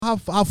how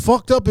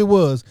fucked up it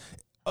was.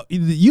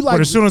 You like,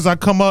 but as soon as I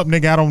come up,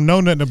 nigga, I don't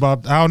know nothing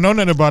about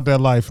that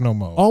life no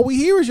more. All we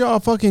hear is y'all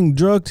fucking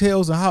drug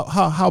tales and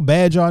how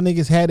bad y'all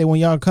niggas had it when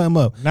y'all come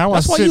up. Now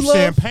that's I sip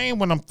champagne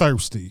when I'm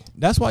thirsty.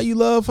 That's why you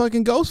love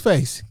fucking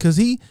Ghostface, cause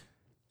he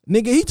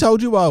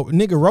told you about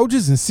nigga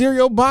roaches and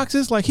cereal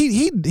boxes. Like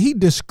he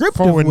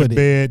descriptive 4 in with the it.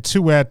 bed,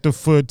 2 at the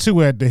foot,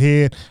 2 at the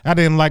head. I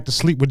didn't like to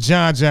sleep with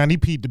John. He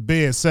peed the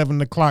bed 7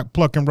 o'clock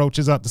plucking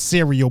roaches out the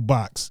cereal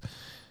box.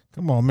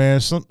 Come on, man.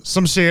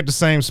 Some shared the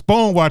same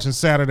spoon watching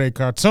Saturday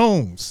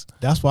cartoons.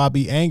 That's why I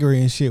be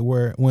angry and shit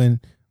where when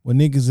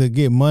niggas will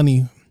get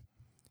money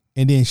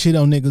and then shit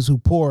on niggas who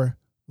poor.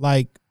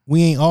 Like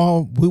we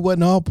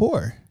wasn't all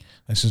poor.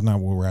 That's just not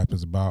what rap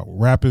is about.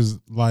 Rap is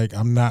like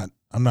I'm not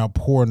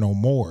poor no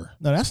more.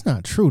 No, that's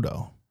not true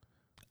though.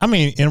 I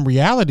mean, in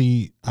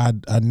reality, I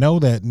know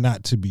that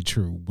not to be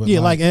true. But yeah,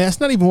 like and that's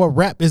not even what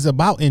rap is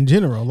about in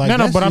general. Like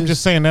no, but I'm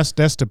just saying that's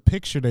the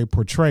picture they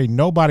portray.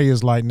 Nobody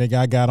is like, nigga,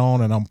 I got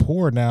on and I'm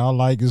poor now.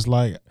 Like it's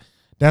like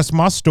that's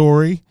my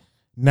story.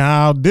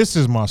 Now this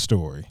is my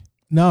story.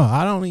 No,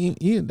 I don't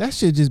even. That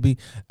should just be.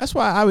 That's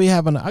why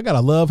I got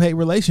a love-hate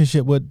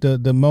relationship with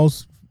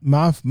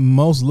my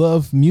most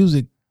loved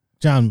music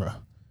genre,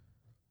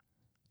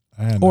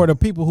 or the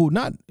people who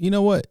not. You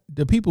know what?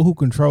 The people who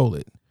control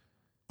it.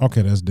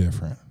 Okay, that's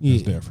different. Yeah,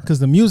 that's different. Because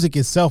the music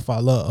itself, I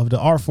love. The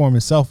art form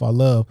itself, I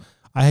love.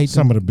 I hate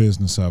some of the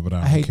business of it.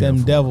 I hate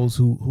them devils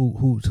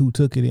who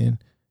took it in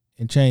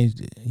and changed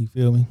it. You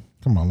feel me?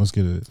 Come on, let's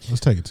get it. Let's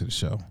take it to the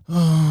show.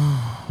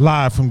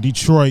 Live from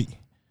Detroit.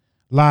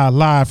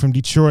 Live from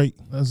Detroit.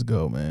 Let's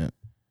go, man.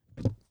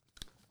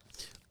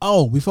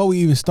 Oh, before we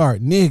even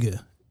start,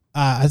 nigga.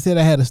 I said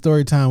I had a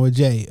story time with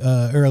Jay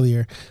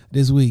earlier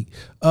this week.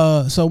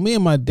 So me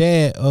and my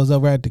dad was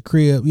over at the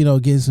crib,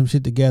 getting some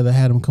shit together.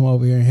 Had him come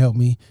over here and help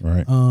me.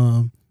 Right.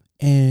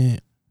 And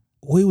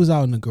we was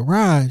out in the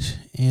garage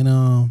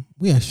and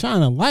we had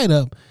shine a light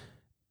up.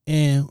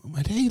 And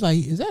my dad, he like,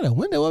 is that a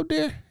window up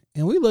there?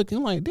 And we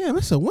looking like, damn,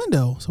 it's a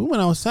window. So we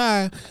went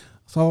outside.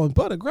 So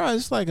by the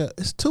garage,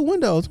 it's 2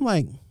 windows. I'm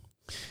like,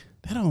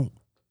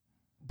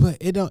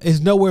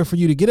 it's nowhere for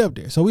you to get up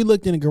there. So we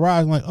looked in the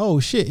garage like, oh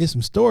shit, it's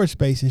some storage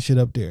space and shit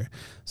up there.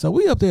 So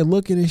we up there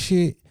looking and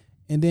shit.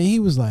 And then he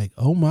was like,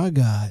 oh my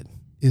God,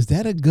 is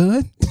that a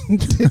gun?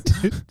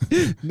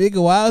 Nigga,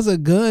 why is a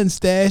gun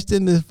stashed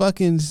in the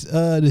fucking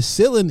the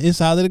ceiling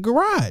inside of the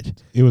garage?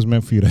 It was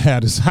meant for you to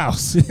have this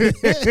house.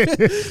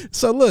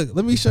 So look,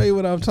 let me show you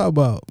what I'm talking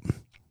about.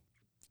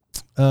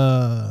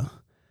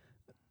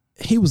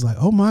 He was like,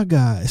 oh my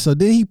God. So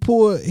then he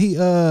pulled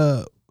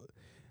that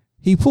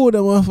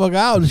motherfucker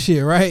out and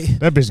shit, right?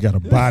 That bitch got a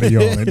body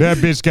on it. That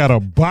bitch got a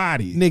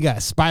body. Nigga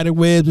got spider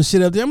webs and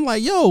shit up there. I'm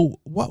like, yo,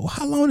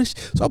 how long this?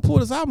 So I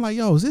pulled this out. I'm like,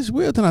 yo, is this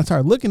real? Then I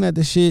started looking at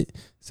the shit.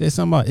 Said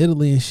something about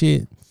Italy and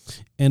shit.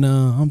 And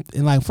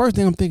like first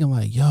thing I'm thinking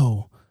like,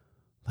 yo,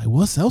 like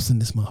what's else in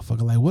this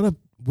motherfucker? Like what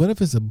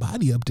if it's a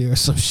body up there or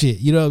some shit?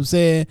 You know what I'm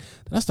saying?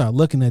 Then I started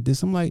looking at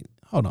this. I'm like,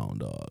 hold on,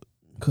 dog.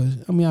 Cause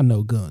I mean I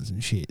know guns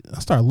and shit. I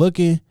started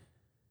looking.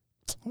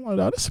 I'm like,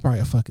 oh, this is probably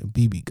a fucking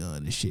BB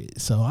gun and shit.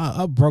 So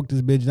I broke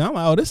this bitch down. I'm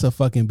like, oh, this is a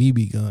fucking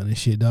BB gun and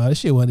shit, dog. This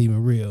shit wasn't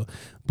even real.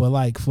 But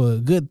like for a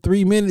good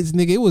 3 minutes,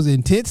 nigga, it was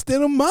intense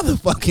than a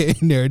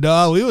motherfucker in there,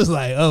 dog. We was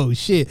like, oh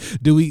shit.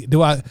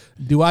 Do I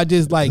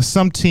just like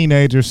some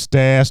teenager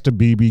stashed a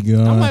BB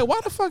gun? I'm like, why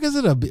the fuck is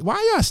it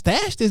why y'all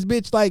stash this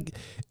bitch? Like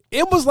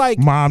it was like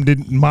mom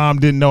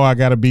didn't know I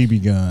got a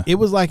BB gun. It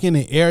was like in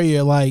an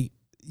area like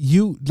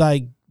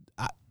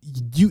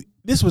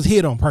this was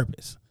hid on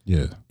purpose.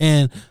 Yeah.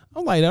 And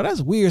I'm like, oh,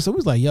 that's weird. So we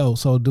was like, yo,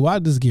 so do I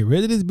just get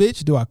rid of this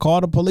bitch? Do I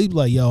call the police?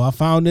 Like, yo, I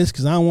found this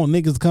because I don't want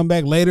niggas to come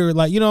back later.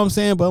 Like, you know what I'm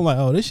saying? But I'm like,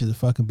 oh, this shit's a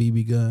fucking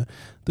BB gun.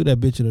 Threw that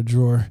bitch in a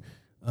drawer.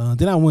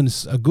 Then I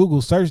went and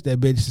Google searched that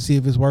bitch to see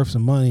if it's worth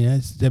some money.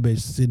 That bitch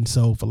sitting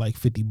sold for like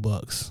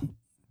 $50.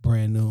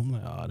 Brand new. I'm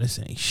like, oh, this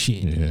ain't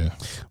shit. Yeah.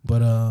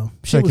 But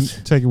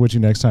take it with you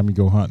next time you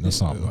go hunting or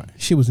something.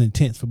 She was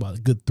intense for about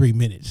a good 3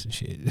 minutes and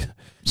shit.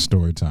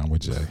 Story time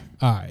with Jay.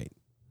 All right.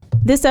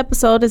 This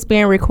episode is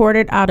being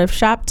recorded out of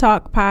Shop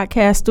Talk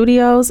Podcast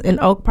Studios in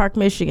Oak Park,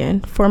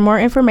 Michigan. For more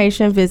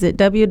information, visit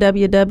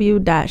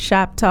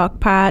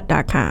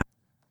www.shoptalkpod.com.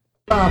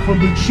 Live from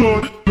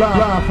Detroit,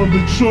 live from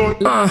Detroit,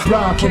 live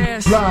from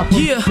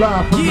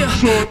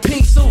Detroit.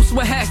 Pink suits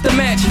with hats to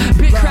match,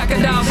 big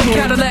crocodiles and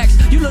Cadillacs.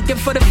 You looking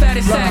for the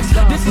fattest sacks?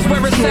 This is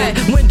where it's at.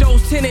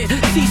 Windows tinted,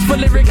 seats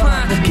fully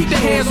reclined. Keep the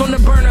hands on the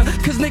burner,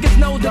 cause niggas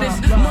know that it's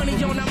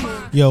money on their mind.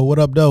 Yo, what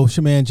up, though? It's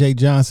your man Jay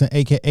Johnson,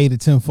 aka the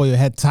tinfoil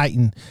hat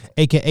titan,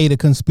 aka the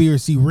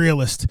conspiracy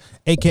realist,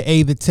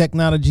 aka the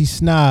technology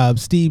snob,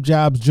 Steve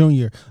Jobs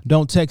Jr.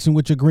 Don't text me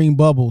with your green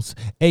bubbles,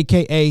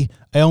 aka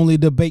I only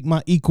debate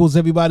my equals,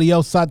 everybody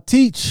else I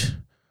teach.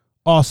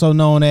 Also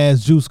known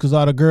as Juice, cause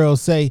all the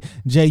girls say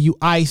Jay, you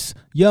ice.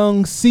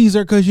 Young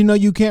Caesar, cause you know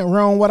you can't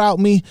run without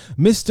me.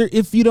 Mister,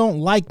 if you don't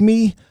like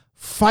me,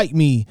 fight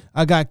me.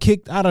 I got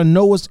kicked out of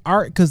Noah's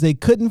Ark cause they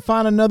couldn't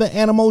find another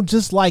animal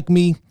just like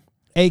me.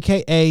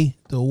 aka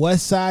the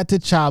West Side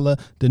T'Challa,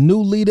 the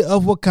new leader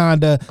of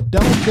Wakanda.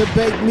 Don't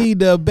debate me,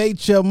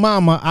 debate your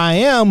mama. I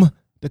am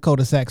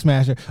Dakota Sack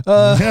Smasher.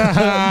 The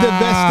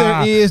best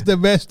there is, the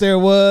best there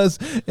was,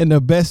 and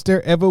the best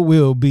there ever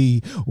will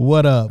be.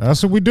 What up?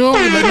 That's what we doing.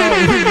 We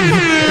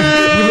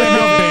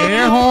letting off the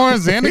air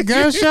horns and the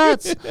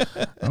gunshots.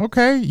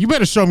 Okay, you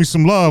better show me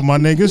some love, my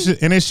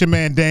niggas. And it's your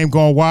man Dame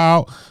Gone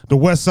Wild, the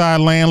West Side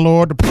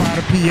landlord, the pride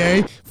of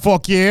PA.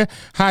 Fuck yeah.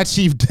 High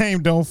Chief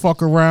Dame Don't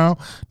Fuck Around,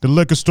 the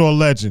liquor store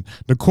legend,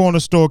 the corner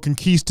store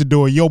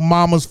conquistador, your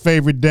mama's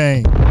favorite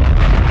Dame.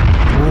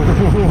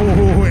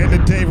 Ooh, and the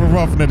David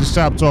Ruffin of the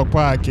Shop Talk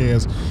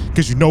Podcast,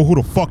 because you know who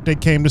the fuck they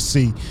came to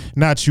see.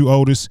 Not you,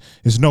 Otis.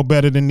 It's no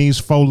better than these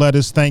 4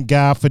 letters. Thank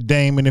God for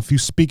Dame. And if you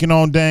speaking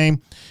on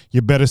Dame,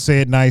 you better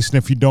say it nice. And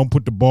if you don't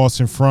put the boss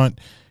in front,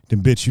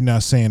 then bitch, you're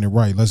not saying it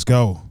right. Let's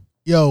go.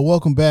 Yo,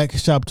 welcome back,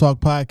 Shop Talk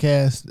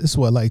Podcast. This is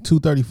what, like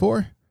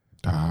 234?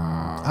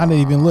 I didn't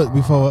even look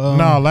before.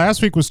 No,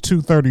 last week was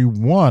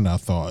 231, I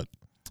thought.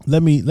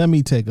 Let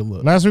me take a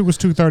look. Last week was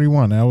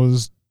 231. That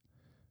was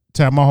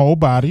Tap My Whole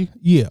Body.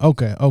 Yeah,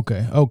 okay.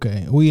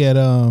 We had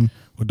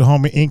with the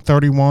homie Ink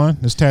 31.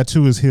 This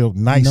tattoo is healed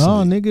nicely.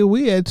 No, nigga,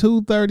 we had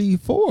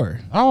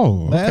 234.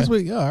 Oh, okay. Last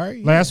week, all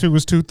right. Last week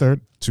was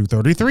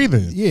 233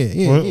 then.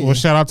 Yeah. Well,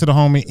 shout out to the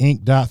homie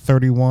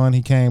Ink.31.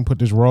 He came, put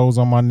this rose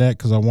on my neck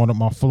because I wanted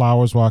my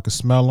flowers where I could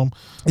smell them.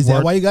 Is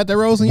that why you got that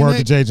rose on your neck? Word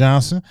to Jay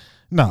Johnson.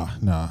 Nah.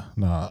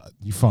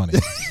 You funny.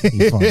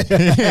 You funny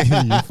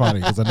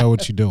because I know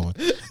what you're doing.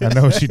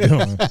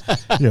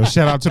 Yo,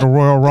 shout out to the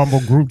Royal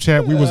Rumble group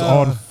chat. We was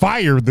on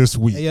fire this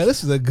week. Yeah,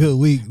 this is a good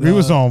week. We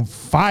was on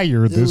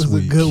fire this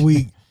week. It was a good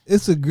week.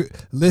 It's a good.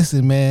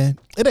 Listen, man,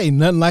 it ain't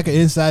nothing like an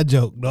inside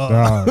joke,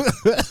 dog.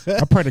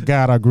 I pray to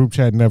God our group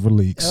chat never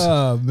leaks.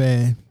 Oh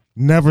man,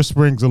 never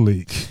springs a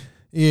leak.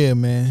 Yeah,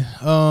 man.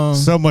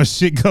 So much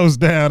shit goes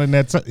down in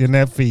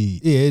that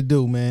feed. Yeah, it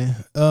do, man.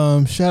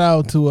 Shout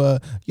out to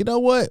you know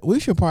what? We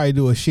should probably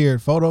do a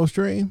shared photo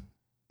stream.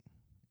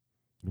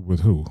 With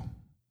who?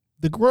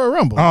 The Royal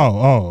Rumble.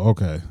 Oh,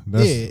 okay. I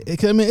mean,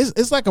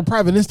 it's like a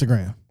private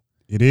Instagram.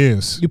 It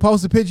is. You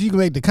post a picture, you can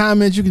make the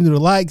comments, you can do the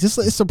likes.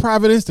 It's a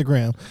private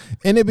Instagram,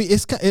 and it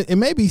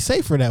may be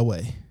safer that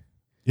way.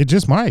 It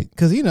just might,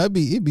 because you know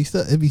it'd be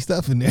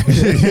stuff in there.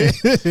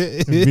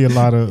 It'd be a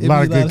lot of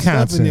good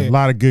content. A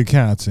lot of good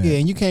content. Yeah,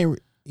 and you can't.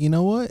 You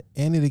know what?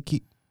 And it'll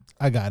keep.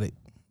 I got it.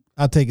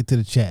 I'll take it to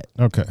the chat.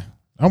 Okay,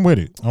 I'm with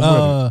it.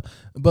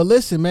 But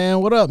listen,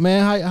 man, what up,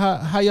 man?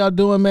 How y'all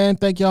doing, man?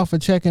 Thank y'all for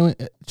checking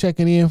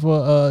in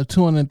for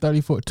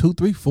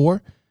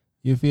 234.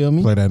 You feel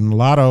me? Play that in the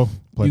lotto.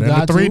 Play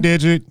that in the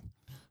 3-digit.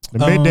 The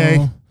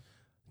midday.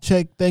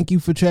 Thank you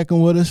for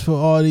checking with us for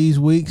all these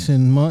weeks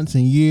and months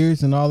and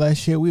years and all that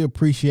shit. We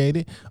appreciate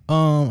it.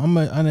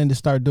 I need to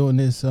start doing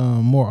this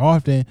more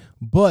often,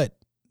 but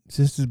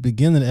since the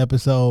beginning of the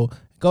episode,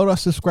 go to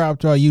subscribe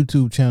to our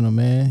YouTube channel,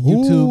 man.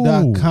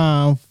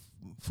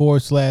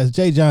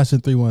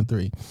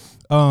 YouTube.com/JJohnson313.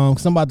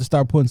 Cause I'm about to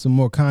start putting some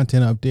more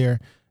content up there,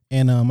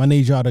 and I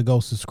need y'all to go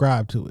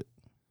subscribe to it.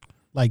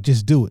 Like,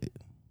 just do it.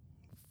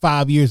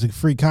 5 years of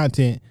free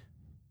content.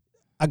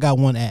 I got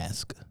one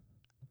ask.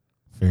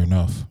 Fair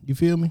enough. You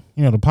feel me?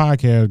 You know, the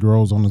podcast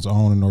grows on its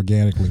own and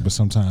organically, but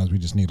sometimes we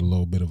just need a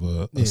little bit of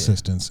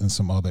assistance in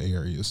some other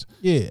areas.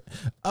 Yeah.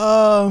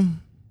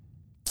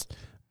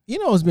 You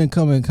know what's been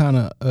coming kind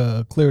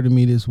of clear to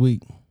me this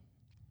week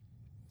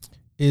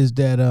is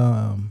that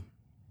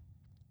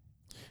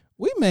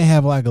we may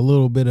have like a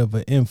little bit of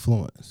an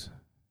influence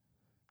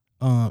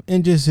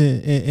and just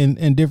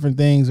in different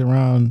things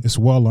around. It's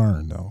well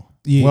earned though.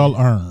 Yeah. Well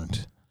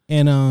earned.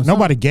 And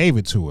nobody gave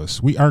it to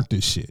us. We earned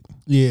this shit.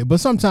 Yeah, but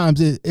sometimes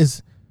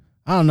it's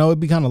I don't know, it'd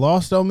be kind of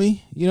lost on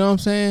me. You know what I'm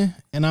saying?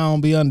 And I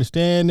don't be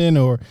understanding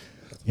or.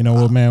 You know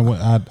what, man?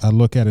 I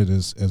look at it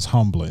as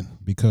humbling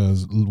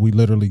because we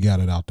literally got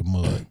it out the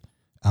mud.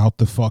 Out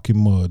the fucking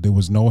mud. There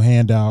was no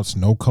handouts,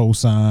 no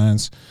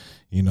cosigns.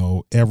 You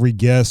know, every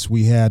guest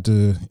we had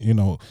to, you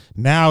know,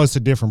 now it's a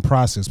different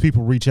process.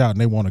 People reach out and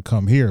they want to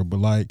come here. But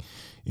like,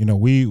 you know,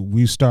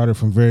 we started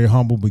from very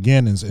humble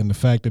beginnings, and the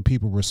fact that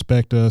people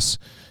respect us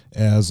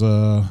as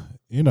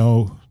you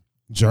know,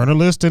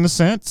 journalists in a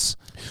sense,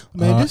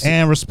 man,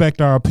 and respect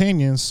our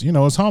opinions, you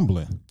know, it's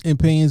humbling.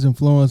 Opinions,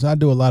 influence. I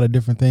do a lot of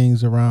different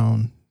things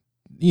around,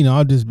 you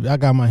know, I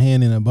got my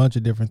hand in a bunch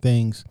of different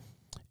things,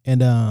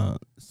 and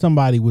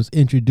somebody was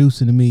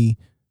introducing me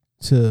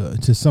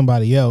to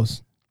somebody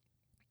else,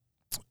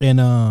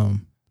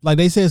 and like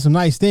they said some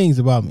nice things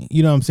about me,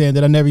 you know what I'm saying,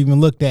 that I never even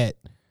looked at.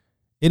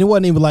 And it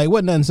wasn't even like,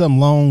 wasn't nothing something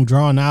long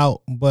drawn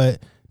out,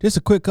 but just a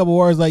quick couple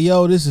words like,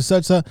 yo, this is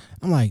such a,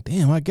 I'm like,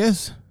 damn, I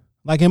guess,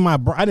 like in my,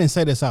 I didn't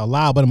say this out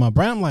loud, but in my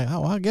brain, I'm like,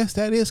 oh, I guess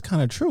that is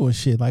kind of true and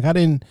shit. Like I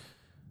don't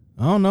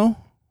know.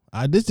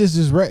 This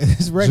is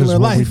regular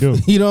life.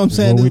 You know what I'm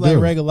saying? This is like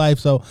regular life.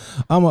 So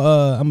I'm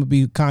gonna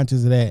be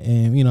conscious of that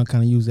and, you know,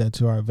 kind of use that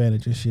to our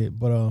advantage and shit.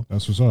 But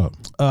that's what's up.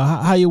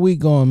 How your week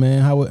going,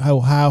 man?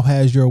 How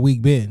has your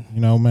week been?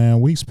 You know,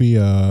 man, weeks be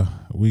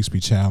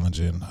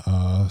challenging.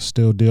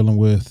 Still dealing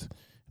with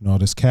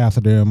this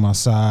catheter in my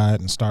side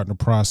and starting the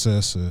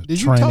process of Did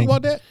you training. talk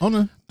about that on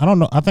the? I don't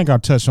know. I think I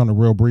touched on it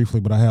real briefly,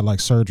 but I had like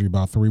surgery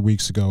about 3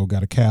 weeks ago.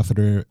 Got a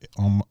catheter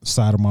on the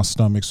side of my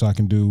stomach so I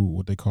can do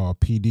what they call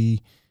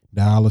PD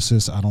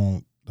dialysis.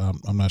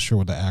 I'm not sure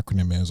what the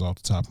acronym is off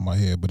the top of my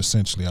head, but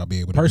essentially I'll be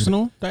able to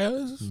Personal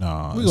dialysis?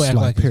 No, We it's gonna act like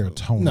like it's-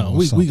 peritoneal. No, or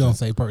we something. gonna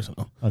say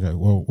personal. Okay,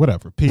 well,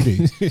 whatever.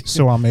 PD.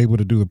 So I'm able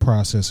to do the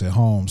process at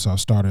home. So I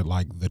started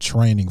like the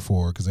training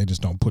for it because they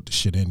just don't put the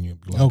shit in you.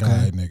 Like, Okay. all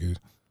right, nigga,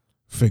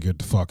 figure it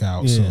the fuck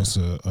out. So Yeah. it's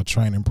a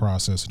training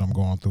process that I'm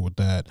going through with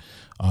that.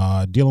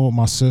 Dealing with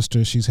my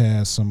sister, she's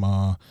had some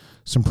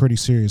pretty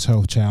serious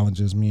health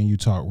challenges. Me and you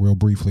talked real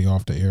briefly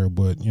off the air,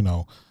 but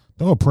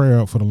throw a prayer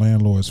up for the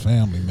landlord's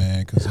family,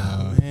 man, because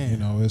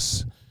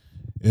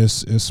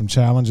it's some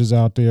challenges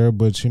out there.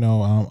 But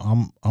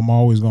I'm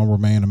always gonna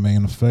remain a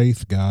man of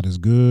faith. God is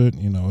good.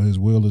 His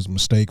will is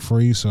mistake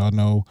free. So I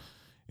know,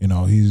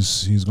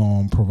 he's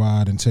gonna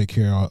provide and take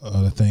care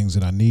of the things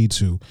that I need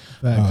to.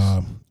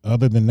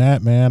 Other than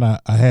that, man, I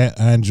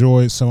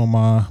enjoyed some of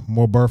my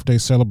more birthday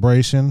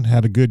celebration.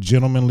 Had a good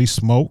gentlemanly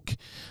smoke.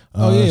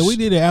 We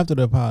did it after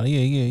the party.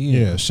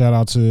 Yeah. Shout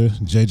out to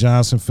Jay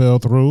Johnson, fell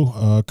through.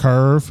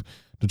 Curve,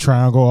 the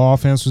triangle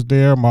offense was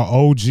there. My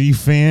OG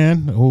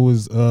Finn, who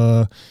was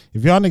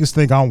if y'all niggas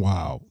think I'm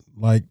wild,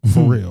 like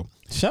for real.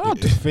 Shout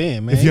out to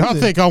Finn, man. If y'all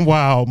think I'm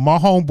wild, my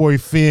homeboy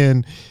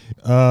Finn,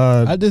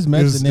 I just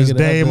met is the nigga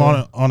Dame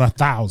on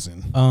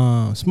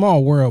 1,000.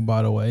 Small world,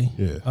 by the way.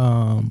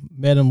 Yeah.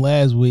 Met him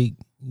last week.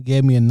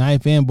 Gave me a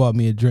knife and bought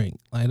me a drink.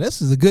 Like,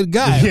 this is a good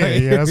guy. Yeah,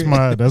 right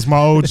yeah, that's my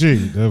OG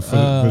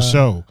for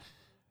sure.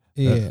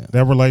 Yeah.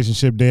 That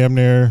relationship damn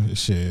near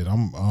shit.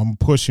 I'm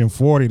pushing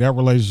 40. That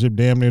relationship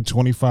damn near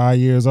 25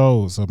 years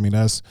old. So I mean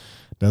that's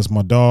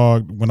my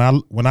dog.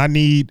 When I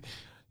need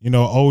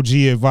OG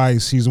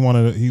advice, he's one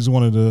of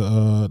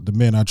the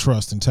men I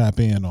trust and tap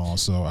in on.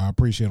 So I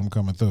appreciate him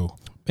coming through.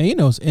 Man,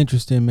 it's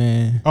interesting,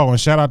 man. Oh, and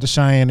shout out to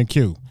Cheyenne and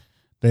Q.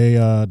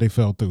 They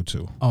fell through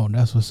too. Oh,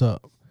 that's what's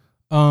up.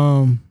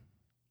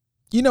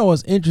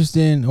 What's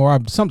interesting, or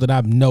something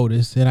I've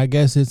noticed, and I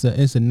guess it's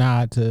a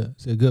nod to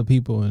good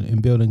people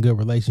and building good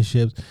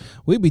relationships.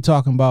 We be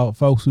talking about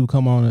folks who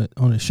come on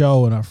the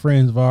show and are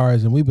friends of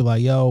ours, and we be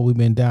like, "Yo, we've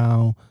been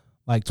down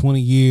like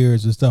 20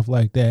 years and stuff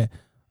like that."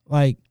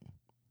 Like,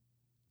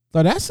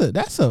 so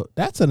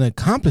that's an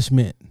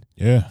accomplishment.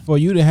 Yeah. For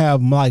you to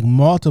have like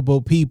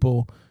multiple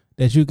people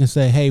that you can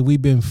say, "Hey,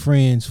 we've been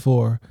friends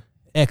for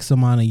X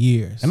amount of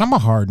years." And I'm a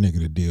hard nigga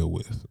to deal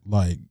with.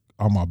 Like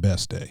on my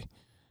best day,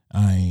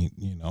 I ain't,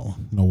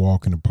 no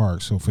walk in the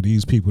park. So for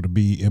these people to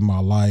be in my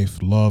life,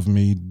 love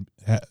me,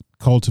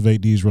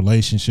 cultivate these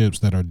relationships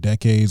that are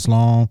decades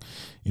long,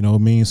 it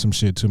means some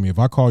shit to me. If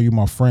I call you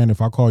my friend,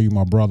 if I call you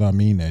my brother, I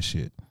mean that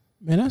shit.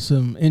 Man, that's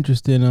some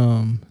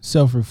interesting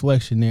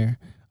self-reflection there.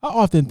 I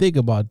often think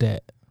about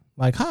that.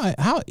 Like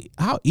how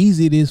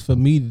easy it is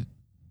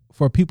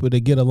for people to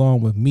get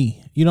along with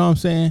me. You know what I'm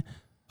saying?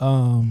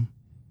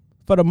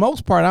 For the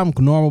most part, I'm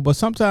normal, but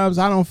sometimes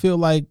I don't feel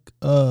like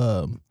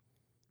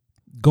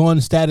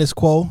going status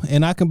quo,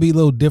 and I can be a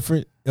little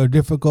different or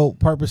difficult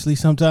purposely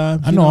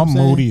sometimes. I know what I'm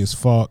saying? moody as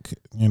fuck.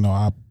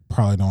 I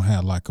probably don't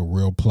have like a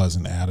real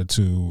pleasant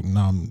attitude, and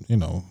I'm,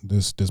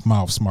 this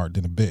mouth smart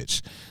than a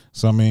bitch.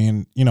 So I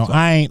mean,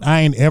 I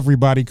ain't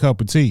everybody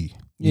cup of tea.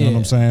 You know what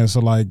I'm saying? So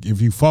like,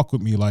 if you fuck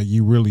with me, like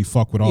you really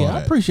fuck with all that.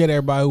 I appreciate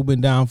everybody who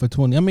been down for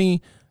 20. I mean,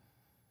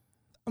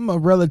 I'm a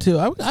relative.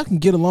 I can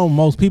get along with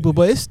most people,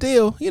 but it's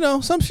still,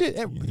 some shit.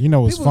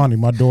 It's funny.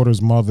 My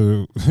daughter's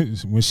mother,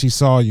 when she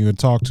saw you and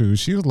talked to you,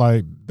 she was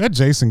like, that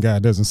Jason guy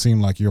doesn't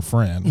seem like your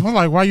friend. I'm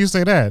like, why you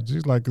say that?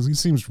 She's like, because he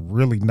seems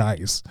really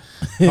nice.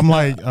 I'm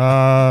like,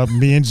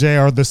 me and Jay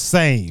are the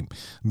same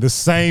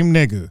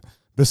nigga,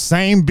 the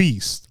same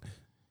beast.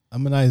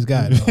 I'm a nice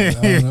guy, dog.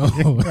 I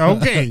don't know.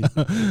 Okay.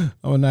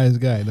 I'm a nice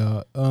guy,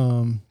 dog.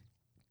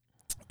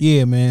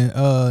 Yeah,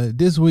 man.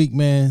 This week,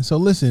 man. So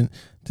listen,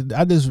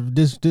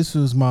 this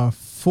was my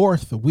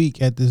 4th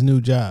week at this new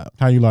job.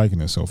 How you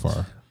liking it so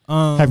far?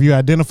 Have you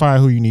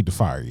identified who you need to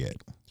fire yet?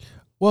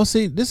 Well,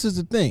 see, this is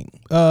the thing.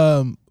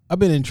 I've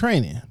been in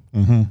training.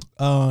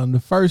 Mm-hmm.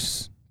 The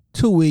first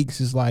 2 weeks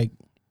is like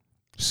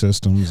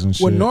systems and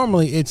shit. Well,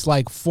 normally it's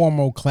like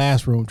formal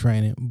classroom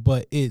training,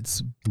 but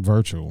it's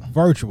virtual.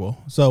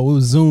 So it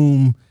was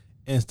Zoom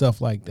and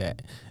stuff like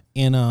that.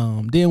 And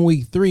then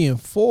week 3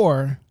 and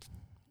 4,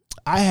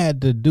 I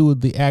had to do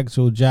the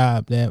actual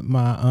job that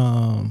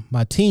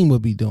my team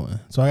would be doing.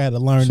 So I had to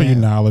learn. So you're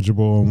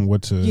knowledgeable on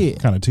what to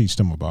kind of teach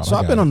them about. So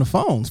I've been on the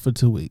phones for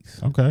 2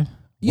 weeks. Okay.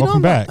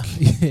 Welcome back.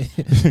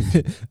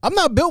 I'm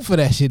not built for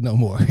that shit no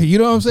more. You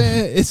know what I'm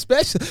saying?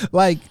 Especially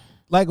like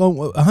on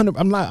 100.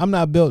 I'm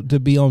not built to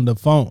be on the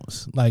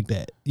phones like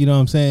that. You know what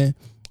I'm saying?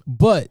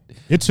 But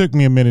it took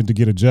me a minute to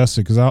get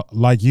adjusted because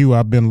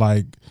I've been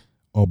like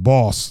a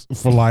boss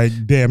for like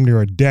damn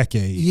near a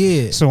decade.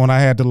 Yeah. So when I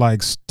had to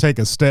like take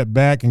a step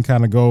back and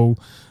kind of go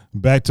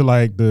back to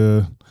like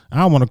I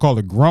don't want to call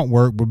it grunt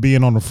work, but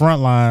being on the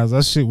front lines,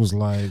 that shit was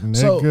like,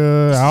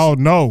 nigga, I don't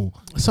know.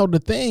 So the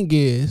thing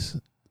is,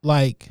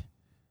 like,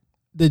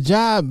 the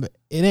job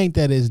it ain't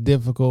that it's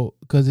difficult,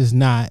 because it's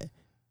not.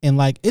 And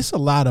like, it's a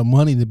lot of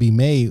money to be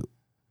made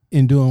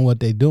in doing what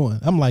they doing.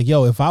 I'm like,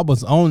 yo, if I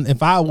was on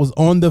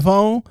the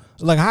phone,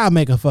 like, I'd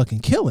make a fucking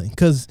killing,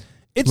 because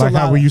it's like a lot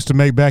how we used to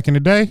make back in the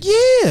day.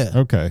 Yeah.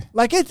 Okay.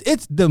 Like,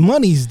 it's the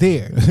money's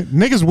there.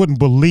 Niggas wouldn't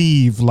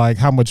believe like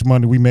how much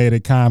money we made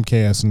at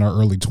Comcast in our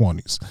early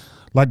 20s.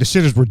 Like, the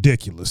shit is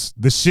ridiculous.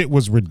 The shit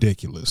was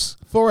ridiculous.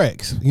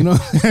 Forex, you know,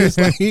 it's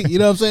like, you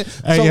know what I'm saying?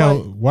 Hey, So,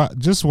 yo, like,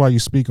 just while you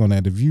speak on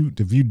that, if you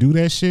do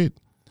that shit,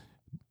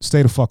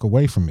 stay the fuck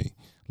away from me.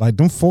 Like,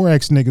 them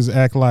Forex niggas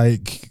act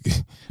like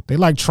they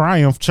like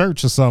Triumph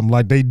Church or something.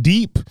 Like, they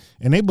deep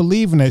and they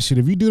believe in that shit.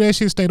 If you do that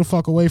shit, stay the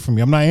fuck away from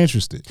me. I'm not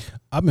interested.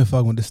 I've been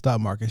fucking with the stock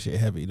market shit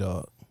heavy,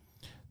 dog.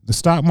 The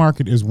stock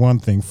market is one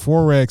thing.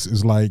 Forex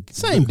is like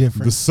Same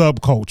difference. The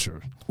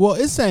subculture. Well,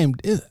 it's same.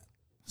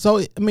 So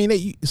I mean,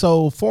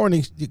 so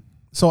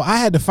I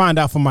had to find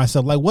out for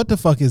myself, like, what the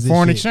fuck is this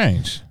Foreign shit?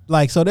 exchange.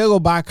 Like, so they'll go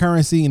buy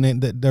currency, and then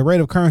the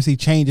rate of currency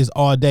changes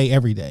all day,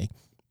 every day.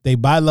 They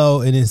buy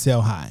low and then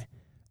sell high.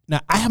 Now,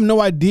 I have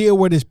no idea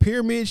where this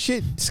pyramid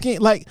shit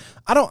like,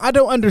 I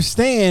don't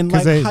understand,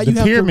 like, how you the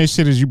have pyramid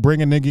shit is you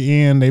bring a nigga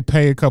in, they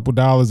pay a couple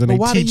dollars, and But they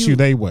why do teach you- you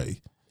they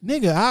way.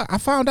 Nigga, I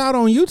found out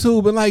on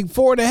YouTube in like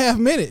 4.5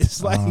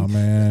 minutes. Like, Oh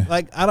man.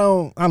 like I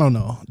don't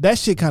know. That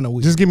shit kind of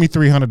weird. Just give me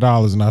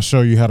 $300 and I'll show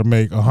you how to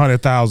make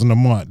 $100,000 a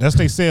month. That's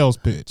their sales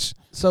pitch.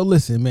 So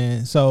listen,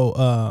 man.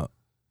 So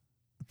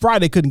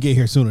Friday couldn't get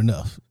here soon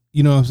enough.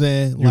 You know what I'm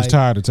saying? You was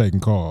tired of taking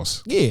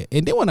calls. Yeah,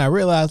 and then when I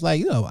realized,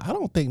 like, I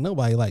don't think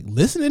nobody like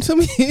listening to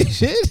me and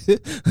shit.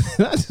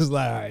 I just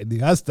like, all right,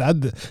 dude, I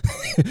stopped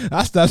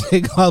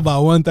taking calls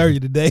about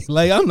 1:30 today.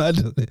 Like, I'm not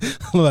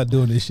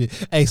doing this shit.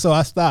 Hey, so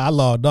I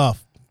logged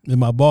off, and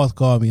my boss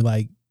called me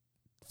like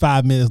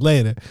 5 minutes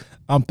later.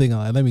 I'm thinking,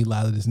 like, let me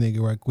lie to this nigga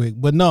right quick.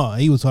 But no,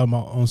 he was talking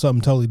about on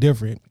something totally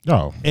different.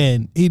 Oh.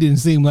 And he didn't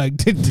seem like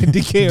to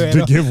care at To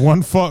all. give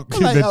one fuck.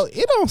 I'm like, oh,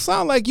 it don't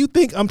sound like you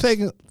think I'm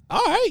taking.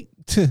 All right.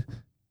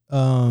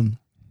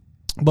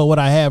 But what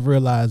I have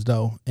realized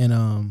though,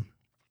 and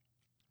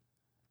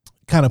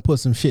kind of put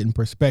some shit in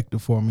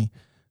perspective for me,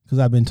 because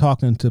I've been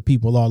talking to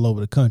people all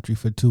over the country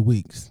for 2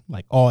 weeks,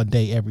 like all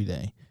day, every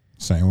day.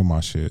 Same with my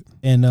shit.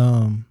 And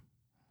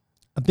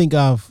I think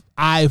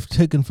I've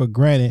taken for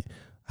granted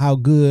how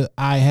good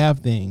I have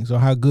things, or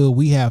how good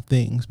we have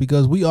things,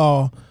 because we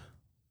all,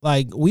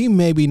 like, we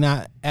maybe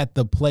not at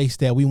the place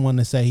that we want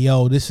to say,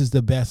 yo, this is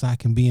the best I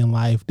can be in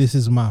life. This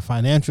is my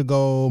financial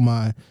goal,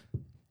 my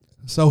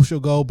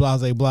social goal, blah,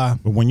 blah, blah.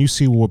 But when you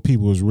see what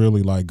people is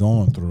really like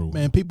going through,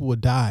 Man, people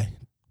would die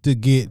to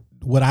get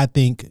what I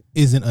think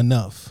isn't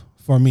enough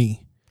for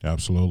me.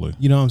 absolutely.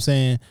 You know what I'm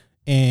saying?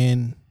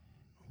 And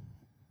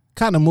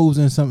kind of moves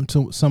in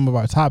some of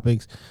our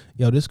topics.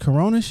 Yo, this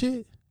corona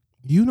shit,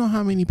 you know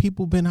how many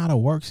people been out of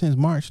work since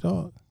March,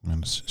 dog? Man,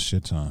 it's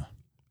shit time.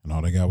 And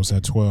all they got was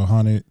that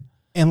 1,200.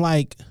 And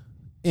like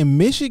in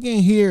Michigan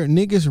here,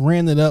 niggas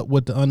ran it up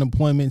with the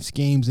unemployment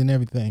schemes and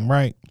everything,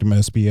 right? Them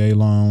SBA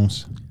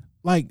loans.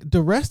 Like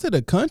the rest of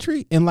the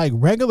country and like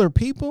regular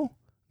people,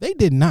 they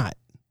did not.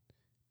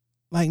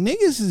 Like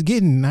niggas is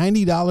getting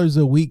 $90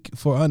 a week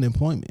for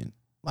unemployment,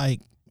 like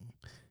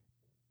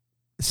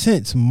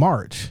since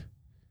March,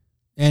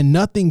 and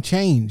nothing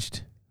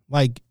changed.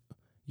 Like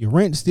your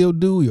rent still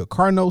due, your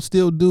car note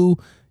still due,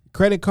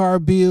 credit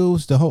card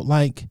bills, the whole,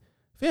 like,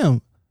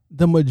 fam,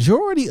 the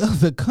majority of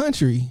the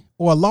country,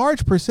 or a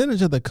large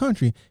percentage of the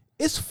country,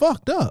 is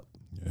fucked up.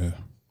 Yeah.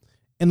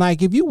 And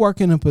like, if you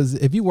work in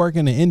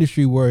an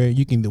industry where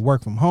you can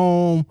work from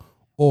home,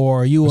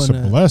 or you It's in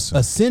a blessing.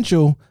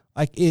 essential,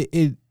 like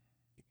it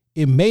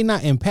may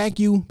not impact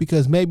you,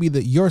 because maybe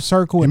your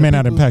circle, It and may the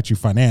not people- impact you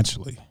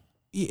financially.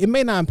 It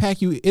may not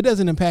impact you. It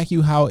doesn't impact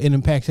you how it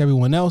impacts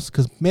everyone else,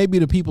 because maybe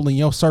the people in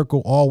your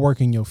circle all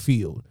work in your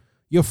field.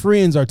 Your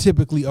friends are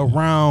typically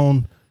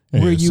around Yeah,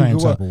 where you same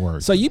grew type up. of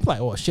work. So you be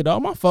like, oh shit, all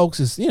my folks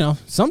is,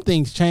 some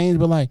things change,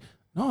 but like,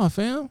 no,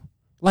 fam,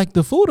 like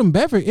the food and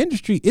beverage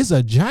industry is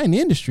a giant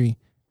industry.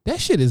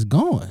 That shit is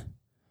gone.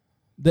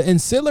 The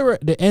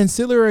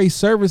ancillary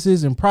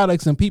services and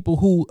products and people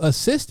who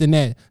assist in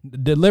that,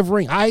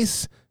 delivering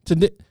ice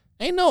to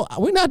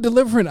we're not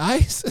delivering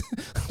ice.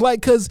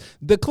 Like, cause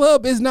the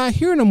club is not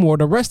here no more.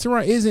 The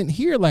restaurant isn't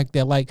here like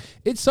that. Like,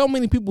 it's so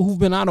many people who've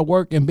been out of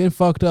work and been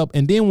fucked up.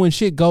 And then when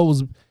shit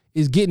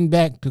is getting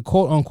back to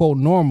quote unquote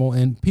normal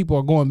and people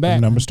are going back,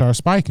 The numbers start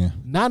spiking.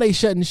 now they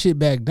shutting shit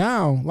back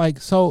down. Like,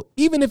 so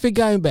even if it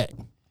got back,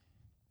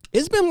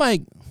 it's been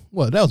like,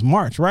 that was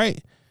March, right?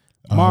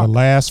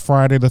 Last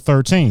Friday the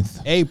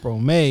 13th. April,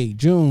 May,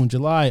 June,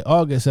 July,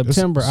 August,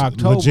 September, It's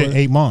October. Legit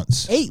 8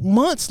 months. 8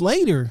 months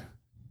later,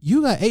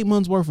 you got 8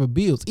 months worth of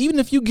bills. Even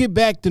if you get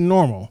back to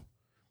normal,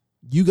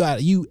 you got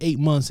 8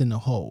 months in the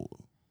hole.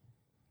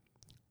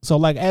 So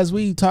like, as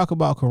we talk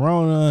about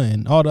Corona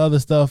and all the other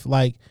stuff,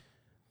 like,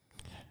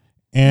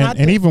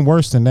 And even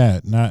worse than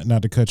that,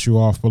 not to cut you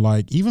off, but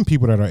like even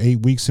people that are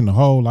 8 weeks in the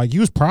hole, like you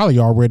was probably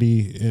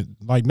already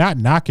like not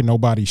knocking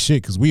nobody's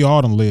shit, because we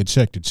all done lived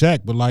check to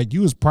check, but like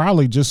you was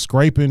probably just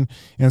scraping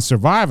and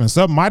surviving.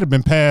 Something might have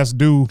been past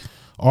due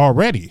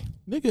already.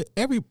 nigga,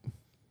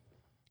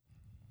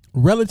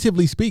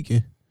 relatively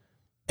speaking,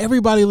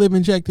 everybody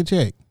living check to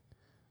check.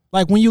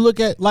 Like when you look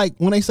at, like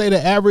when they say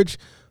the average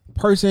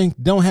person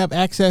don't have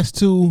access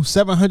to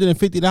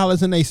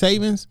 $750 in their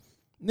savings,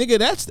 nigga,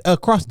 that's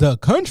across the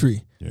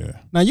country. Yeah.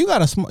 Now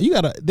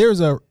there's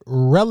a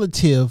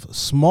relative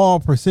small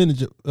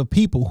percentage of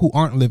people who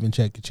aren't living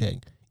check to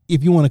check.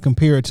 If you want to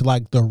compare it to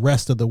like the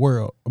rest of the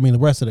world, the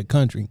rest of the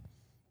country,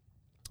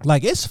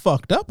 like it's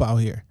fucked up out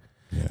here.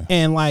 Yeah.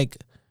 And like,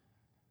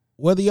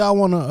 whether y'all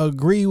want to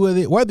agree with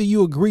it, whether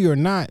you agree or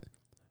not,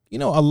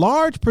 a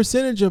large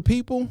percentage of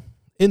people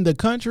in the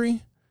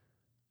country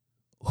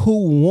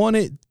who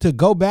wanted to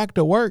go back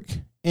to work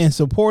and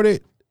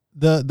supported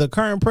the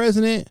current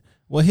president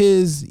with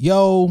his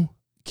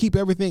keep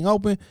everything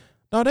open.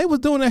 No, they was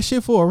doing that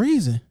shit for a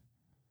reason.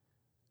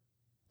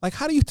 Like,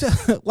 how do you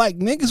tell? Like,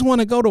 niggas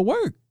want to go to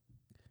work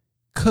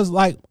because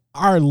like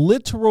our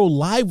literal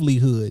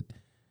livelihood.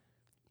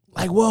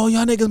 Like, well,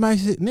 y'all niggas might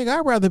say, nigga,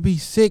 I'd rather be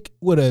sick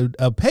with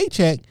a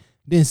paycheck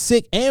than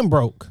sick and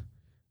broke.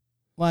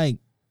 Like,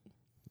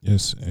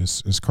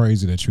 it's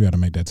crazy that you had to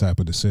make that type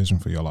of decision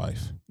for your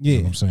life. Yeah. You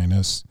know what I'm saying?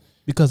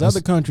 That's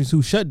other countries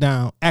who shut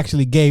down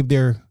actually gave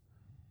their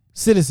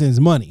citizens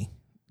money.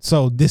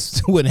 So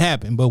this wouldn't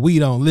happen, but we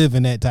don't live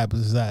in that type of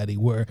society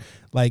where,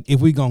 like, if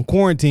we gonna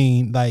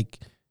quarantine, like,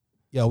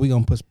 yo, we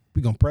gonna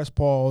press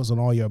pause on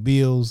all your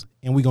bills,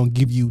 and we gonna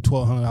give you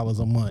 $1,200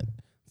 a month,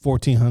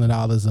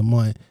 $1,400 a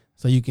month,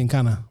 so you can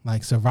kind of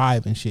like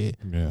survive and shit.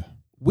 Yeah,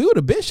 we would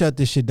have been shut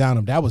this shit down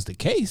if that was the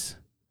case.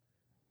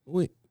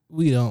 We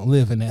don't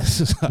live in that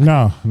society.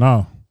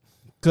 No,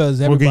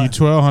 because we'll give you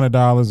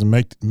 $1,200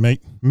 and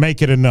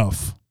make it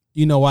enough.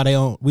 You know why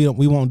we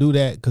won't do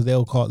that? Because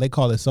they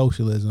call it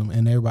socialism,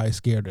 and everybody's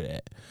scared of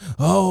that.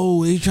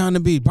 Oh, he's trying to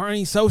be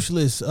Bernie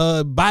socialist,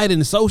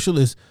 Biden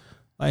socialist.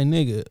 Like,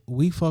 nigga,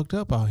 we fucked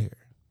up out here.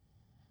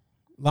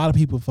 A lot of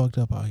people fucked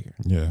up out here.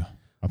 Yeah,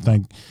 I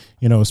think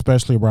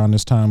especially around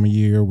this time of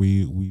year,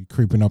 we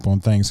creeping up on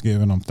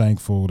Thanksgiving. I'm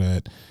thankful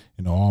that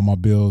all my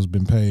bills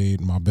been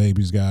paid. My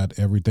babies got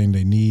everything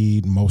they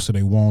need. Most of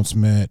their wants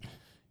met.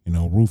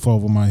 Roof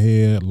over my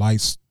head,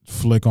 lights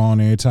flick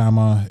on every time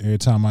I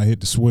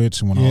hit the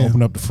switch. And when I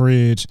open up the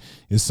fridge,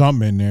 it's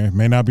something in there. It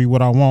may not be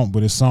what I want,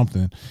 but it's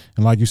something.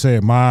 And like you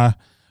said, my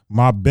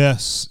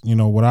best,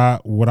 what I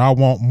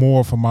want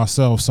more for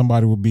myself,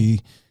 somebody would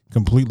be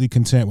completely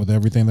content with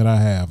everything that I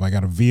have. I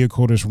got a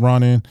vehicle that's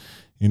running.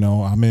 I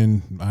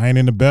ain't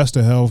in the best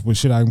of health, but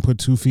shit, I can put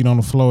 2 feet on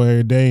the floor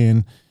every day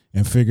and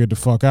figure it the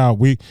fuck out.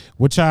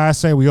 Which I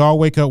say we all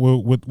wake up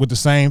with the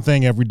same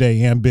thing every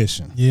day,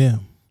 ambition. Yeah.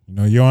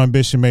 Your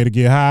ambition may to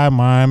get high,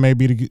 mine may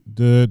be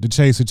to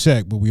chase a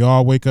check, but we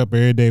all wake up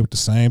every day with the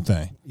same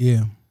thing.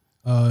 Yeah.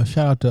 Shout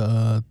out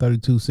to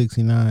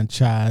 3269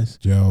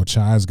 Chaz. Yo,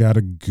 Chaz got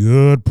a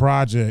good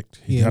project.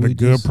 He got a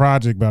good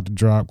project about to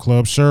drop,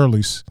 Club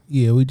Shirley's.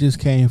 Yeah, we just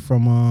came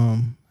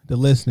from the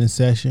listening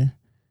session.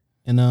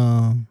 And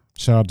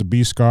shout out to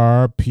B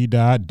Scar, P.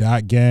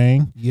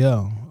 Gang.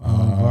 Yeah.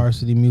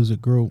 Varsity Music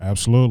Group.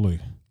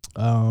 Absolutely.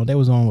 They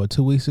was on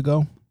 2 weeks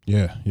ago?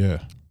 Yeah.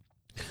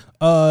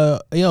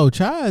 Yo,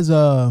 Chaz,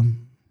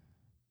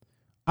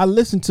 I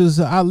listened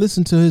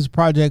to his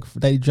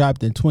project that he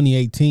dropped in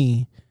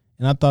 2018,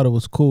 and I thought it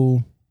was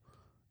cool.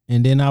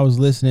 And then I was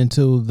listening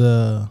to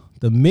the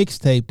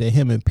mixtape that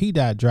him and P.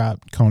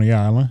 dropped, Coney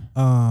Island.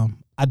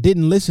 I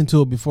didn't listen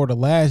to it before the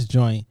last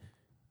joint.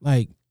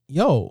 Like,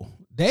 yo,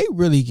 they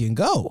really can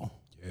go.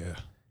 Yeah.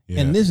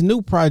 And this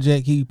new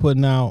project he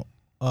putting out,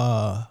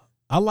 I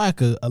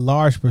like a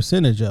large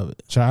percentage of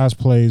it. Chaz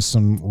plays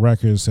some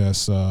records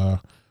that's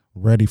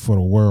ready for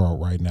the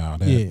world right now.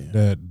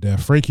 That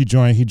freaky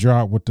joint he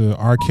dropped with the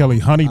R. Kelly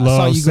Honey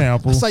Love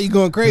sample. I saw you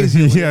going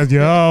crazy. Yeah.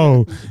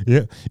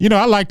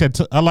 I like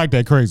that. I like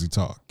that crazy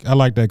talk. I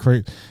like that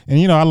crazy,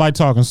 and I like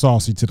talking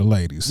saucy to the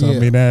ladies. So, I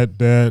mean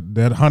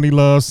that Honey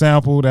Love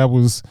sample that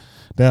was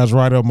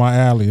right up my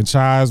alley. And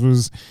Chaz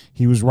was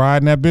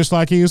riding that bitch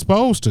like he was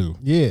supposed to.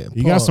 Yeah,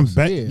 he got some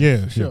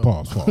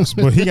pause.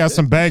 But he got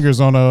some bangers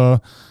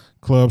on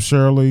Club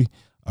Shirley.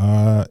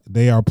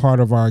 They are part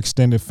of our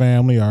extended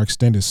family, our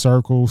extended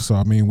circle. So,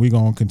 I mean, we're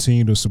going to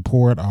continue to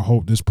support. I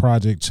hope this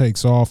project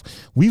takes off.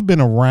 We've been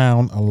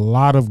around a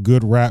lot of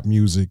good rap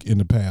music in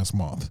the past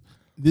month.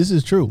 This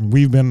is true.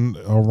 We've been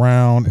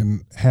around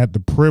and had the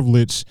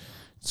privilege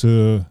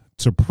to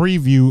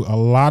preview a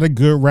lot of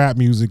good rap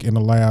music in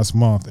the last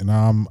month. And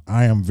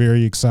I am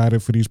very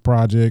excited for these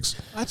projects.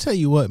 I tell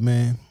you what,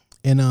 man.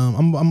 And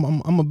I'm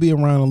going to be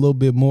around a little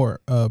bit more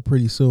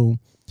pretty soon.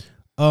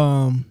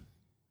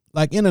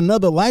 Like in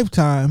another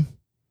lifetime,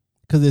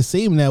 because it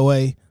seemed that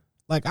way,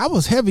 like I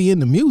was heavy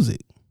into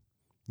music.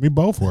 We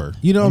both were.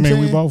 You know what I'm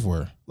saying? We both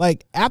were.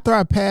 Like after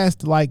I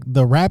passed like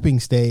the rapping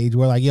stage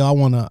where like, yo, I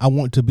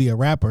want to be a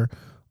rapper,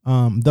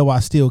 though I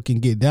still can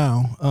get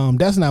down.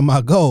 That's not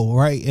my goal,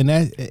 right? And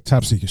that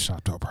Top Secret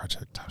Shop Talk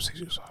Project. Top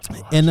Secret Shop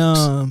Talk Project.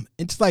 And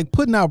it's like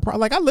putting out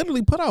like I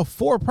literally put out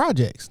 4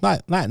 projects.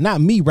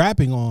 Not me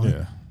rapping on.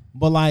 Yeah.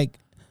 But like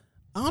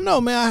I don't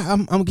know,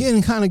 man. I'm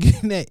getting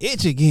that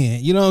itch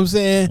again. You know what I'm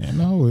saying? You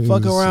know,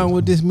 fuck around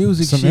with this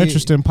music some shit.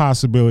 Interesting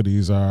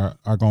possibilities are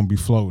going to be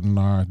floating in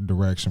our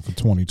direction for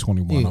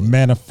 2021. I'm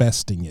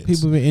manifesting it.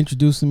 People been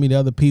introducing me to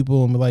other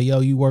people and be like,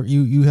 yo,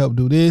 you help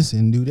do this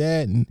and do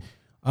that. And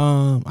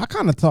I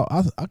kind of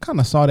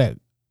saw that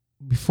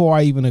before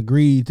I even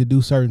agreed to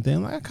do certain things.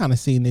 Like, I kind of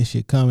seen this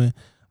shit coming.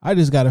 I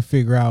just got to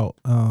figure out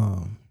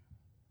how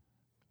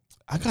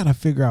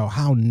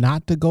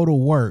not to go to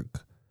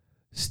work,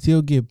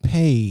 still get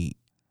paid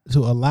to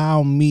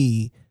allow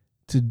me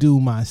to do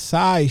my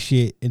side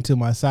shit until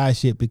my side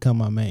shit become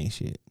my main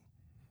shit.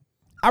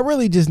 I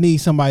really just need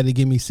somebody to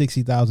give me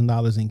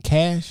 $60,000 in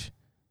cash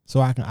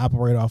so I can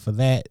operate off of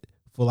that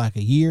for like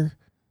a year,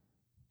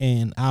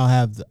 and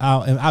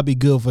I'll be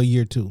good for a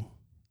year too.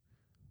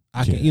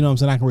 I can, you know what I'm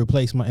saying? I can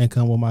replace my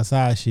income with my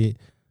side shit.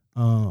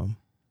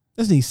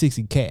 Just need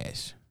 60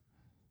 cash.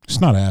 It's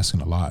not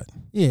asking a lot.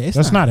 Yeah,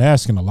 that's not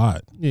asking a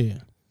lot. Yeah.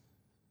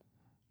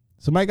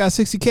 Somebody got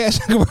 60 cash?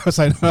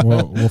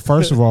 well,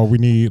 first of all, we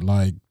need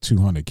like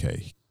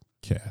 200K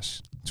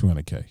cash,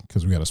 200K,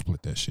 because we got to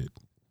split that shit.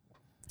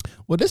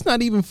 Well, this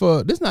not even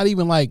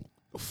like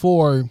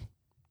for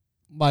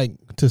like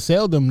to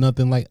sell them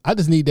nothing. Like, I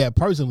just need that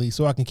personally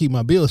so I can keep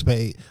my bills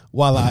paid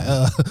while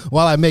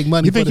I make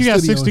money. You think you got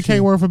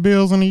 60K worth of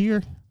bills in a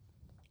year?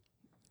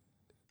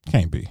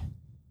 Can't be.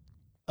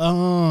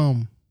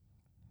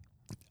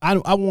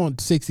 I want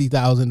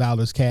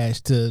 $60,000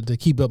 cash to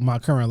keep up my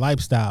current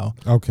lifestyle.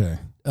 Okay.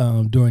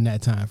 During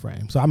that time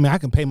frame. So I mean, I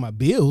can pay my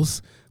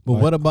bills, but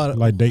what about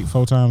like date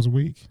 4 times a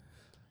week?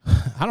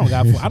 I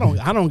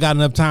don't got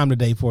enough time to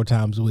date 4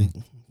 times a week.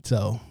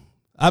 So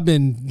I've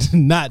been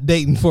not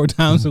dating 4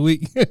 times a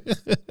week.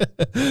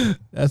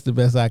 That's the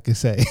best I can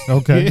say.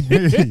 Okay.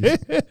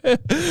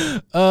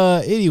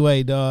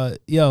 Anyway, dog.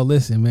 Yo,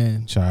 listen,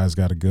 man. Chai's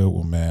got a good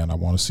one, man. I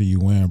want to see you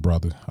win,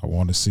 brother. I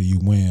want to see you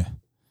win.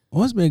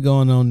 What's been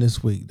going on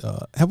this week,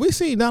 dog? Have we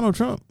seen Donald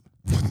Trump?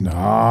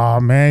 Nah,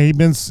 man. He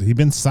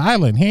been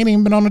silent. He ain't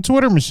even been on the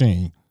Twitter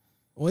machine.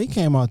 Well, he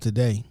came out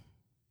today.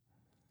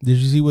 Did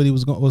you see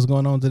what's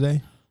going on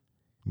today?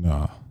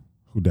 Nah.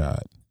 Who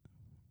died?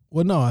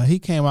 Well, no, he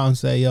came out and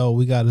said, yo,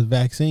 we got a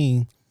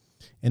vaccine,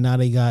 and now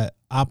they got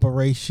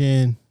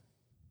Operation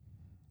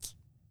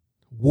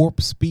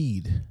Warp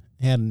Speed.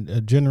 Had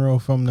a general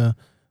from the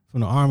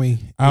Army.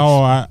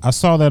 Oh, I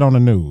saw that on the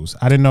news.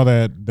 I didn't know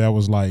that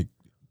was like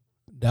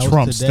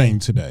Trump's thing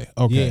today.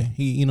 Okay.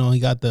 Yeah, he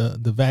got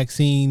the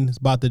vaccine. It's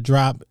about to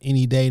drop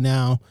any day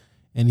now,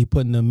 and he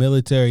putting the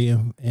military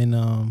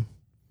in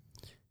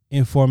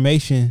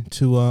formation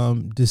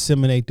to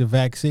disseminate the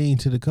vaccine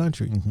to the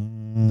country.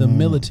 Mm-hmm. The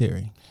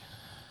military.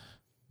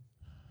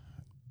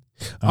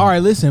 All right,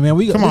 listen, man.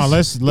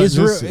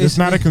 It's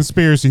not a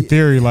conspiracy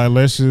theory. Like,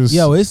 let's just.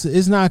 Yo,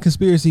 it's not a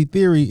conspiracy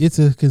theory. It's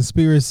a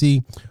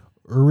conspiracy.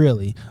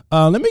 Really.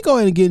 Let me go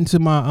ahead and get into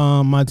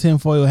my my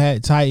tinfoil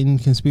hat Titan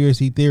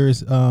conspiracy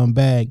theorist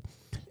bag.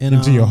 And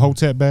into your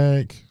Hotep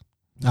bag.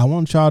 I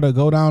want y'all to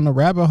go down the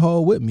rabbit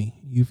hole with me.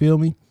 You feel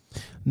me?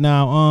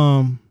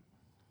 Now,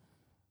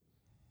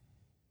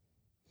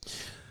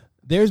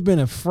 there's been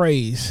a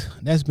phrase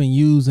that's been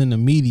used in the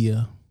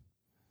media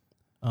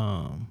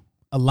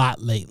a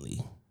lot lately.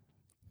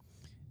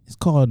 It's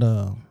called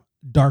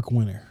dark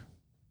winter.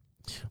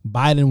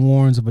 Biden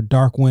warns of a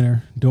dark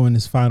winter during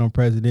this final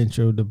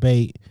presidential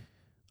debate.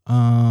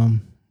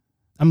 I'm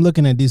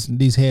looking at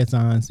these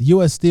headlines.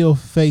 U.S. still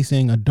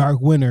facing a dark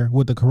winter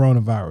with the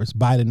coronavirus.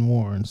 Biden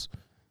warns.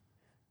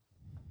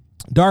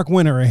 Dark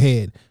winter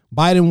ahead.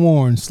 Biden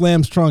warns.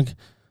 Slams Trump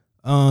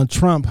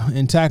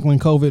in tackling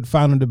COVID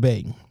final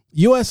debate.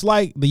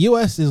 The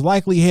U.S. is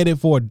likely headed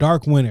for a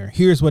dark winter.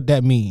 Here's what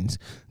that means.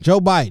 Joe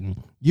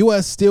Biden.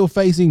 U.S. still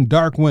facing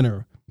dark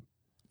winter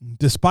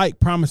despite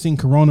promising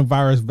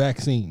coronavirus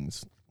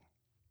vaccines.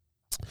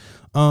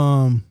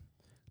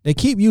 They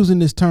keep using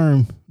this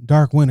term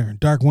dark winter.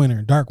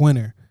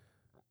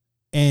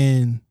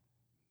 And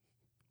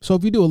so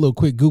if you do a little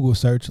quick Google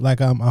search, like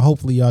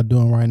hopefully y'all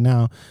doing right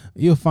now,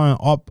 you'll find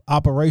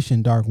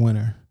Operation Dark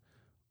Winter.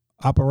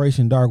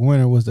 Operation Dark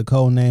Winter was the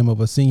code name of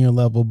a senior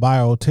level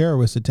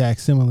bioterrorist attack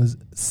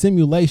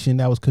simulation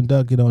that was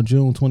conducted on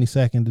June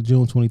 22nd to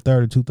June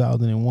 23rd of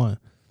 2001.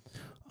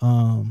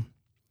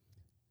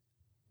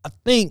 I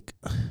think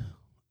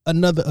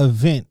another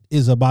event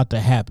is about to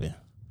happen.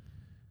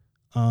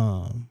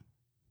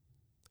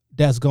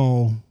 That's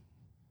gonna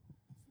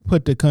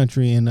put the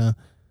country in a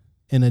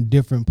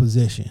different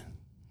position,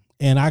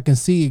 and I can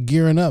see it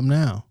gearing up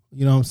now.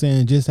 You know what I'm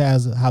saying? Just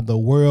as how the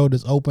world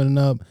is opening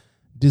up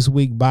this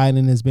week,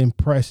 Biden has been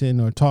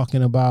pressing or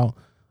talking about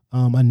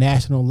a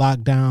national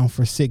lockdown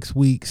for 6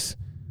 weeks.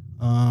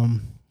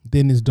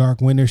 Then this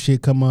dark winter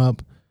shit come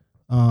up.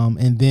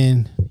 And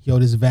then,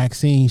 this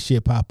vaccine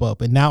shit pop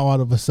up. And now all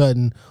of a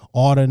sudden,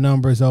 all the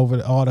numbers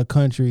over all the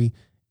country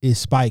is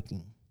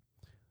spiking.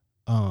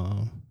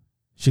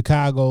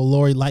 Chicago,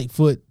 Lori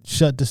Lightfoot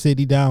shut the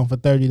city down for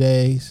 30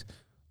 days.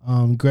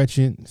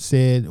 Gretchen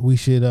said we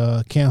should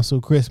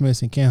cancel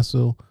Christmas and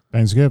cancel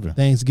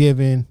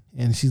Thanksgiving.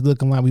 and she's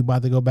looking like we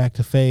about to go back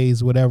to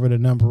phase, whatever the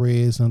number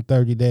is, on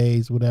 30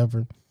 days,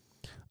 whatever.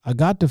 I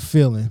got the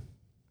feeling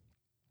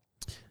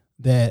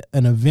that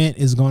an event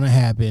is going to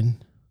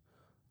happen.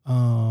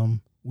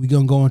 We're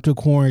going to go into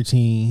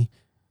quarantine.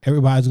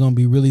 Everybody's going to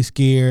be really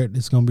scared.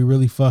 It's going to be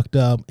really fucked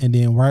up. And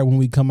then right when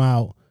we come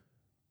out,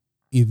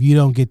 if you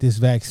don't get this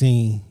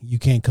vaccine, you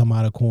can't come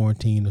out of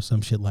quarantine or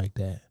some shit like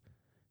that.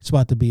 It's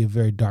about to be a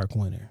very dark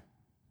winter.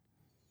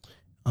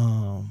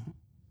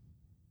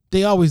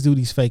 They always do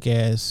these fake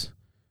ass,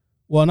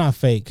 well, not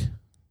fake,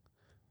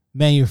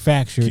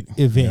 manufactured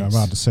events. Yeah, I'm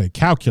about to say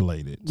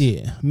calculated.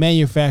 Yeah,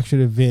 manufactured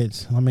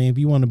events. I mean, if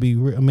you want to be,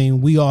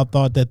 we all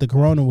thought that the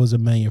corona was a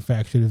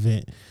manufactured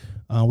event.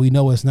 We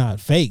know it's not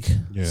fake,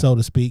 so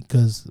to speak,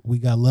 because we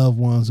got loved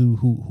ones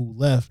who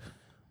left.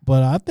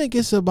 But I think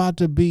it's about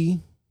to be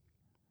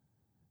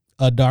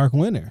a dark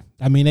winter.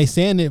 I mean, they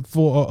saying it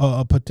for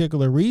a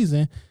particular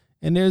reason,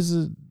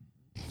 and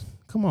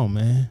come on,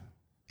 man.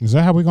 Is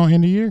that how we're gonna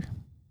end the year?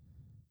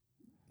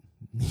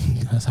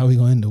 That's how we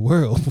gonna end the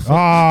world.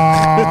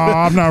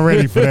 I'm not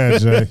ready for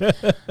that, Jay.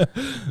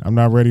 I'm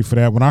not ready for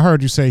that. When I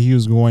heard you say he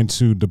was going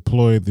to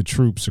deploy the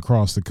troops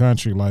across the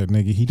country, like,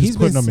 nigga, he's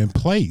putting them in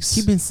place.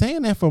 He's been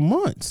saying that for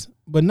months,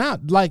 but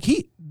not like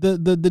the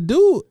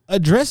dude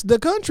addressed the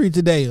country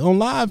today on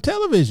live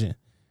television.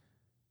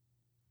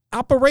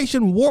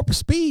 Operation Warp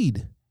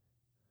Speed.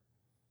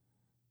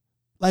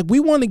 Like, we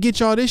want to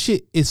get y'all this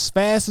shit as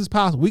fast as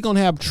possible. We're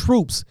gonna have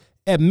troops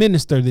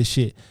administer this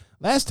shit.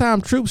 Last time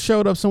troops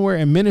showed up somewhere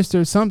and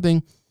administered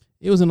something,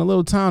 it was in a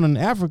little town in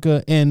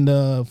Africa, and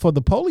for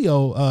the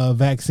polio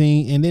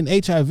vaccine, and then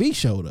HIV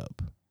showed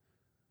up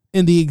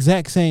in the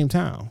exact same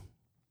town.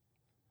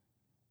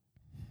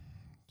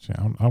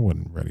 I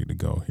wasn't ready to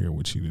go here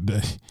with you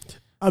today.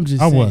 I'm just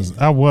saying.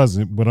 I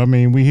wasn't, but I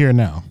mean, we here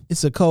now.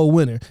 It's a cold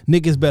winter.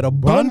 Niggas better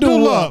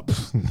bundle up.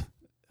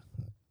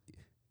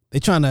 They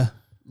trying to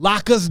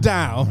lock us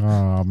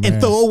down and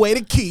throw away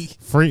the key.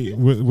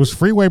 Was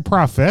Freeway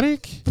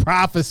prophetic?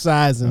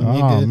 Prophesizing. Oh,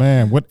 nigga.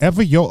 Man.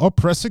 Whatever your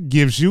oppressor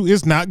gives you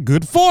is not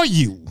good for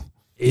you.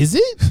 Is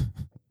it?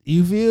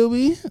 You feel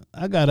me?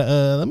 I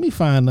gotta let me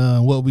find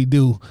What We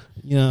Do.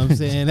 You know what I'm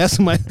saying? That's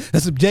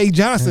a Jay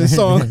Johnson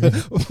song.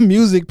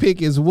 Music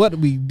pick is What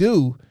We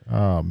Do.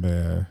 Oh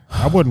man.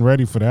 I wasn't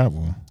ready for that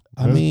one.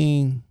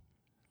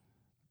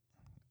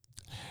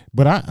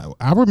 But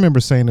I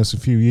remember saying this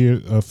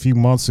a few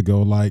months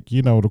ago, like,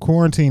 you know, the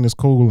quarantine is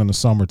cool in the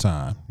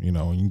summertime. You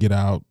know, you can get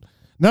out.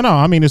 No,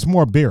 I mean, it's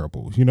more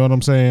bearable. You know what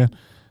I'm saying?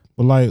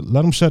 But like,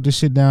 let them shut this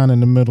shit down in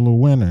the middle of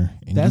winter,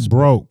 and that's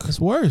broke. It's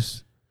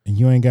worse. And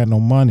you ain't got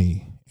no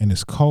money, and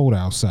it's cold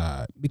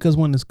outside. Because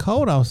when it's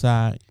cold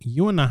outside,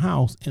 you in the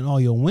house and all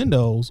your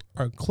windows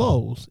are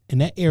closed, and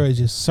that air is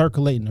just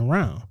circulating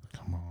around.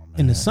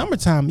 In the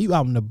summertime, you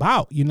out and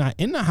about. You're not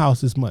in the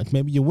house as much.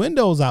 Maybe your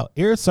window's out,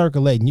 air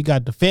circulating. You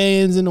got the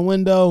fans in the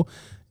window.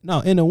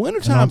 No, in the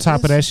wintertime. And on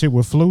top of that shit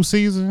with flu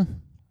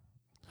season,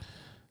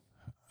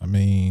 I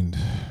mean,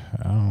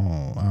 I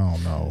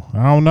don't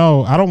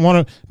know. I don't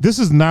want to. This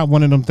is not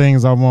one of them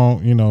things I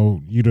want,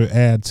 you to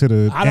add to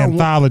the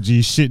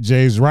anthology shit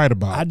Jay's right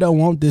about. I don't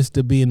want this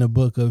to be in the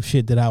book of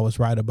shit that I was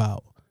right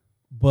about.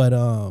 But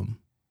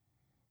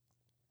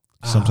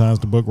sometimes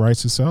the book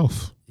writes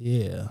itself.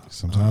 Yeah.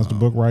 Sometimes the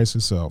book writes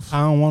itself.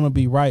 I don't want to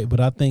be right, but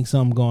I think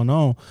something going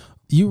on.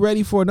 You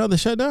ready for another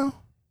shutdown?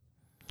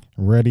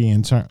 Ready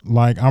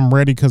I'm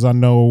ready because I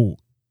know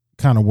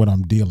kind of what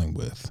I'm dealing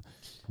with.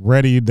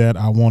 Ready that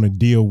I want to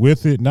deal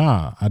with it?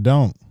 Nah, I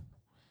don't.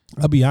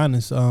 I'll be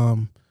honest. I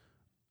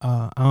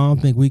don't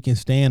think we can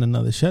stand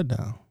another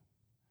shutdown.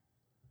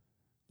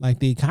 Like,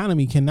 the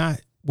economy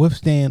cannot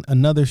withstand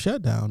another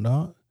shutdown,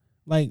 dog.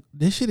 Like,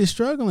 this shit is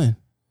struggling.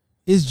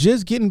 It's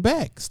just getting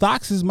back.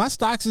 My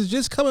stocks is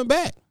just coming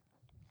back.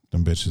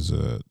 Them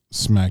bitches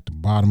smacked the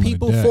bottom of the deck.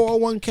 People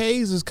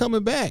 401ks is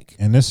coming back.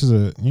 And this is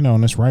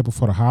and it's right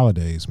before the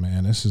holidays,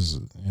 man. This is,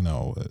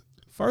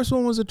 First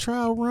one was a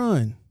trial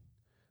run.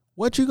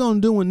 What you gonna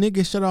do when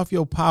niggas shut off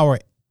your power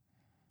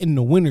in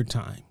the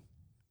wintertime?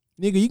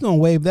 Nigga, you gonna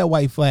wave that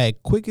white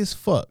flag quick as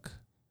fuck.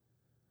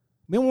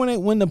 Remember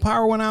when the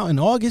power went out in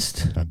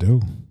August? I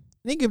do.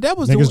 Nigga, if that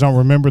was niggas don't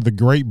remember the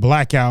great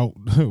blackout.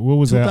 What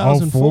was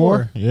 2004?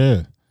 that? 04?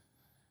 Yeah.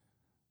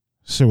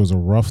 Shit was a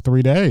rough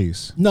 3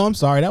 days. No, I'm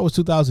sorry. That was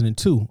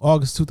 2002.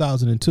 August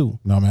 2002.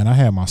 No, man, I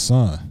had my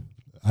son.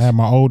 I had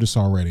my oldest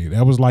already.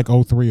 That was like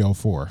 03,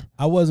 04.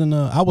 I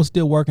was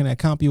still working at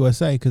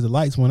CompUSA because the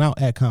lights went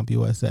out at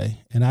CompUSA.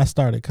 And I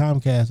started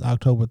Comcast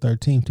October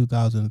 13,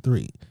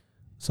 2003.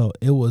 So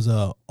it was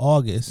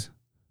August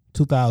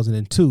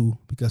 2002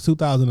 because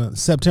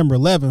September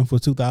 11th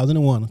was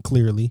 2001,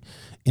 clearly.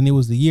 And it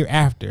was the year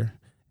after.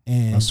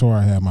 And I swore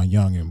I had my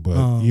youngin',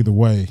 but either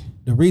way.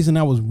 The reason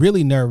I was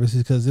really nervous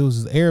is because it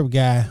was this Arab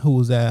guy who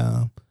was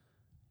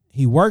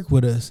he worked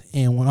with us,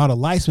 and when all the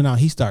lights went out,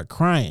 he started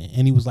crying,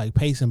 and he was like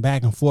pacing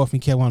back and forth and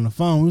kept on the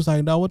phone. He was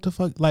like, "No, what the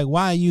fuck? Like,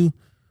 why are you?"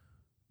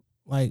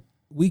 Like,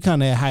 we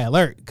kind of had high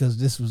alert because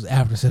this was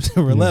after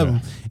September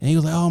 11th, and he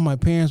was like, "Oh, my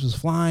parents was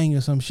flying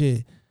or some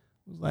shit."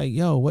 I was like,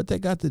 "Yo, what they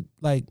got to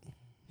like?"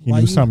 He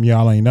knew something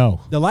y'all ain't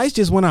know. The lights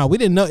just went out. We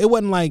didn't know. It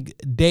wasn't like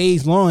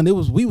days long.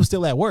 We was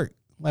still at work.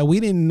 Like we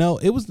didn't know.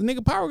 It was the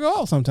nigga power go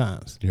off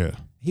sometimes. Yeah.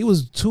 He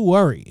was too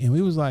worried, and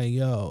we was like,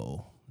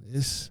 "Yo, we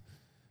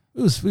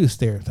was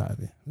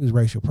stereotyping. It was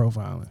racial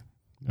profiling."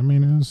 I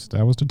mean,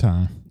 that was the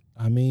time.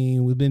 I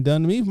mean, we've been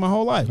done to me for my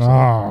whole life. So.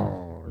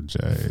 Oh,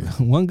 Jay.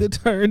 One good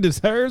turn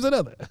deserves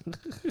another.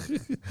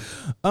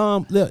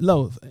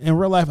 Look, in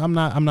real life, I'm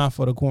not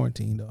for the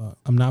quarantine, dog.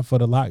 I'm not for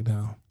the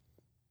lockdown.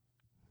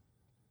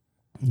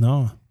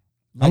 No.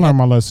 I learned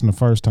my lesson the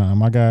first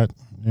time. I got,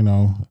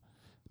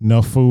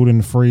 enough food in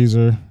the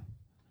freezer.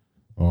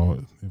 Or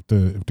if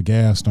the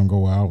gas don't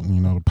go out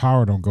and, the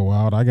power don't go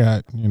out, I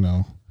got,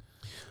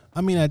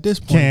 I mean, at this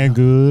point. Canned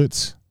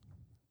goods.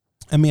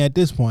 I mean, at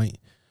this point,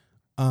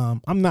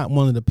 I'm not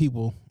one of the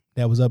people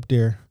that was up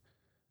there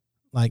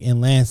like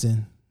in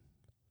Lansing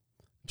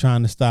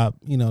trying to stop,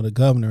 the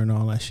governor and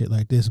all that shit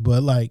like this.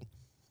 But like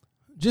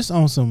just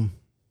on some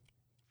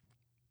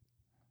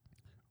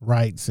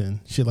rights and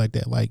shit like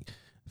that. Like,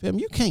 fam,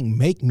 you can't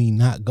make me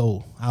not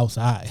go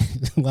outside.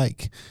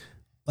 like,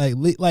 you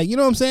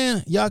know what I'm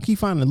saying? Y'all keep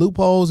finding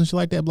loopholes and shit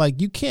like that. But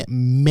like, you can't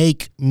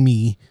make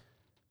me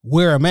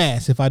wear a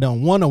mask if I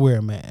don't want to wear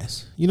a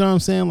mask. You know what I'm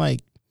saying?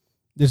 Like,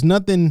 there's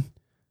nothing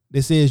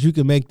that says you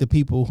can make the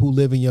people who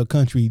live in your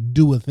country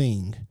do a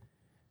thing.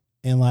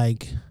 And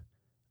like,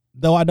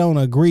 though I don't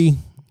agree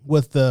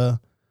with the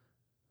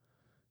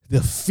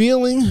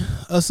feeling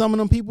of some of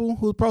them people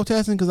who are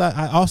protesting, because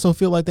I also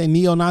feel like they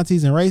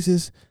neo-Nazis and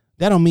racists,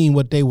 that don't mean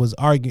what they was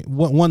arguing.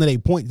 One of their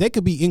points, they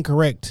could be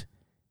incorrect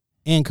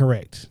and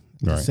correct.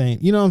 Right. Same,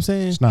 you know what I'm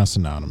saying? It's not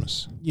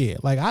synonymous. Yeah,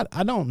 like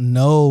I don't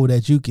know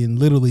that you can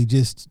literally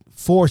just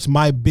force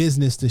my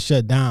business to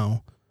shut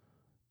down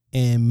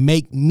and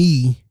make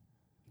me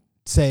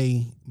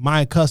say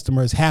my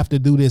customers have to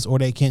do this or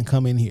they can't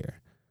come in here.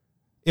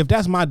 If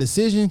that's my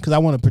decision, because I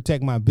want to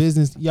protect my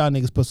business, y'all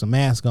niggas put some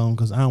mask on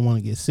because I don't want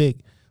to get sick.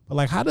 But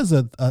like, how does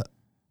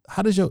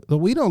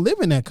we don't live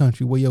in that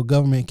country where your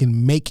government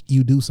can make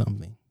you do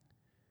something.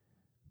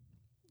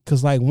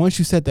 Because like once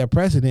you set that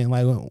precedent,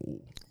 like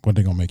what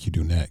they gonna make you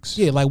do next?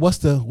 Yeah, like what's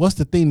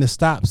the thing that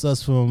stops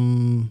us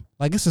from,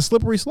 like, it's a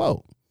slippery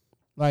slope.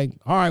 Like,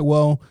 all right,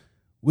 well,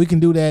 we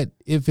can do that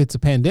if it's a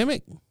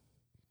pandemic.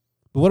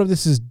 But what if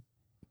this is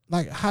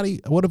like,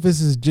 what if this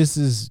is just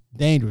as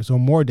dangerous or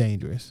more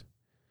dangerous?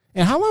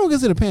 And how long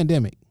is it a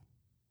pandemic?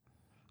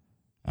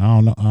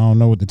 I don't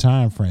know what the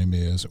time frame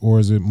is,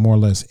 or is it more or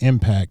less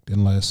impact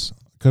and less?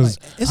 Because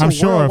like, it's I'm a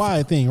sure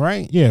worldwide thing,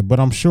 right? Yeah, but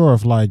I'm sure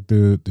if like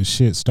the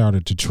shit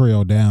started to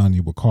trickle down,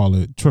 you would call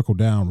it trickle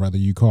down. Rather,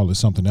 you call it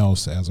something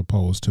else as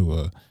opposed to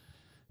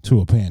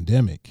a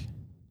pandemic.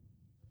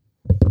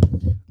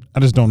 I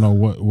just don't know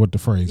what the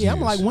phrase is. Yeah,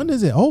 I'm like, when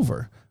is it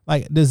over?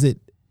 Like, does it,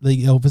 like,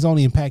 if it's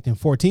only impacting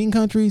 14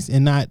 countries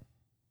and not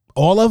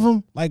all of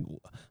them? Like,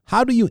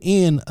 how do you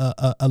end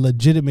a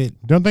legitimate?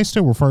 Don't they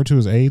still refer to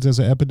as AIDS as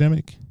an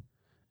epidemic?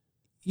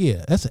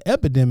 Yeah, that's an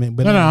epidemic.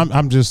 But no,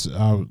 I'm just.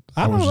 I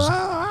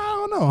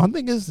don't know. I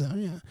think it's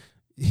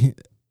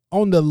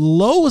on the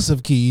lowest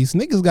of keys.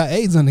 Niggas got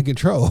AIDS under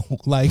control.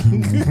 Like,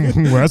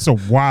 well, that's a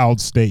wild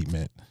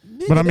statement.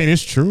 Nigga, but I mean,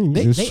 it's true.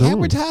 They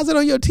advertise it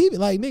on your TV.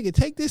 Like, nigga,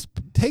 take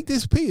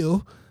this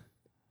pill,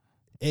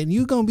 and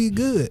you gonna be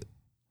good.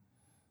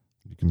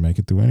 You can make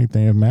it through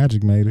anything if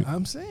magic made it.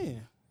 I'm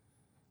saying.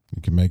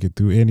 You can make it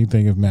through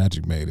anything if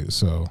magic made it.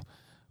 So,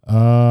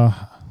 I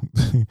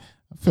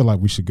feel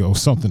like we should go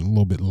something a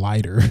little bit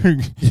lighter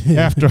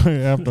after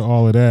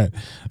all of that.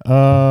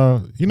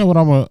 You know what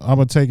I'm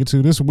gonna take it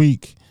to this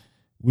week.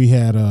 We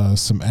had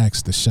some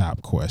Ask the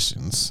Shop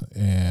questions,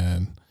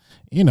 and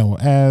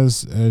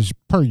as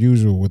per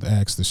usual with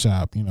Ask the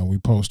Shop, we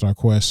post our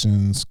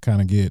questions,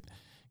 kind of get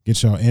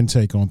y'all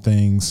intake on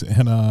things,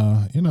 and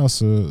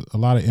it's a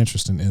lot of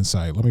interesting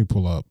insight. Let me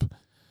pull up,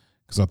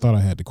 because I thought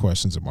I had the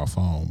questions in my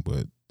phone,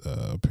 but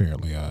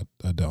apparently I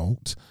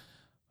don't.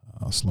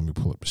 So let me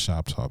pull up the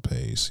Shop Talk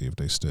page, see if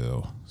they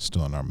still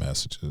in our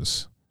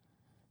messages.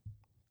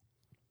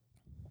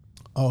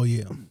 Oh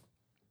yeah.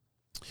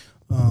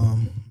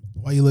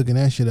 Why you looking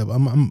that shit up?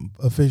 I'm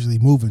officially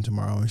moving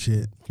tomorrow and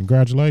shit.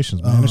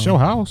 Congratulations, man! It's your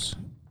house.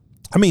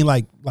 I mean,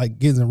 like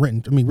getting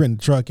renting a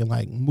truck and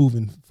like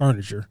moving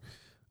furniture,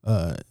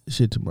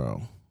 shit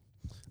tomorrow.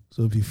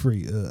 So if you're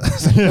free,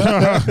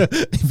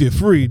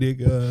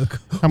 nigga,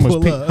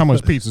 how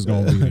much pizza's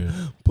gonna be there?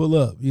 Pull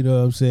up, you know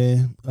what I'm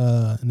saying?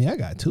 And then I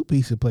got two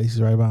pizza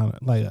places right behind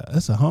it. Like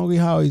that's a Hungry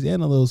Howie's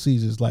and a Little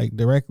Caesars, like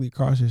directly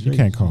across the street. You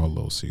can't call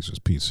Little Caesars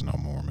pizza no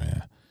more,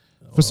 man.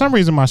 For some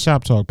reason, my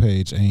Shop Talk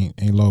page ain't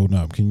loading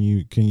up. Can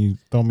you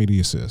throw me the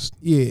assist?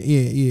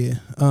 Yeah.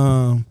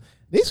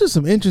 These were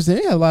some interesting.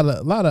 They had a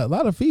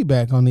lot of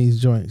feedback on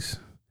these joints.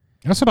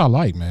 That's what I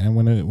like, man.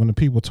 When the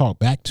people talk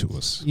back to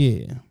us.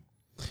 Yeah.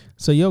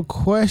 So your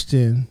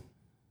question.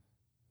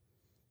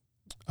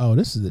 Oh,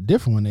 this is a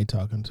different one they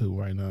talking to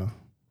right now.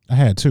 I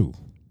had two.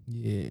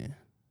 Yeah.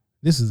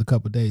 This is a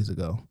couple days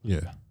ago.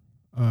 Yeah.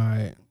 All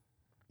right.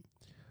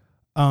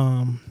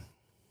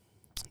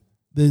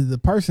 The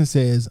person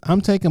says,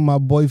 I'm taking my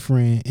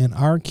boyfriend and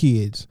our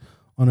kids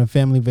on a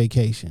family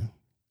vacation.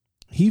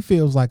 He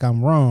feels like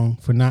I'm wrong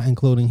for not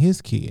including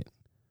his kid.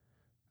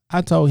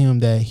 I told him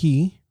that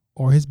he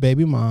or his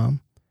baby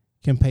mom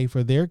can pay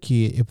for their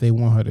kid if they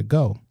want her to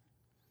go.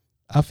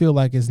 I feel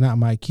like it's not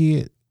my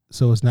kid,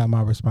 so it's not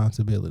my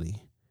responsibility.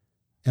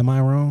 Am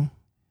I wrong?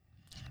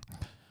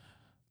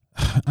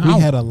 We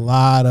had a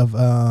lot of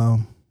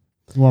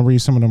you want to read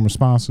some of them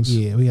responses?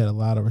 yeah, we had a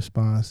lot of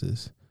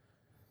responses.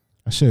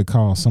 I should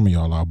call some of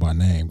y'all out by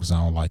name because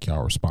I don't like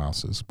y'all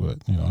responses. But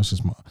it's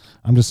just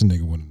I'm just a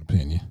nigga with an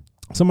opinion.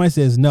 Somebody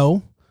says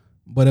no,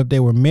 but if they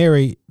were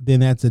married, then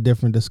that's a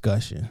different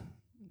discussion.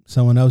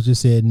 Someone else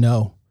just said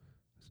no.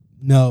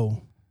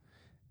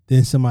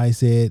 Then somebody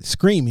said,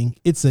 screaming,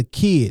 it's a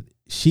kid.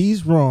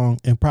 She's wrong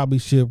and probably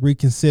should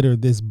reconsider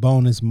this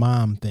bonus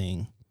mom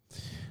thing.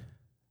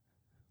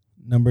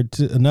 Number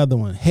 2, another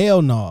one.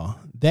 Hell no.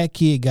 That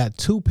kid got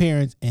 2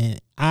 parents and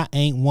I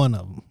ain't one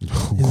of them.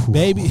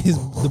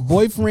 The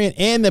boyfriend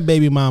and the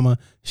baby mama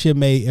should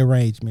make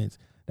arrangements.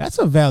 That's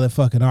a valid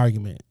fucking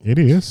argument. It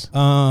is.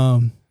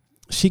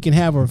 She can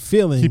have her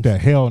feelings. Keep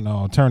that hell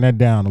no. Turn that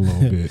down a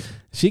little bit.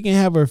 She can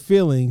have her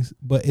feelings,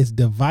 but it's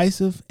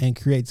divisive and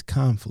creates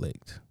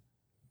conflict.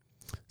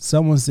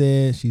 Someone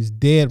said she's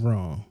dead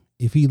wrong.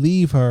 If he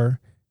leave her,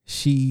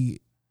 she...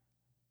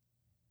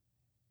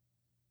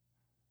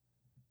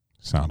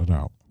 Sound it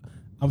out.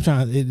 I'm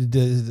trying.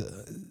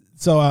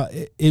 So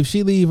if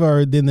she leave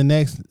her,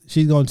 then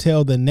she's gonna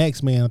tell the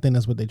next man. I think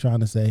that's what they're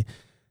trying to say.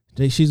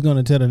 She's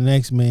gonna tell the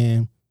next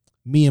man,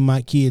 "Me and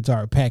my kids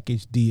are a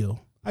package deal."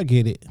 I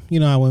get it.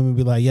 You know how women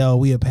be like, "Yo,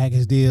 we a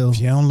package deal."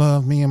 If you don't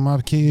love me and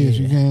my kids,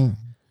 you can't.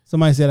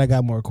 Somebody said I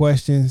got more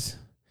questions.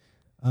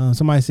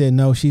 Somebody said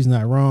no, she's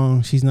not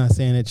wrong. She's not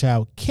saying that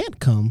child can't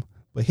come,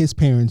 but his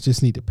parents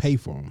just need to pay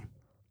for him.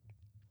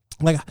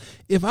 Like,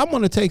 if I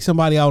want to take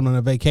somebody out on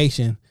a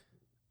vacation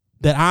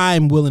that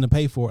I'm willing to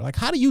pay for, like,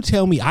 how do you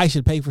tell me I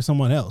should pay for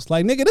someone else?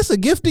 Like, nigga, this is a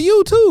gift to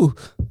you too.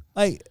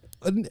 Like,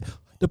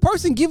 the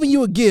person giving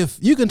you a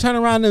gift, you can turn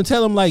around and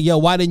tell them like, yo,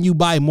 why didn't you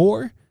buy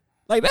more?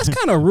 Like, that's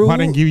kind of rude. Why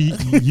didn't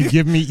you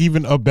give me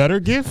even a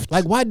better gift?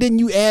 Like, why didn't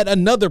you add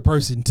another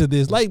person to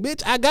this? Like,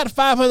 bitch, I got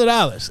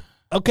 $500.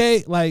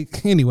 Okay,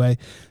 like, anyway,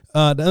 the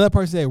other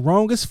person said,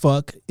 wrong as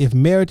fuck. If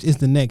marriage is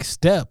the next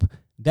step,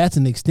 that's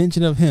an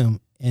extension of him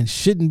and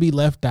shouldn't be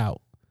left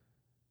out.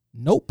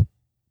 Nope,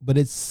 but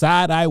it's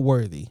side-eye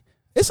worthy.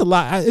 It's a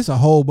lot. It's a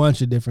whole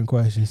bunch of different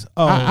questions.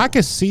 Oh, I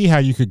could see how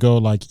you could go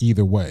like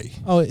either way.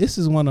 Oh, this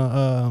is one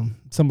of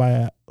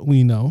somebody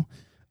we know.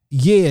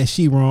 Yeah,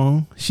 she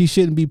wrong. She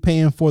shouldn't be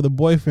paying for the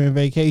boyfriend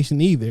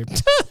vacation either.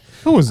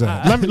 Who is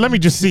that? Let me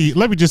just see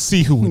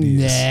who it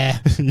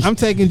is. Nah, I'm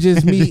taking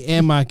just me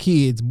and my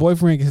kids.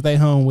 Boyfriend can stay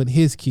home with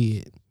his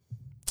kid.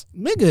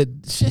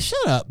 Nigga,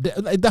 shut up.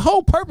 The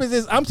whole purpose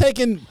is I'm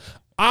taking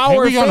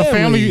our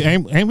family.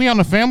 Ain't we on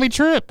a family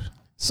trip?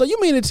 So you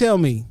mean to tell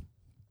me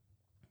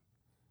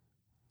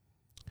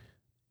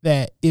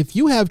that if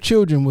you have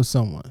children with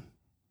someone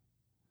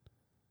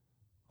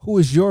who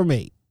is your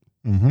mate,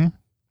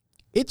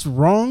 it's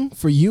wrong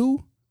for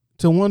you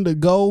to want to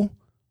go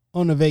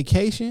on a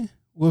vacation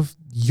with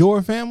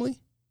your family?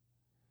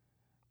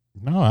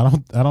 No,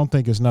 I don't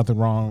think there's nothing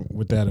wrong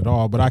with that at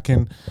all. But I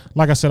can,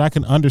 like I said, I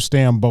can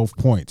understand both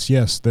points.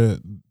 Yes, the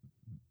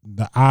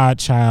odd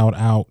child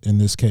out in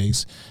this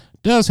case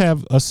does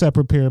have a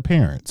separate pair of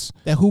parents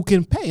that who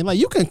can pay. Like,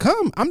 you can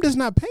come, I'm just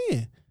not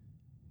paying.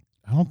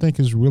 I don't think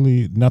it's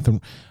really nothing.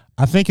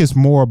 I think it's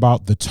more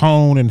about the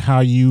tone and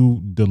how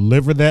you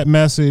deliver that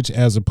message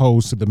as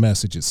opposed to the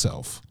message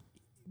itself.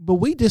 But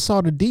we just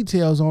saw the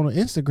details on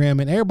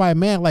Instagram and everybody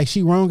mad like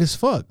she wrong as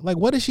fuck. Like,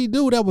 what did she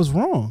do that was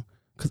wrong?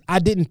 Because I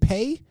didn't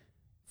pay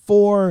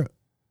for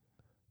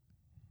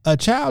a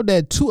child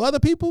that 2 other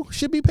people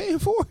should be paying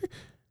for?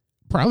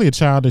 Probably a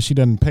child that she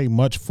doesn't pay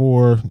much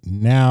for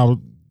now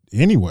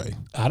anyway.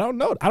 I don't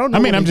know. I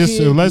mean, I'm just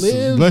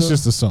let's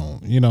just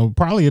assume,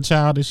 probably a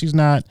child that she's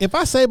not. If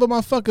I save up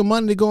my fucking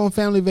money to go on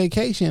family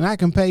vacation, I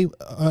can pay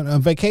a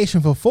vacation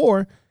for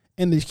 4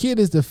 and the kid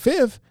is the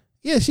 5th.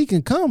 Yeah, she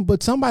can come,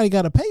 but somebody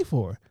got to pay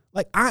for her.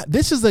 Like,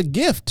 this is a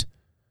gift.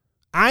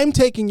 I'm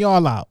taking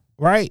y'all out,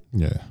 right?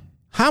 Yeah.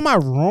 How am I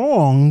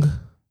wrong?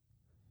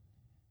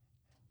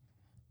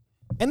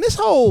 And this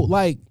whole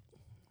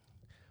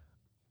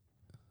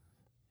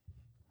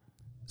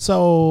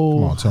so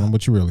come on, tell them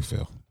what you really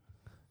feel.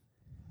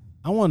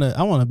 I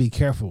wanna be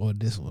careful with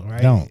this one,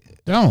 right?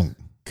 Don't.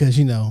 Because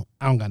I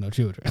don't got no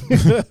children.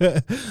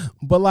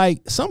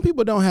 But some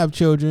people don't have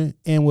children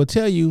and will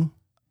tell you,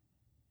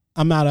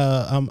 I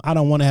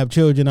don't want to have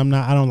children.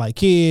 I don't like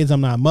kids.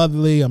 I'm not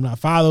motherly. I'm not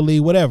fatherly,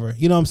 whatever.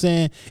 You know what I'm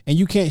saying? And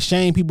you can't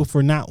shame people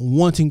for not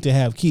wanting to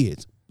have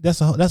kids.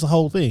 That's a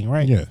whole thing,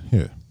 right? Yeah,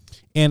 yeah.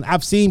 And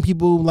I've seen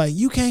people like,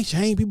 you can't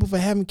shame people for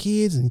having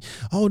kids and,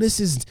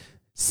 this is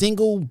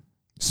single.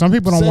 Some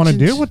people don't want to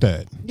deal with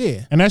that.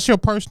 Yeah. And that's your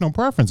personal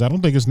preference. I don't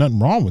think there's nothing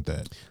wrong with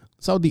that.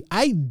 So the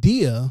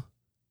idea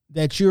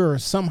that you're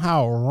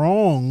somehow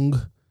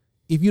wrong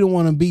if you don't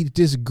want to be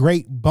this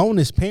great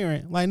bonus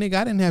parent, like, nigga,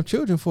 I didn't have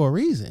children for a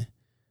reason.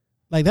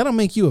 Like, that don't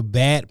make you a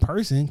bad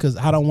person because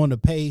I don't want to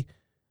pay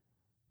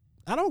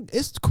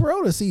It's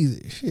Corona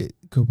season. Shit,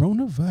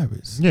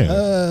 coronavirus.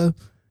 Yeah.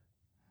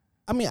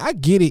 I mean, I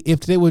get it.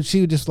 If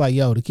she was just like,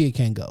 yo, the kid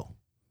can't go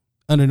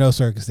under no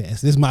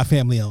circumstance. This is my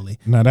family only.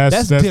 Now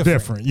that's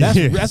different. That's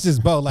Yeah.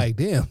 just both like,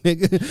 damn,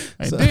 nigga.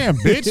 Hey, damn,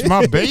 bitch,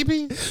 my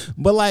baby.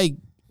 But like,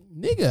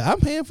 nigga, I'm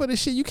paying for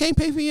this shit. You can't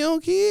pay for your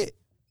own kid.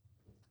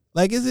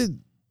 Like, is it?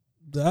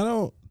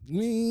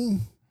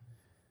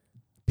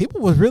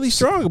 People was really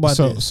strong about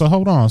this. So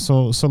hold on.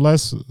 So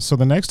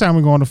the next time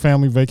we go on a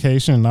family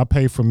vacation and I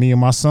pay for me and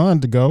my son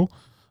to go,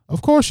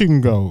 of course you can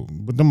go.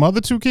 But them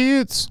other 2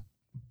 kids,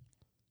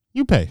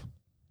 you pay.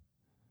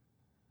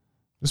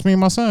 It's me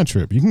and my son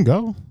trip. You can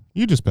go.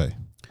 You just pay.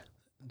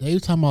 They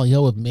was talking about,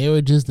 yo, if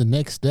marriage is the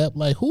next step.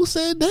 Like, who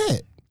said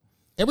that?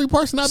 Every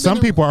person I've been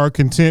Some people are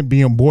content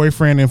being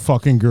boyfriend and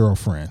fucking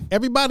girlfriend.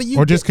 Everybody you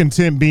or just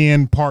content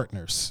being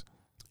partners.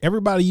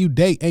 Everybody you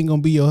date ain't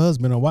gonna be your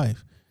husband or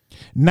wife.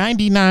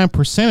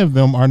 99% of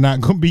them are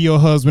not going to be your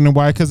husband and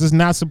wife because it's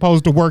not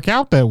supposed to work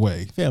out that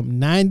way. Fam,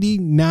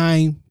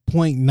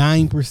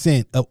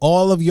 99.9% of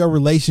all of your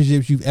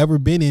relationships you've ever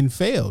been in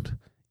failed.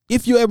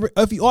 If you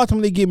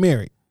ultimately get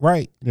married,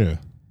 right? Yeah.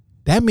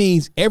 That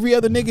means every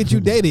other nigga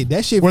you dated,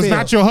 that shit was failed.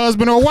 Not your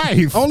husband or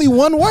wife. Only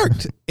one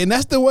worked, and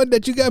that's the one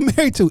that you got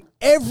married to.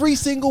 Every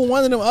single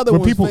one of them other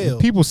ones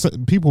failed.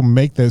 People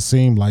make that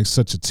seem like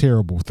such a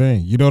terrible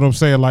thing. You know what I'm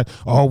saying? Like,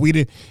 oh, we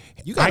did.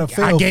 You gotta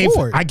fail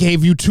forward. I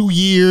gave you 2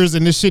 years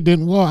and this shit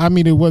didn't. Well, I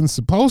mean, it wasn't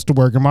supposed to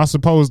work. Am I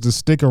supposed to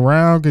stick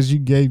around because you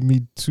gave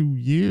me 2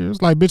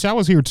 years? Like, bitch, I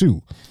was here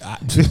too.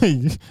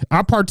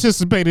 I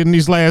participated in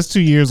these last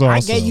 2 years also. I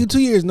gave you 2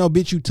 years. No,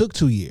 bitch, you took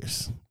 2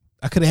 years.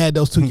 I could have had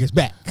those 2 years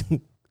back.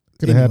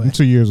 Could have had them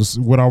 2 years.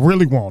 What I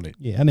really wanted.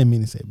 Yeah, I didn't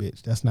mean to say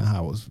bitch. That's not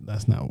how it was.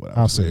 That's not what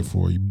I'll say it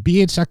for you,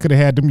 bitch. I could have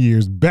had them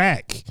years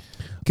back.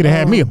 Could have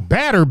had me a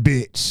better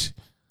bitch.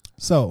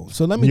 So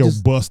let me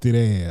just busted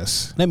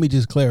ass. Let me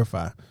just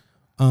clarify.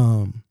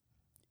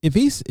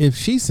 If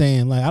she's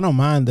saying like, I don't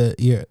mind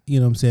you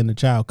know what I'm saying, the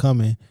child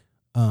coming,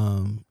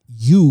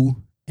 you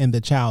and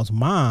the child's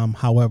mom,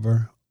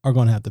 however, are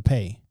gonna have to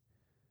pay.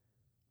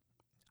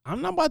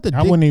 I'm not about to.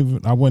 I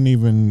wouldn't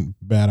even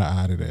bat an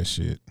eye to that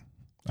shit.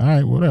 All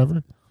right,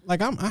 whatever.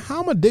 Like how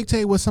I'm gonna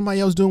dictate what somebody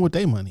else doing with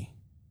their money.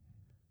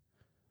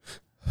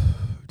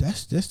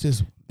 That's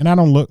just. And I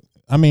don't look.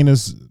 I mean,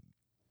 it's,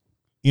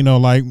 you know,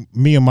 like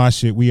me and my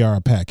shit, we are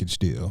a package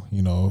deal,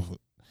 you know.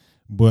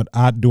 But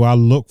do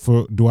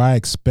I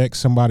expect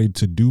somebody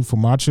to do for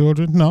my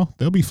children? No,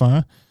 they'll be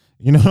fine.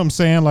 You know what I'm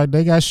saying? Like,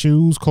 they got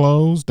shoes,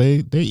 clothes,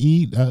 they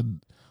eat,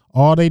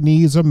 all their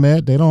needs are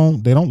met. They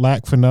don't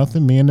lack for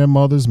nothing. Me and their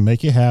mothers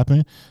make it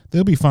happen.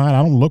 They'll be fine.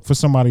 I don't look for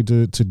somebody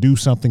to do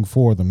something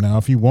for them. Now,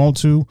 if you want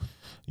to,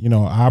 you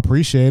know, I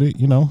appreciate it.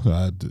 You know,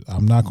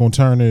 I'm not gonna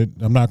turn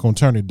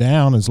it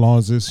down as long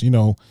as it's, you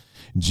know,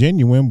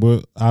 genuine.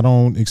 But I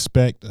don't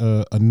expect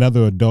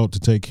another adult to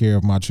take care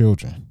of my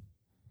children.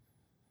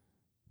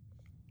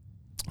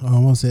 I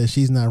won't say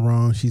she's not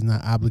wrong. She's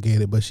not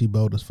obligated, but she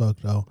bold as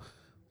fuck though.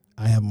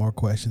 I have more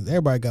questions.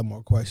 Everybody got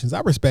more questions. I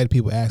respect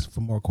people asking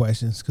for more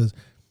questions because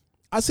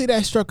I see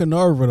that struck a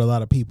nerve with a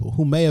lot of people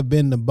who may have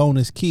been the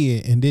bonus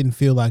kid and didn't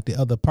feel like the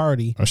other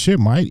party. Or shit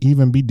might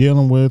even be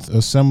dealing with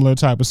a similar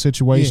type of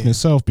situation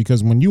itself,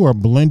 because when you are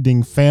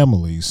blending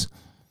families,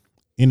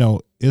 you know,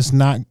 it's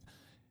not,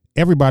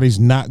 everybody's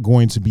not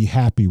going to be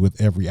happy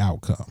with every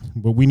outcome.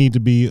 But we need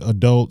to be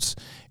adults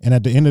and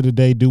at the end of the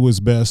day do what's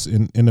best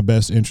in the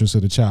best interest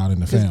of the child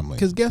and the family.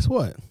 Because guess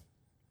what?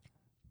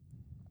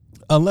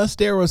 Unless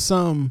there was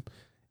some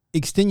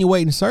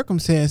extenuating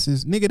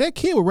circumstances, nigga, that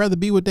kid would rather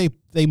be with their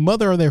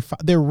mother or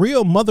their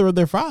real mother or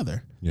their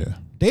father. Yeah.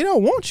 They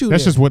don't want you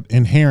That's there. just what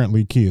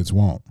inherently kids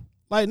want.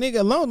 Like,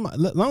 nigga,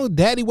 long as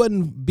daddy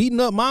wasn't beating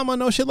up mama or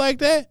no shit like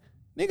that,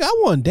 nigga, I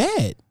want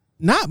dad.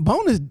 Not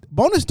bonus.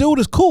 Bonus dude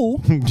is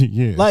cool.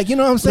 Yeah. Like, you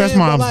know what I'm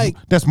saying?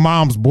 That's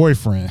mom's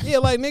boyfriend. Yeah,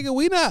 like, nigga,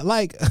 we not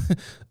like,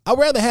 I'd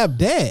rather have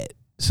dad.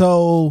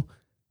 So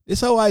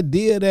this whole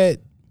idea that,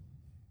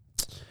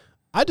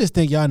 I just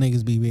think y'all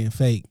niggas be being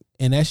fake.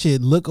 And that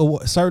shit look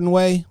a certain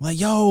way. Like,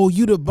 yo,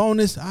 you the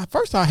bonus.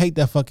 First, I hate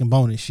that fucking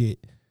bonus shit.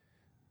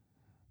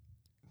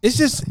 It's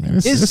just,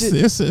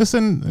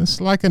 it's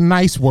like a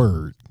nice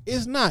word.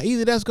 It's not.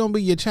 Either that's gonna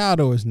be your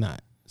child or it's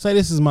not. Say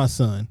this is my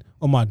son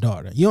or my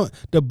daughter.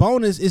 The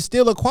bonus is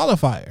still a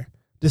qualifier.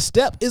 The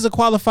step is a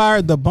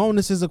qualifier. The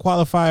bonus is a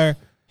qualifier.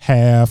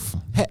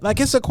 Like,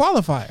 it's a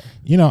qualifier.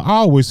 You know, I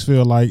always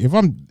feel like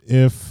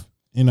if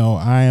you know,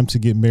 I am to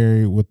get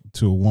married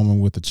to a woman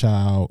with a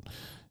child,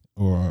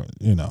 or,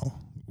 you know,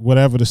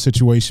 whatever the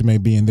situation may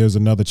be, and there's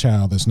another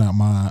child that's not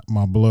my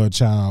blood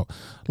child.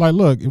 Like,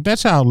 look, if that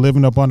child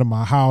living up under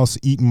my house,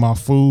 eating my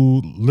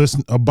food,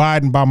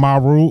 abiding by my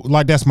rule,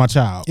 like, that's my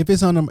child. If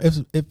it's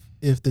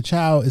if the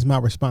child is my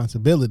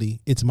responsibility,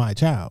 it's my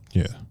child.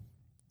 Yeah.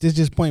 It's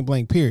just point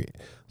blank, period.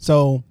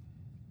 So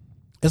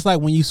it's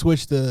like when you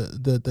switch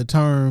the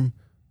term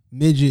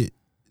midget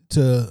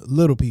to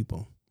little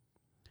people.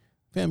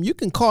 Fam, you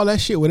can call that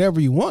shit whatever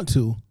you want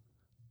to.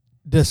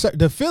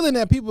 The feeling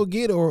that people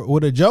get or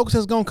the jokes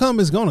that's gonna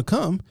come is gonna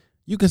come.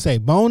 You can say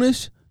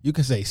bonus, You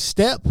can say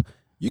step.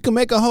 You can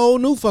make a whole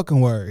new fucking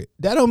word.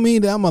 That don't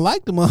mean that I'm gonna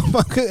like the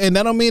motherfucker, and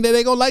that don't mean that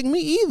they gonna like me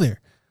either.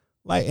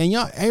 Like, and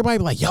y'all, everybody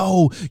be like,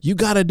 yo, you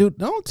gotta do.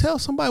 Don't tell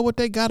somebody what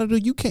they gotta do.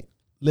 You can't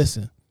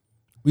listen.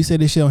 We say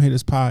this shit on here,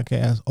 this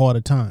podcast all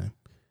the time.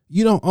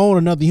 You don't own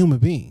another human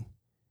being.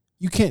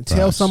 You can't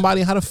tell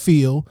somebody how to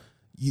feel.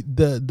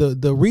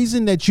 The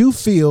reason that you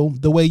feel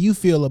the way you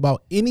feel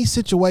about any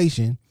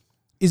situation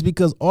is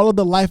because all of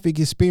the life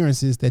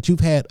experiences that you've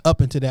had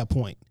up until that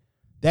point,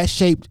 that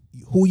shaped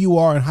who you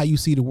are and how you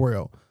see the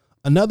world.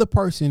 Another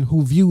person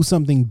who views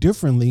something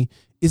differently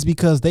is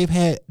because they've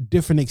had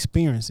different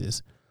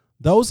experiences.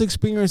 Those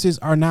experiences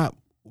are not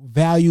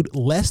valued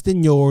less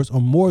than yours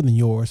or more than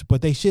yours,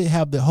 but they should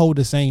hold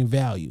the same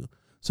value.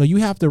 So you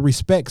have to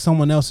respect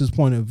someone else's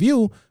point of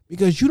view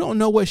because you don't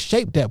know what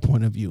shaped that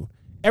point of view.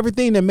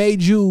 Everything that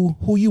made you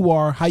who you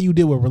are, how you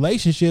deal with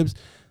relationships,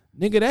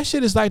 nigga, that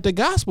shit is like the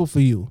gospel for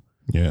you.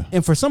 Yeah.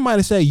 And for somebody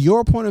to say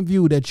your point of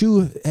view that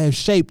you have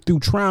shaped through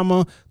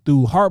trauma,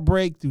 through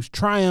heartbreak, through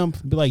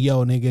triumph, be like,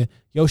 yo, nigga,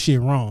 your shit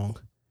wrong.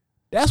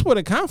 That's where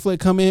the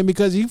conflict come in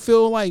because you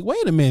feel like,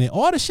 wait a minute,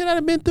 all the shit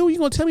I've been through, you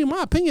gonna tell me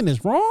my opinion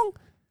is wrong?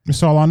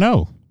 That's all I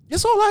know.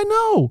 That's all I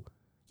know.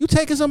 You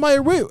taking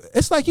somebody,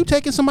 it's like you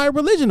taking somebody's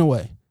religion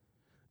away.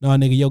 No,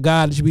 nigga, your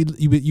God that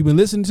you been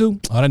listening to,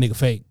 oh, that nigga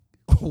fake.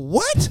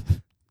 What?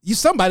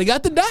 Somebody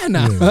got to die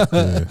now.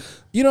 Yeah.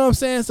 You know what I'm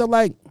saying? So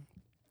like,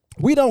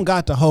 we don't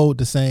got to hold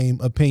the same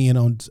opinion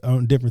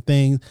on different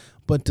things,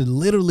 but to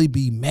literally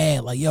be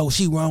mad, like, yo,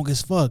 she wrong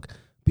as fuck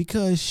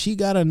because she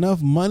got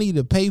enough money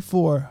to pay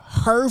for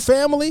her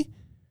family.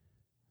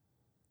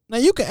 Now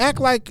you can act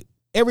like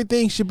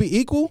everything should be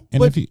equal,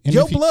 but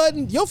your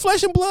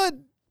flesh and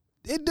blood,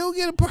 it do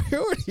get a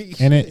priority.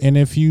 And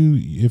if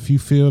you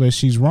feel that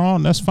she's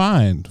wrong, that's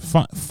fine.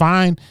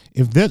 Fine.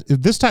 If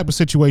this type of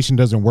situation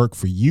doesn't work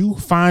for you,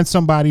 find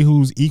somebody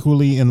who's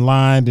equally in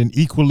line and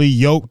equally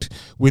yoked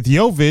with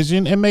your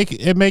vision and make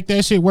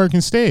that shit work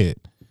instead.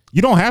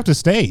 You don't have to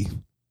stay.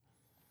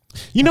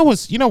 You know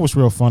what's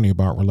real funny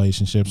about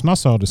relationships, and I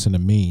saw this in a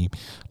meme.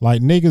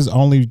 Like, niggas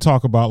only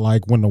talk about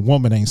like when the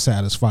woman ain't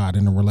satisfied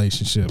in a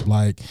relationship.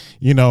 Like,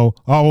 you know,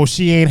 oh,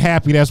 she ain't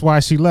happy, that's why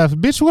she left.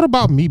 Bitch, what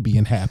about me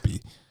being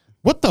happy?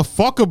 What the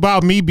fuck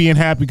about me being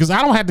happy? Because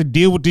I don't have to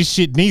deal with this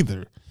shit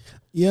neither.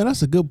 Yeah,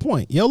 that's a good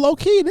point. Yo, low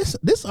key,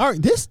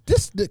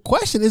 the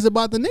question is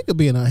about the nigga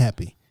being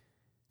unhappy.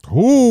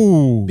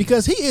 Ooh,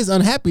 because he is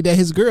unhappy that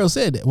his girl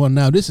said that. Well,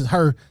 now this is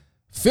her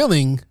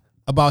feeling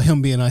about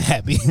him being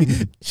unhappy.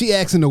 She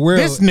asking the world.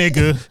 This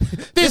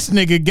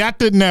nigga got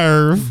the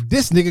nerve.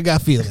 This nigga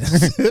got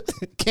feelings.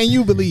 Can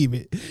you believe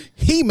it?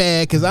 He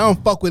mad because I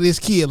don't fuck with his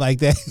kid like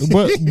that.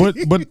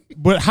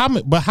 but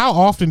how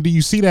often do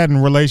you see that in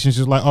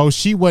relationships? Like, oh,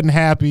 she wasn't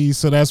happy,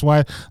 so that's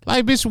why.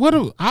 Like,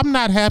 bitch, I'm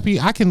not happy.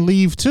 I can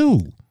leave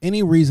too.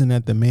 Any reason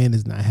that the man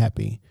is not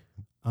happy,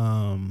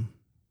 the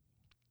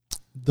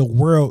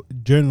world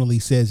generally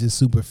says it's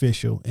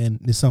superficial and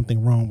there's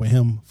something wrong with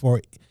him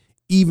for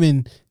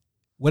even.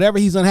 Whatever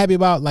he's unhappy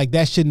about, like,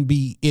 that shouldn't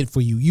be it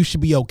for you. You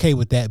should be okay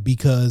with that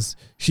because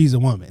she's a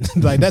woman.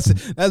 Like, that's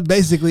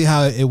basically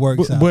how it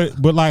works out.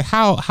 But like,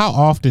 how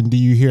often do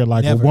you hear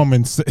like Never. a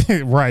woman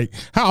say, right?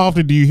 How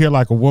often do you hear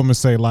like a woman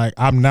say like,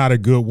 I'm not a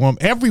good woman?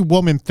 Every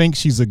woman thinks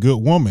she's a good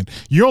woman.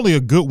 You're only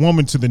a good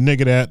woman to the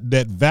nigga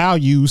that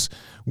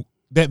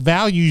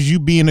values you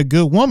being a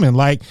good woman.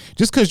 Like,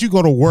 just because you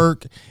go to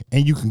work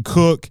and you can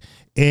cook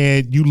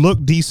and you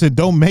look decent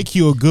don't make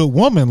you a good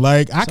woman.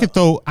 Like, I could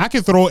throw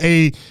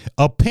a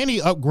penny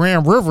up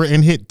Grand River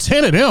and hit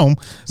 10 of them.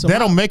 So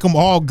that'll make them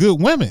all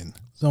good women.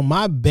 So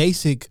my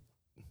basic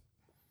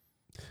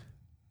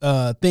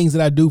things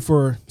that I do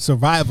for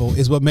survival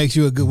is what makes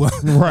you a good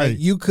woman. Right. Like,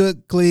 you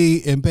cook,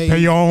 clean, and pay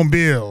your own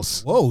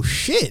bills. Whoa,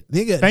 shit,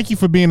 nigga. Thank you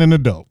for being an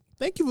adult.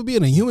 Thank you for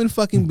being a human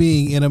fucking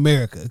being in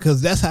America,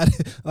 because that's how.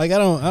 Like, I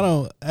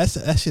don't.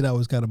 That shit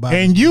always kind of bothers.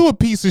 And you a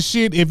piece of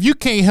shit if you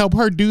can't help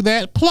her do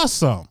that plus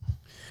some.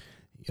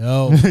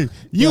 Yo,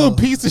 a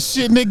piece of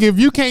shit, nigga. If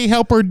you can't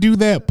help her do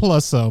that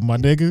plus some, my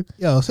nigga.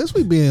 Yo, since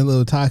we being a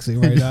little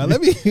toxic right now,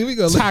 here we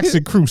go.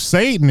 Toxic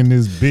crusading in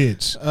this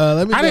bitch.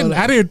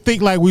 I didn't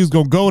think like we was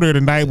gonna go there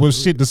tonight. Well,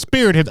 shit, the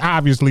spirit has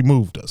obviously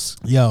moved us.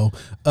 Yo,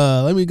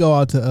 let me go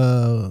out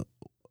to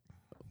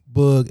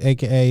Boog,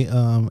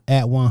 aka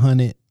at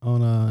 100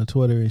 on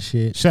Twitter and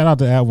shit. Shout out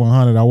to at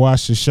 100. I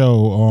watched the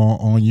show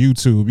on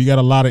YouTube. You got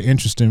a lot of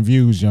interesting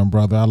views, young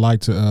brother. I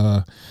like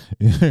to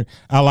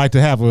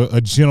have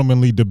a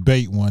gentlemanly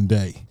debate one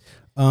day.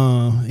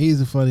 He's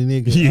a funny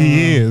nigga.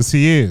 He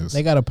is.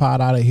 They got a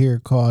pod out of here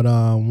called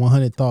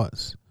 100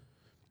 Thoughts.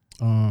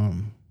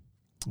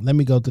 Let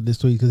me go to this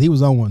tweet because he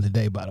was on one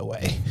today, by the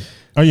way.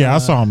 Oh yeah, I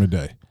saw him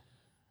today.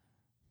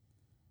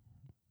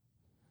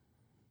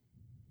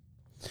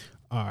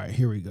 All right,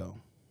 here we go.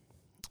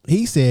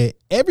 He said,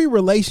 every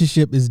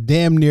relationship is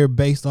damn near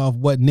based off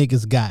what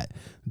niggas got.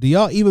 Do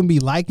y'all even be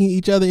liking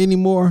each other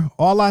anymore?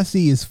 All I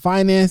see is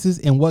finances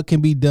and what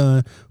can be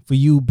done for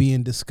you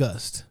being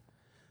discussed.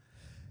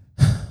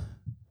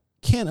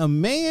 Can a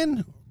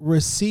man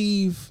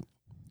receive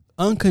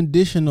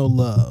unconditional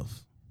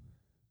love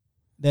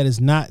that is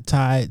not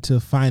tied to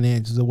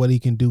finances or what he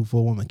can do for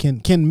a woman?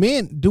 Can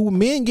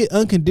men get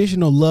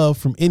unconditional love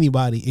from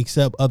anybody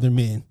except other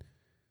men?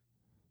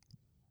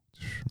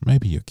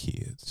 Maybe your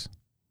kids.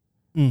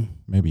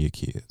 Maybe your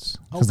kids.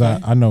 Because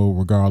Okay. I know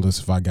regardless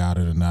if I got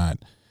it or not,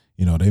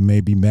 you know, they may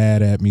be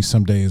mad at me.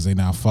 Some days they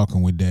not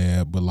fucking with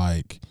dad, but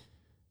like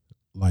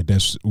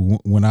that's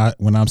when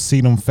I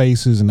see them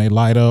faces and they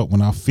light up,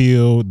 when I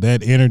feel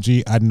that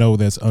energy, I know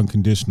that's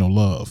unconditional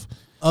love.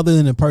 Other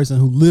than the person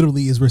who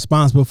literally is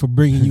responsible for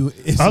bringing you.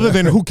 Other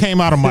than who came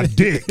out of my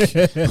dick,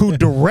 who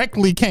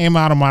directly came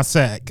out of my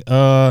sack.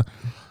 I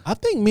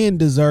think men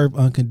deserve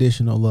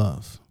unconditional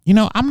love. You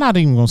know, I'm not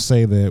even gonna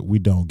say that we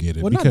don't get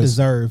it. Well, not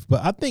deserve,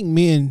 but I think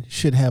men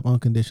should have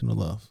unconditional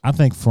love. I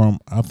think from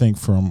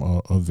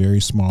a very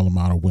small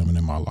amount of women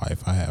in my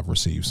life, I have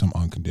received some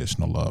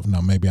unconditional love.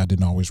 Now, maybe I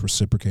didn't always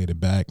reciprocate it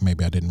back.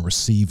 Maybe I didn't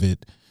receive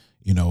it,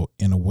 you know,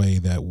 in a way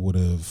that would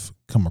have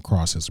come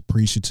across as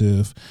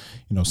appreciative.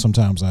 You know,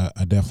 sometimes I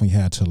definitely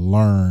had to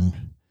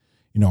learn,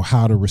 you know,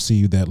 how to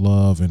receive that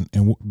love,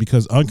 and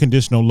because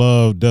unconditional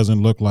love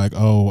doesn't look like,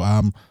 oh,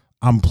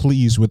 I'm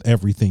pleased with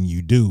everything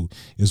you do.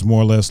 It's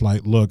more or less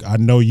like, look, I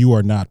know you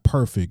are not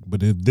perfect,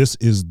 but if this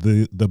is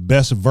the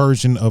best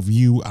version of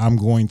you I'm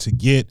going to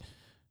get,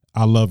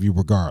 I love you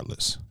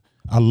regardless.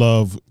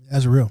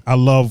 That's real. I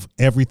love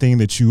everything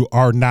that you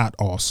are not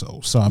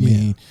also. So, I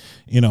mean,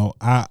 you know,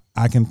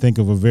 I can think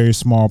of a very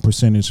small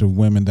percentage of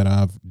women that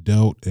I've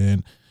dealt,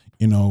 and,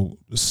 you know,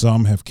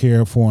 some have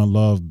cared for and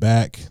loved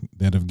back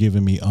that have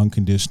given me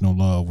unconditional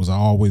love. Was I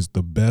always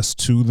the best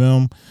to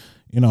them?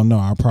 You know, no,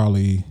 I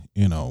probably,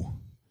 you know,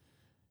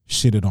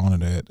 shitted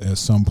on it at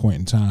some point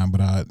in time, but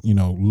I, you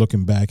know,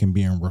 looking back and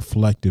being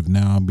reflective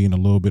now and being a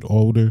little bit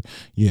older.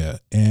 Yeah.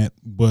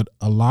 But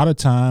a lot of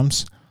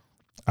times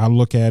I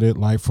look at it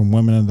like from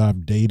women that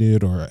I've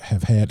dated or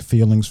have had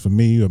feelings for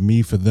me or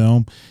me for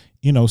them,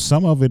 you know,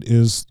 some of it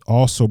is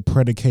also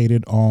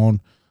predicated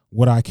on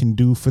what I can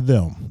do for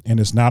them. And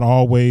it's not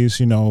always,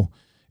 you know,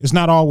 it's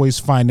not always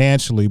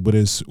financially, but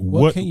it's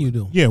What can you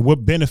do? Yeah,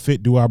 what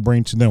benefit do I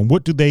bring to them?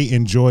 What do they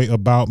enjoy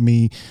about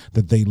me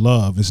that they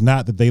love? It's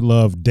not that they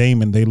love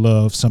Damon, they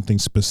love something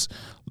specific.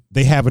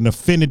 They have an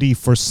affinity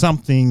for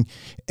something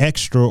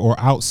extra or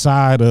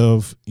outside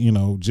of, you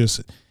know, just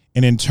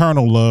an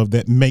internal love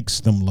that makes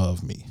them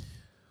love me.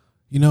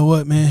 You know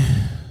what, man?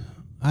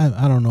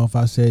 I don't know if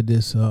I said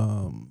this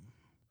on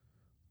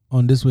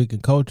This Week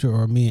in Culture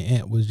or me and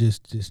Ant was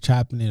just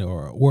chopping it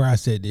or where I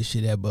said this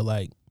shit at, but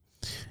like,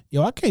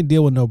 yo, I can't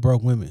deal with no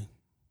broke women.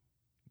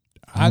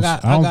 I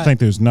don't think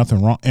there's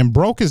nothing wrong. And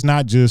broke is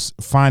not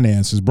just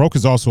finances. Broke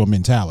is also a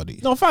mentality.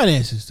 No,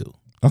 finances too.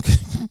 Okay.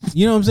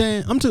 You know what I'm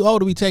saying? I'm too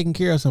old to be taking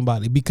care of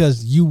somebody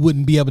because you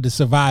wouldn't be able to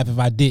survive if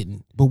I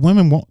didn't. But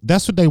women want,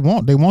 that's what they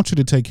want. They want you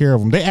to take care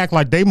of them. They act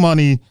like their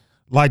money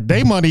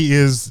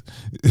is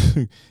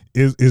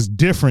is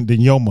different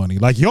than your money.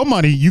 Like your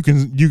money you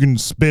can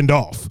spend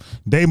off.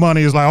 Their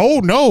money is like, oh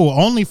no,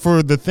 only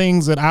for the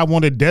things that I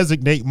want to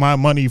designate my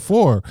money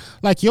for.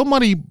 Like your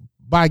money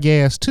buy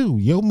gas too.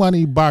 Your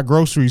money buy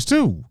groceries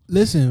too.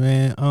 Listen,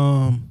 man,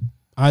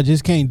 I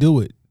just can't do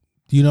it.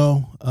 You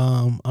know,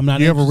 I'm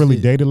not. You ever really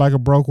interested. dated like a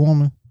broke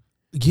woman?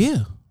 Yeah.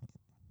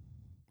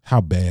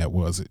 How bad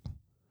was it?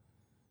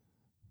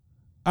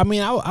 I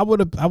mean, I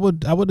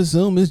would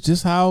assume it's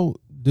just how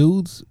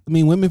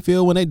women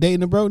feel when they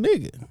dating a broke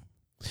nigga.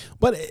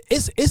 But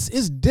it's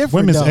different.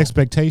 Women's though.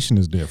 expectation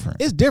is different.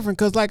 It's different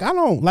because I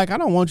don't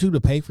want you to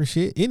pay for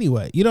shit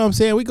anyway. You know what I'm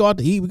saying? We go out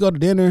to eat, we go to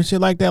dinner and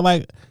shit like that.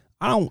 Like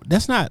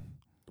that's not.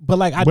 But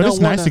like But it's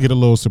nice to get a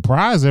little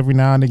surprise every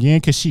now and again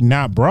because she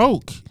not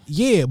broke.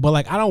 Yeah, but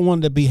like I don't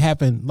want to be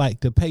having like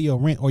to pay your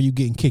rent or you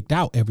getting kicked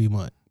out every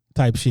month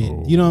type shit.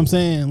 Oh. You know what I'm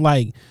saying?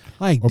 Like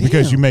or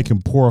because you're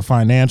making poor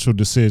financial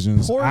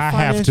decisions. I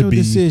have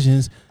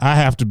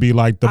to be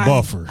like the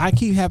buffer. I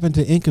keep having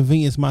to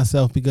inconvenience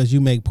myself because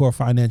you make poor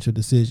financial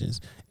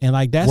decisions. And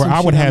like that's where I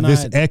would have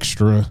this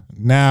extra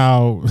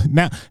now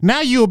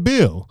you a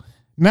bill.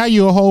 Now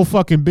you a whole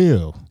fucking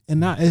bill. And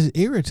now it's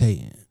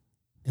irritating.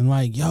 And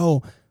like,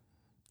 yo,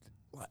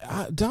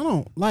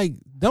 don't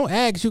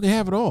ask, you can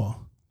have it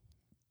all.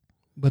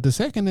 But the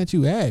second that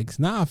you ask,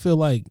 now I feel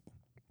like,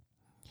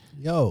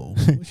 yo,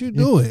 what you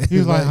doing? He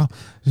was like,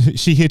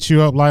 she hit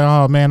you up like,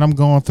 oh man, I'm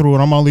going through it.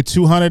 I'm only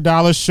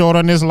 $200 short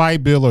on this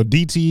light bill, or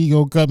DTE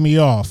gonna cut me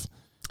off.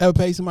 Ever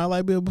paid somebody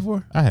light bill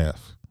before? I have.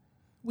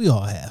 We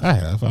all have. I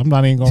have. I'm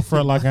not even gonna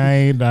front like I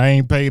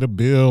ain't paid a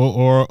bill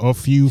or a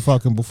few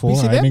fucking before.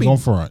 I ain't gonna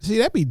front. See,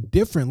 that'd be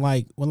different.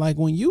 Like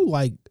when you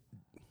like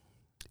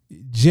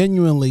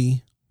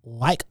genuinely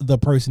like the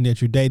person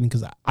that you're dating,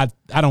 because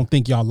I don't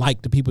think y'all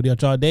like the people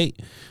that y'all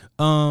date.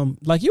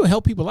 Like you'll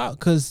help people out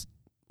because,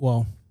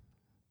 well,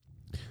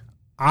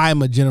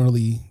 I'm a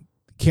generally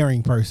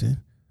caring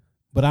person,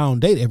 but I don't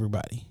date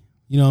everybody.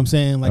 You know what I'm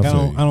saying? Like I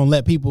don't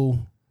let people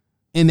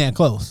in that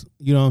close.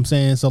 You know what I'm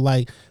saying? So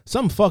like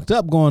something fucked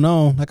up going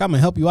on, like I'm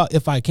gonna help you out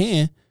if I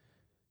can.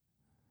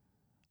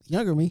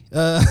 younger me.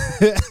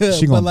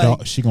 She but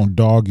gonna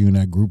dog you in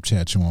that group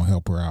chat. You won't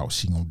help her out.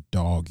 She gonna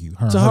dog you.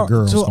 Her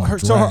girls gonna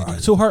drag you.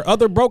 So her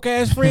other broke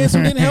ass friends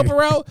who didn't help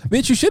her out,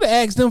 bitch, you should have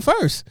asked them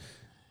first.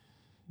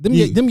 Them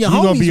your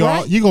homies,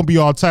 right? You gonna be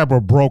all type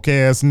of broke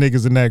ass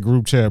niggas in that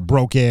group chat.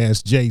 Broke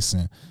ass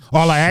Jason.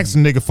 All I asked a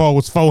nigga for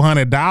was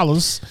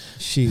 $400.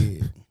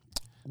 Shit.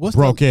 What's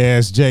broke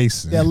ass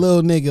Jason? That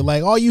little nigga,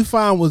 like all you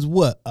found was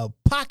what? A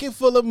pocket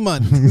full of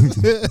money.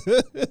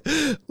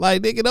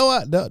 Like nigga,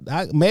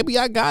 no, maybe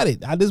I got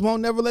it. I just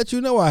won't never let you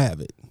know I have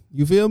it.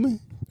 You feel me?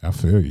 I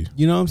feel you.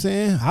 You know what I'm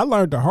saying? I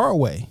learned the hard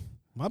way.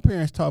 My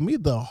parents taught me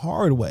the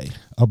hard way.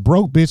 A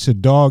broke bitch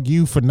should dog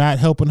you for not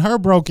helping her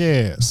broke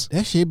ass.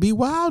 That shit be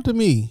wild to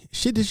me.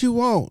 Shit that you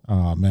want.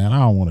 Oh man, I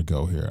don't want to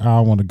go here.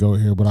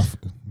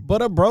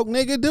 But a broke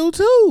nigga do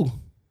too.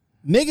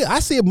 Nigga, I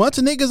see a bunch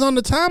of niggas on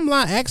the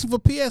timeline asking for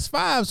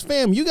PS5s.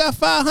 Fam, you got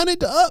 500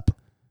 to up,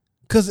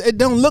 cause it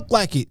don't look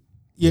like it.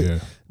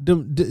 Your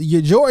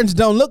Jordans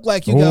don't look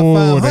like you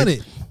got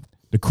 500.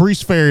 The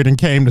crease fairy done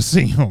came to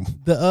see him.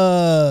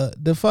 The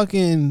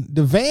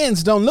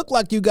Vans don't look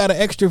like you got an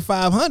extra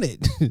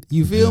 500.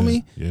 You feel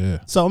me?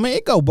 Yeah. So I mean,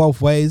 it go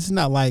both ways. It's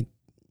not like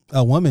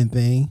a woman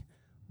thing,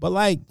 but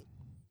like,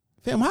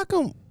 fam, how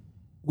come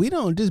we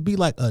don't just be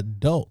like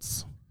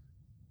adults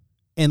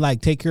and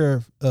like take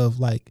care of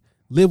like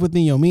live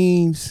within your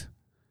means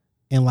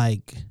and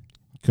like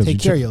take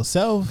care of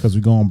yourself? Because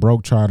we going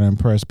broke trying to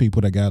impress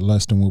people that got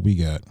less than what we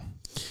got.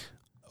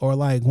 Or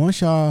like once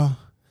y'all,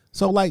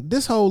 so like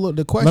this whole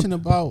the question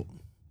about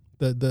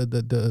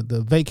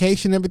the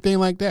vacation, everything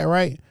like that,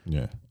 right?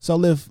 Yeah.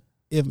 So if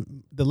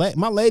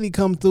my lady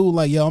come through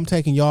like, yo, I'm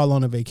taking y'all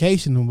on a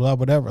vacation and blah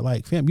whatever,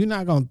 like fam, you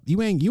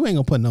ain't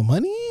gonna put no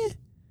money in.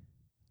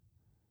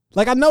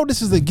 Like I know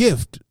this is a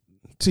gift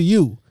to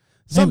you.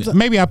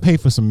 Maybe I pay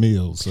for some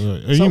meals,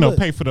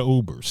 pay for the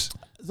Ubers.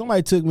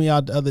 Somebody took me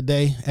out the other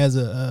day as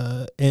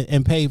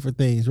and paid for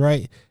things,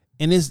 right?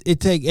 And it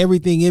take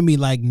everything in me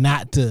like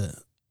not to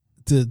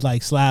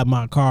like slide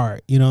my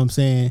card, you know what I'm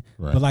saying?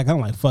 Right. But like I'm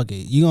like, fuck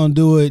it, you gonna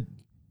do it.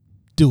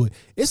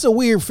 It's a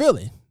weird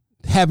feeling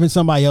having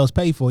somebody else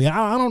pay for you.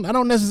 I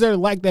don't necessarily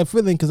like that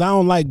feeling because I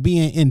don't like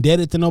being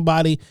indebted to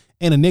nobody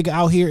and a nigga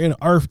out here in the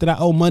earth that I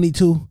owe money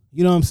to.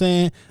 You know what I'm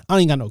saying? I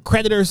ain't got no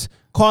creditors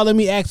calling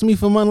me, asking me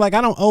for money. Like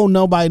I don't owe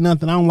nobody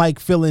nothing. I don't like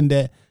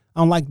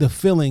the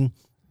feeling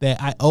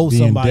that I owe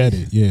somebody.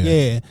 Indebted,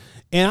 yeah.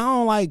 And I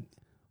don't like,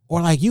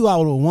 or like you out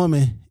with a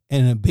woman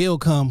and a bill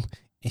come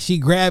and she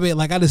grab it.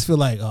 Like I just feel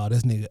like, oh,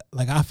 this nigga,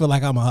 like I feel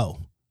like I'm a hoe.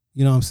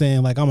 You know what I'm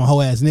saying? Like I'm a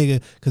hoe ass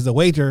nigga because a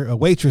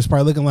waitress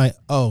probably looking like,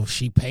 oh,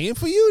 she paying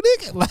for you,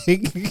 nigga?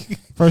 Like,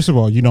 first of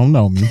all, you don't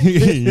know me.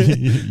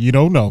 You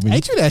don't know me.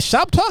 Ain't you that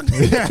shop talk?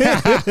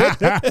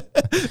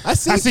 I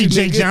see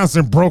Jay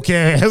Johnson broke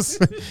ass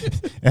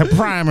at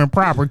Prime and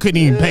Proper couldn't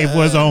even pay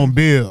for his own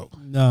bill.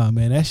 Nah,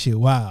 man, that shit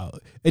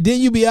wild. And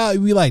then you be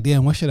like,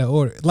 damn, what should I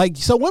order? Like,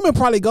 so women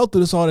probably go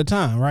through this all the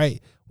time,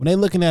 right? When they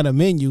looking at a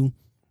menu,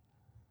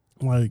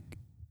 like,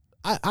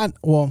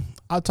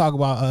 I'll talk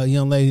about a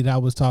young lady that I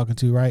was talking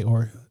to, right?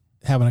 Or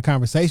having a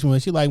conversation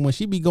with. She like, when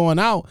she be going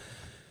out,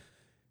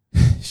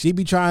 she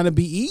be trying to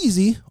be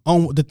easy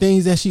on the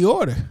things that she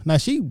order. Now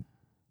she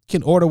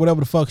can order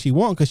whatever the fuck she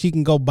want because she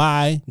can go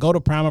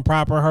to Prime and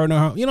Proper, her, you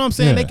know what I'm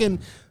saying? Yeah.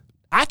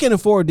 I can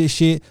afford this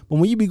shit, but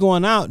when you be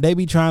going out, they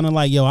be trying to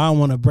like, yo, I don't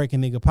want to break a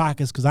nigga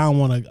pockets because I don't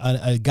want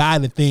a guy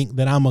to think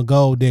that I'm a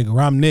gold digger,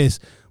 I'm this,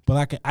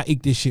 but I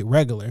eat this shit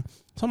regular.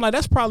 So I'm like,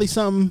 that's probably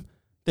something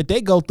that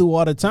they go through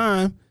all the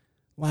time.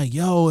 Like,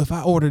 yo, if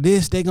I order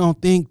this, they gonna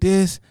think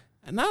this.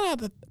 And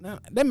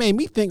that made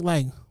me think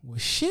like, well,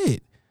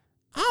 shit,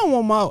 I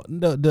don't want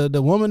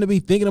the woman to be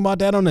thinking about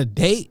that on a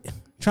date,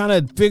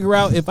 trying to figure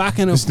out if I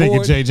can afford. This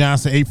nigga Jay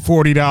Johnson ate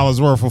 $40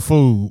 worth of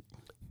food.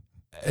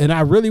 And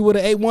I really would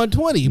have ate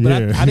 120, but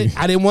yeah.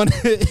 I didn't want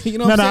to, you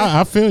know what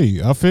I'm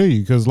saying? I feel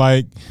you. Cause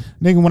like,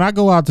 nigga, when I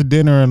go out to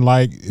dinner and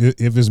like,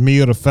 if it's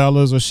me or the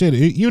fellas or shit,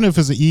 even if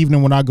it's an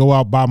evening when I go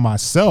out by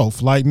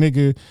myself, like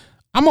nigga,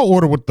 I'm gonna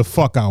order what the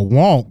fuck I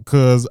want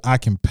cause I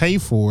can pay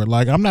for it.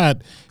 Like I'm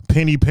not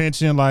penny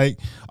pinching like,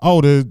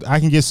 I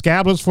can get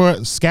scallops for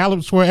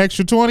an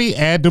extra 20,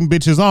 add them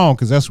bitches on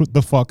cause that's what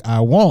the fuck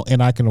I want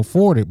and I can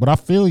afford it. But I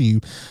feel you.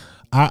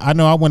 I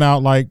know I went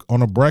out like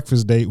on a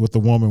breakfast date with a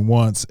woman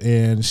once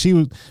and she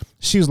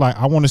was like,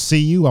 I want to see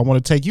you. I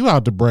want to take you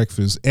out to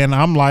breakfast. And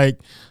I'm like,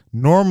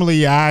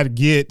 normally I'd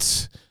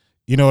get,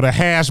 the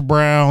hash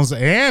browns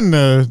and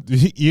the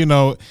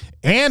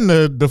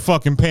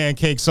fucking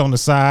pancakes on the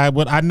side.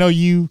 But I know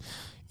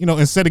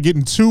instead of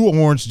getting 2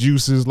 orange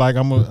juices, like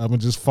I'm gonna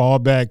just fall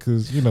back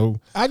because,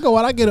 I go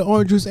out, I get an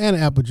orange juice and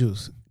an apple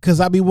juice. Cause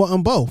I be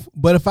wanting both,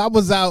 but if I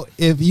was out,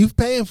 if you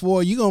paying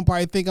for it, you gonna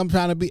probably think I'm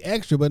trying to be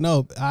extra. But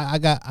no, I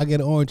get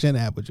an orange and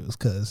apple juice,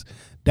 cause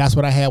that's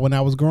what I had when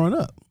I was growing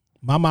up.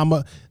 My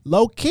mama,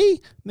 low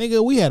key,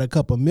 nigga, we had a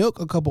cup of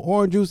milk, a cup of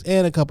orange juice,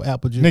 and a cup of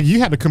apple juice. Nigga,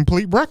 you had a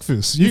complete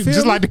breakfast. You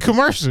just me? Like the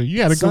commercial.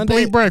 You had a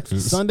complete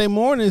breakfast. Sunday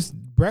mornings,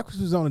 breakfast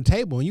was on the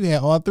table, and you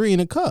had all 3 in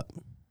a cup.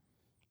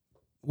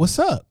 What's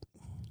up?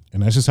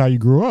 And that's just how you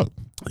grew up.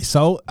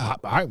 So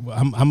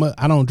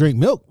I don't drink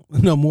milk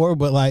no more,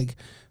 but like,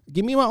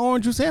 give me my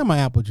orange juice and my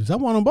apple juice. I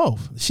want them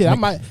both. Shit,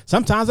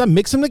 sometimes I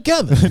mix them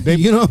together.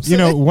 You know what I'm saying?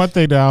 You know, one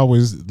thing that I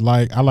always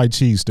like, I like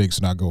cheese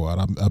sticks when I go out.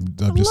 I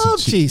love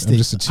cheese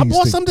sticks. I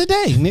bought some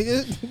today,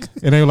 nigga.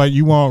 And they were like,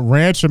 you want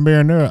ranch or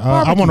marinara?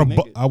 I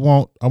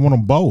want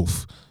them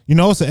both. You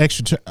know, it's an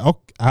extra.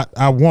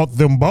 I want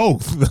them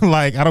both.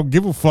 Like, I don't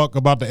give a fuck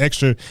about the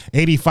extra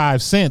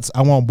 85 cents.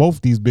 I want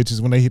both these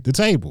bitches when they hit the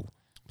table.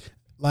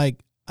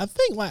 Like,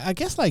 I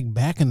guess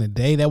back in the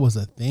day, that was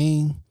a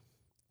thing.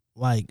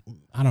 Like,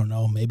 I don't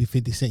know, maybe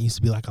 50 cents used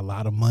to be like a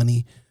lot of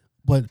money,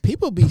 but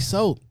people be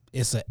so,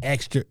 it's an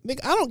extra.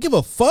 Nigga, I don't give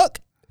a fuck.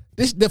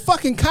 The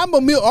fucking combo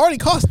meal already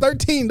cost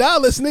 $13,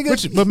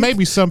 nigga. But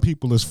maybe some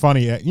people is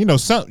funny at, you know,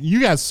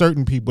 you got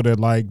certain people that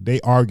like, they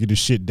argue the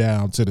shit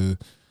down to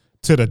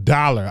the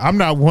dollar. I'm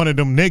not one of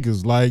them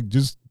niggas. Like,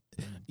 just.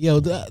 Yo,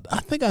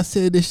 I think I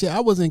said this shit. I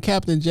was in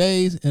Captain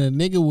J's and a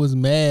nigga was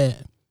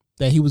mad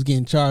that he was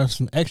getting charged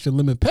some extra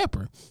lemon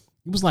pepper.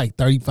 It was like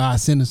 35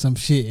 cents or some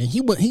shit. And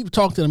he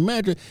talked to the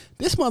manager.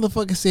 This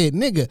motherfucker said,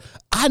 nigga,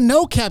 I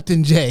know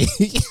Captain J.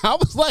 I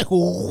was like,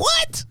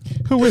 what?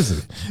 Who is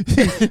it?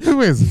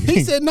 Who is it?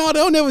 He said, no,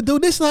 they'll never do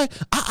this. Like,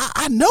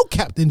 I know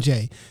Captain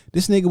J.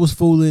 This nigga was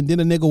fooling.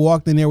 Then a nigga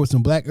walked in there with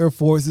some black Air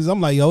Forces. I'm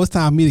like, yo, it's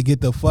time for me to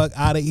get the fuck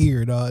out of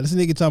here, dog. This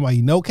nigga talking about,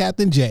 you know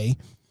Captain J.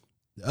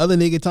 The other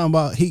nigga talking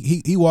about,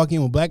 he walked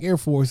in with black Air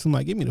Force. I'm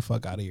like, get me the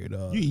fuck out of here,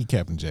 dog. You eat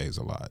Captain J's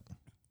a lot.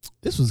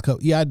 This was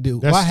yeah, I do.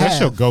 That's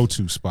your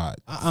go-to spot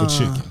for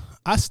chicken.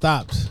 I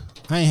stopped.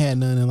 I ain't had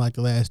none in like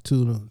the last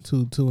two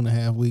and a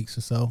half weeks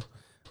or so.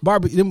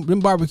 Them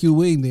barbecue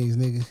wing things,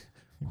 nigga.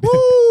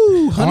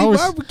 Woo, honey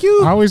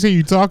barbecue. I always hear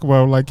you talk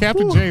about like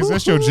Captain J's.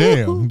 That's your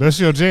jam. That's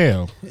your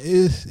jam.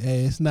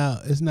 It's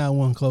not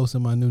one close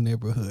in my new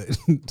neighborhood,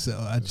 so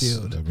I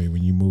chilled. I mean,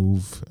 when you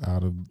move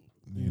out of,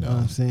 you know what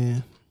I'm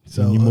saying.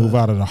 So when you move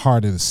out of the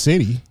heart of the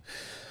city.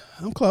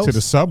 I'm close to the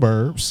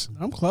suburbs.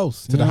 I'm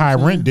close to the high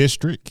rent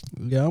district.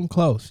 Yeah, I'm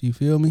close. You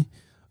feel me?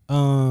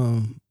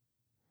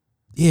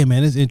 Yeah,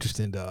 man, it's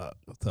interesting, dog.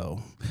 So,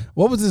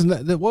 what was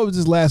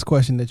this last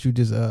question that you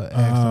just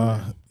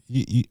asked?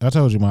 I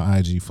told you my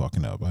IG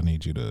fucking up. I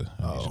need you to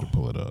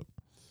pull it up.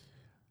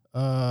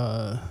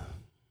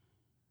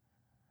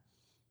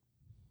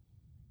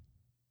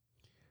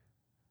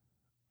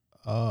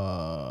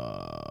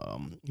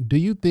 Do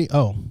you think?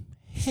 Oh,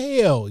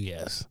 hell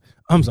yes.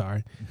 I'm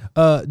sorry.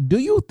 Do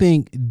you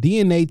think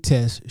DNA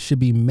tests should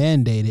be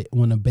mandated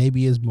when a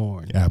baby is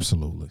born?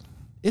 Absolutely.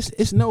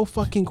 It's no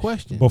fucking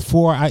question.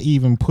 Before I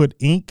even put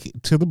ink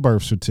to the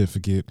birth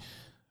certificate,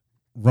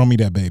 run me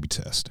that baby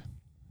test.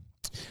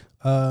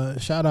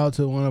 Shout out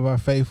to one of our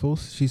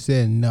faithfuls. She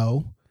said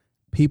no.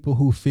 People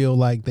who feel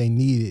like they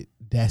need it,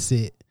 that's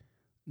it.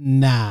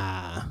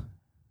 Nah.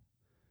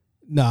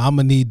 No, I'm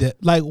gonna need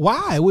that. Like,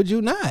 why would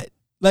you not?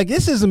 Like,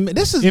 this is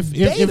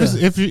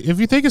if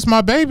you think it's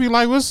my baby,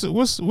 like what's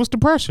the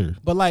pressure?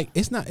 But like,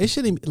 it's not. It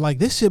shouldn't. Like,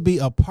 this should be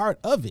a part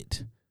of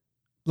it.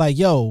 Like,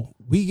 yo,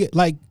 we get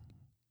like,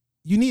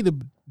 you need a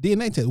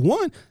DNA test.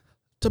 One,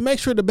 to make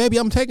sure the baby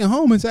I'm taking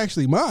home is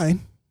actually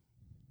mine,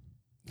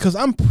 because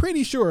I'm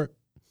pretty sure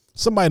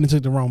somebody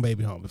took the wrong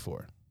baby home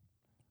before,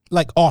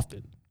 like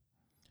often.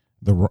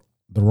 The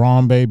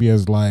wrong baby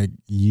is like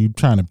you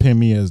trying to pin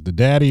me as the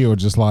daddy, or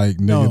just like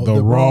nigga,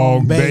 the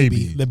wrong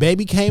baby. The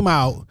baby came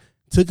out.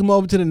 Took him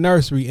over to the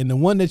nursery, and the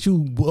one that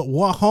you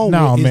walk home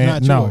with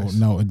is not yours.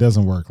 No, it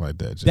doesn't work like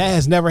that, Jay. That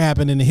has never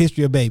happened in the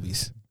history of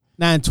babies.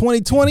 Now, in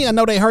 2020, I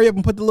know they hurry up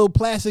and put the little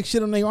plastic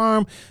shit on their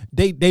arm.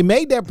 They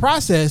made that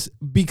process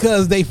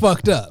because they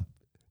fucked up.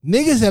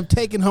 Niggas have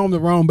taken home the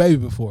wrong baby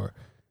before.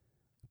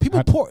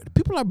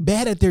 People are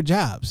bad at their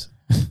jobs.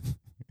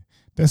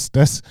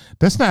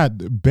 That's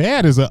not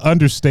bad as an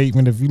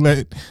understatement. If you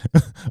let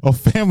a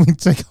family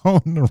take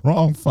home the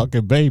wrong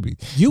fucking baby,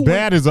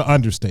 bad is an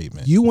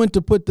understatement. You went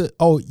to put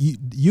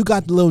you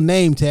got the little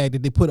name tag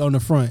that they put on the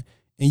front,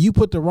 and you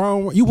put the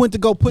wrong one. You went to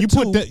go put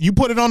you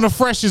put it on the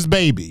freshest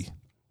baby.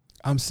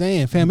 I'm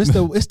saying, fam, it's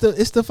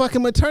the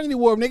fucking maternity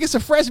ward, nigga. It's a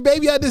fresh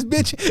baby out this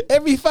bitch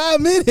every 5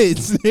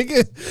 minutes,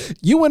 nigga.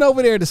 You went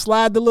over there to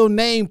slide the little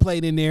name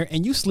plate in there,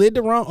 and you slid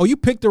the wrong, or you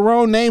picked the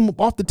wrong name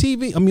off the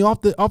TV. I mean,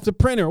 off the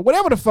printer, or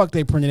whatever the fuck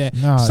they printed at.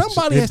 No,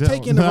 somebody has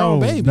taken the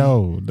wrong baby.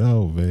 No,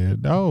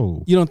 man,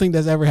 no. You don't think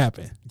that's ever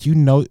happened? You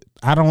know,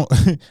 I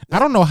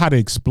don't know how to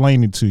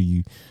explain it to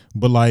you,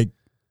 but like,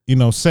 you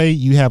know, say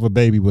you have a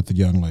baby with a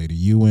young lady.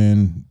 You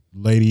and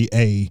Lady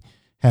A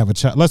have a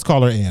child. Let's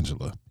call her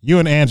Angela. You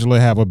and Angela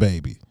have a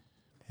baby.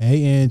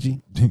 Hey,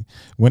 Angie.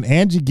 When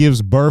Angie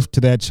gives birth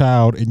to that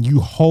child and you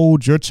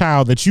hold your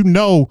child that you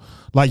know,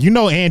 like, you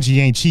know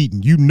Angie ain't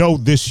cheating. You know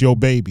this your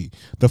baby.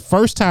 The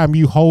first time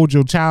you hold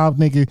your child,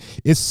 nigga,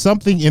 it's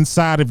something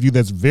inside of you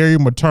that's very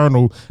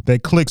maternal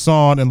that clicks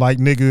on, and like,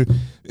 nigga,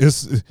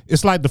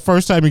 it's like the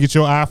first time you get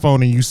your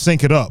iPhone and you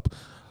sync it up.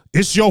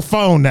 it's your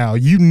phone now.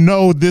 You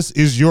know this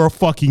is your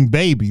fucking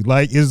baby.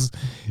 Like, is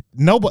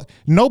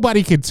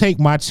nobody can take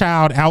my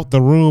child out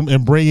the room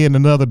and bring in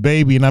another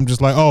baby, and I'm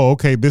just like, oh,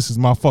 okay, this is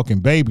my fucking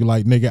baby.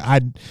 Like,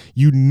 nigga,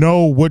 you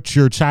know what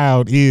your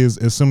child is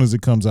as soon as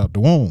it comes out the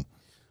womb.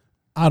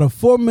 Out of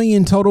 4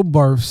 million total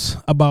births,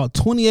 about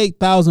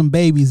 28,000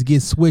 babies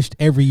get switched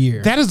every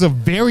year. That is a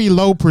very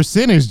low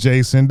percentage,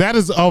 Jason. That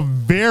is a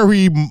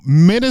very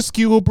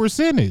minuscule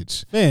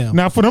percentage. Damn.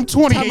 Now, for them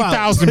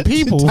 28,000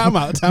 people. Time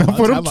out.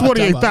 For them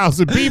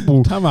 28,000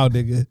 people. Time out,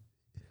 nigga.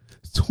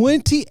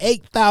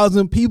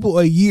 28,000 people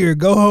a year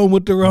go home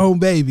with their own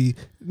baby.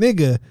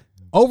 Nigga,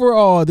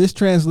 overall, this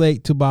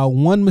translates to about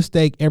one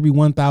mistake every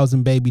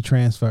 1,000 baby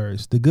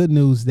transfers. The good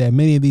news is that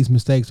many of these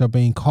mistakes are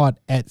being caught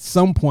at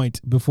some point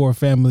before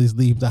families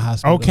leave the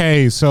hospital.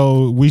 Okay,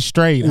 so we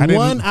straight.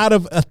 One out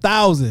of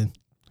 1,000.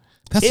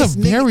 That's a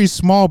very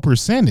small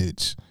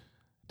percentage.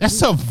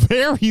 That's a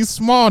very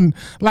small,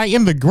 like,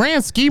 in the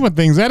grand scheme of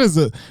things,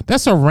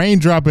 that's a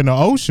raindrop in the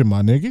ocean,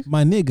 my nigga.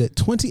 My nigga,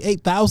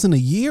 28,000 a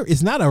year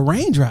is not a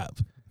raindrop.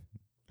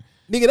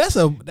 Nigga,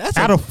 that's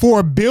out of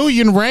 4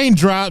 billion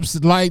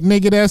raindrops, like,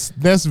 nigga,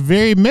 that's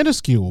very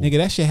minuscule. Nigga,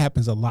 that shit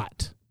happens a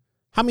lot.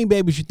 How many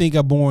babies you think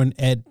are born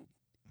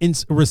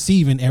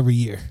receiving every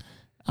year?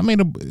 I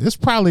mean, it's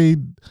probably,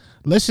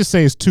 let's just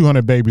say it's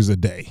 200 babies a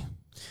day.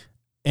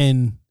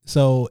 And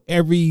so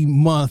every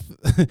month,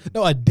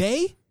 no, a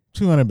day?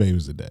 200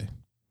 babies a day.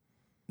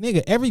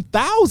 Nigga, every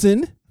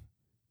 1,000,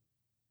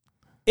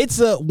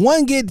 it's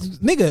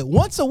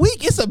once a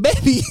week, it's a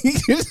baby.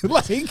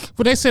 Like,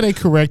 but they say they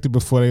corrected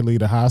before they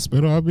leave the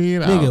hospital. I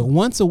mean, nigga,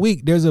 once a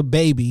week, there's a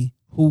baby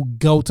who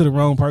go to the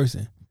wrong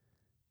person.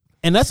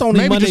 And that's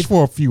only maybe Monday, just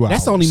for a few hours.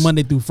 That's only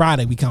Monday through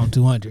Friday we count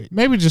 200.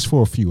 Maybe just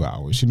for a few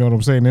hours. You know what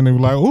I'm saying? And they were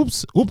like,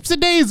 oops a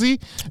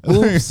daisy.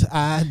 Oops,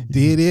 I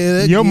did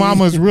it again. Your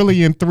mama's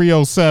really in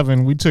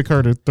 307. We took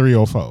her to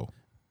 304.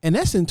 And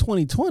that's in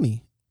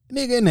 2020.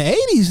 Nigga, in the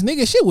 80s,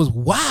 nigga, shit was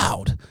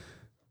wild.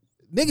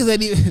 Niggas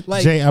ain't even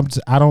like Jay,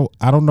 I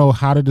don't know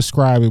how to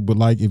describe it, but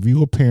like, if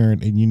you a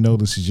parent and you know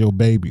this is your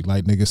baby,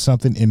 like, nigga,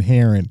 something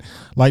inherent,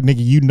 like,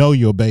 nigga, you know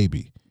your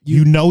baby.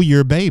 You know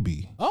your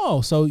baby. Oh,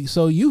 so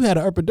you had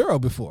an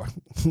epidural before?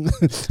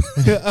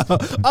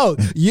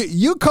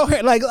 you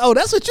coherent, like, oh,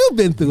 that's what you've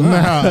been through,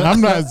 huh? Nah,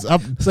 I'm not.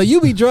 So you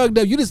be drugged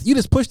up. You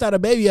just pushed out a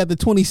baby after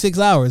 26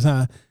 hours,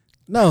 huh?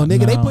 No,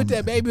 nigga, they put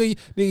that baby.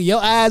 Nigga,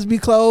 your eyes be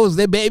closed,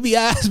 their baby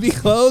eyes be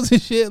closed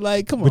and shit.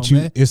 Like, come on,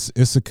 man. It's a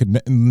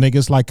nigga.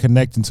 It's like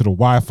connecting to the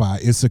Wi-Fi.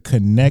 It's a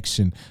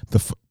connection.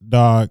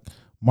 Dog.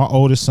 My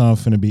oldest son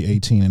finna be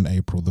 18 in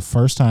April. The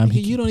first time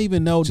you don't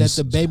even know that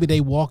the baby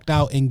they walked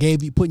out and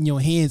gave you, put in your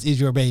hands, is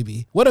your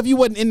baby. What if you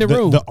wasn't in the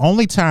room? The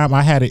only time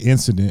I had an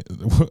incident,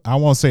 I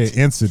won't say an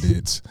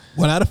incident.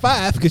 1 out of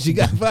 5 because you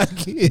got 5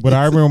 kids. But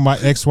I remember my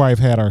ex-wife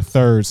had our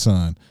third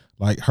son.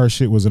 Like, her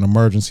shit was an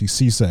emergency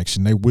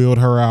C-section. They wheeled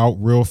her out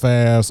real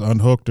fast,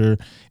 unhooked her,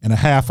 and a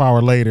half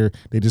hour later,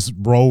 they just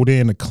rolled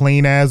in a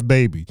clean-ass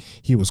baby.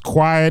 He was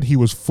quiet. He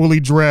was fully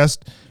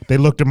dressed. They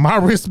looked at my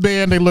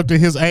wristband. They looked at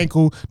his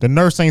ankle. The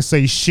nurse ain't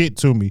say shit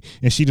to me,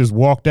 and she just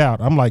walked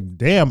out. I'm like,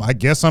 damn, I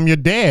guess I'm your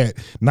dad.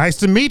 Nice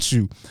to meet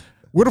you.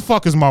 Where the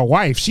fuck is my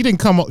wife? She didn't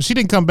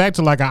come back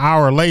till like an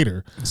hour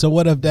later. So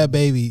what if that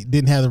baby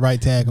didn't have the right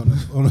tag on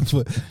the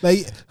foot?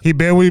 Like, he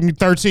been with me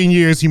 13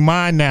 years. He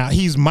mine now.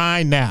 He's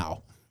mine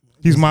now.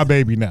 He's my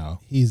baby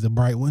now. He's the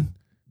bright one.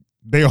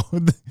 They are,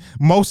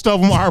 most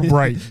of them are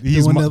bright.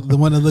 He's the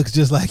one that looks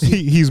just like you.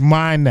 He's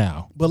mine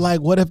now. But like,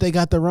 what if they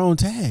got the wrong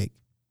tag?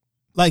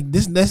 Like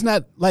this, that's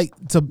not like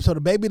so the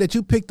baby that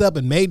you picked up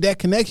and made that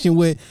connection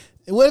with.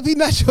 What if he's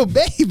not your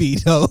baby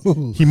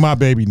though? He my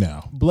baby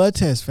now. Blood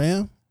test,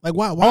 fam. Like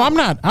why?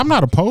 Oh, I'm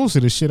not opposed to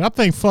this shit. I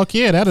think fuck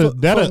yeah,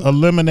 that'll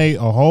eliminate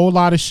a whole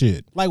lot of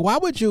shit. Like, why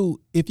would you,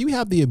 if you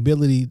have the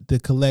ability to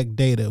collect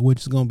data,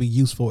 which is going to be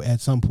useful at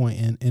some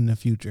point in the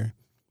future,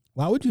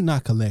 why would you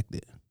not collect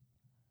it?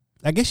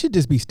 Like, it should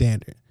just be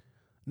standard,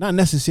 not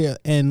necessarily,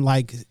 and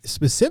like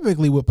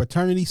specifically with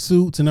paternity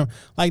suits and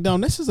like, no,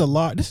 this is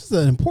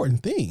an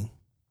important thing.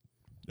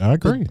 I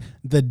agree.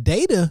 The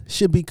data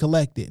should be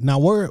collected. Now,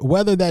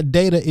 whether that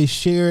data is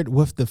shared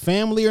with the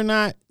family or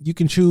not, you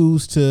can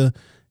choose to.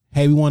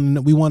 Hey, we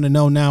want to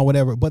know now,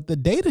 whatever. But the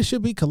data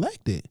should be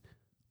collected.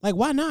 Like,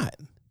 why not?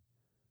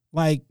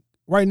 Like,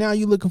 right now,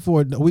 we're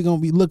gonna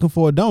be looking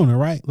for a donor,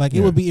 right? Like,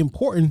 it would be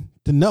important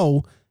to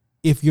know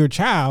if your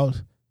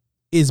child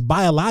is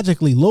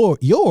biologically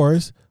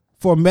yours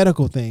for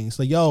medical things.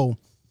 Like, yo,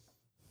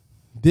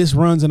 this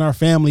runs in our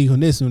family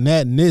and this and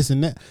that and this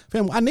and that.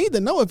 Fam, I need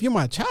to know if you're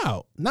my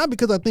child, not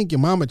because I think your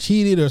mama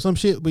cheated or some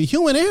shit, but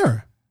human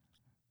error.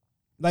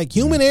 Like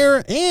human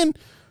error and.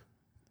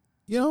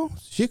 You know,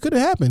 shit could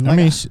have happened. Like, I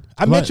mean,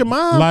 I met your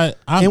mom,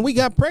 and we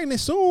got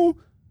pregnant soon.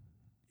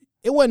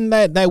 It wasn't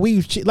that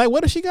we like.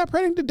 What if she got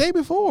pregnant the day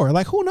before?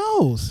 Like, who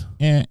knows?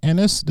 And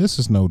this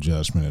is no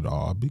judgment at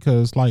all,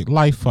 because like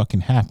life fucking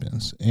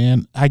happens,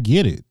 and I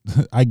get it.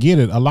 I get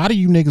it. A lot of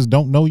you niggas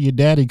don't know your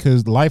daddy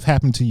because life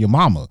happened to your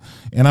mama.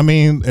 And I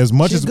mean, as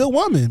much She's a good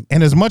woman,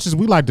 and as much as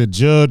we like to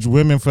judge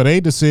women for their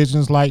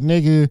decisions, like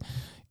nigga.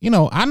 I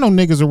know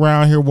niggas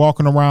around here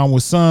walking around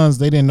with sons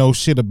they didn't know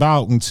shit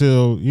about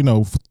until,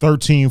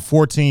 13,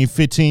 14,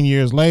 15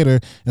 years later,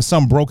 and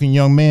some broken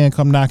young man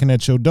come knocking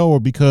at your door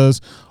because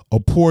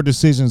of poor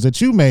decisions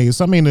that you made.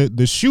 So, I mean,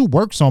 the shoe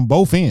works on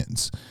both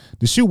ends.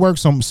 The shoe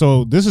works on,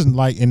 so this isn't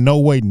like in no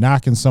way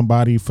knocking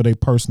somebody for their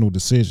personal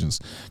decisions,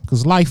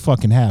 because life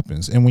fucking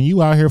happens. And when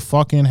you out here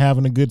fucking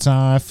having a good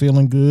time,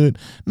 feeling good,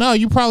 no,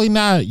 you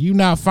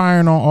not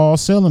firing on all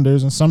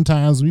cylinders. And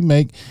sometimes we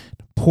make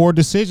poor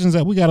decisions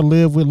that we got to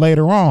live with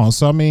later on.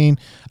 So, I mean,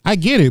 I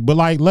get it, but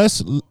like,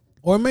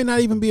 or it may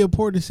not even be a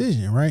poor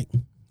decision, right?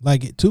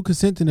 Like 2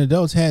 consenting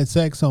adults had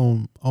sex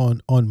on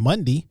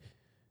Monday.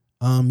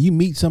 You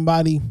meet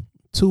somebody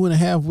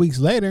 2.5 weeks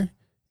later,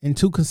 and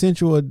 2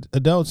 consensual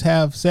adults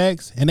have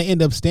sex, and they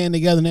end up staying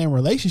together in a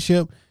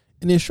relationship,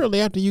 and then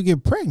shortly after you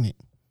get pregnant,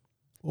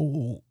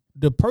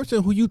 the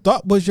person who you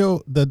thought was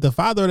the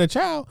father of the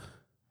child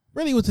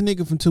really was a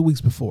nigga from 2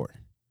 weeks before.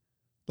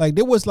 Like,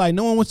 there was like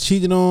no one was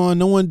cheating on,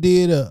 no one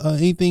did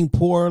anything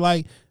poor.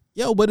 Like,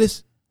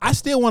 but I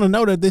still want to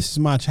know that this is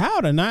my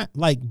child or not,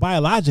 like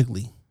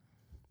biologically.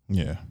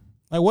 Yeah.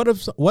 Like, what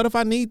if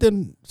I need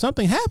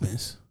something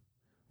happens?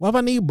 What if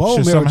I need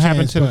bone marrow something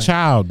happened to the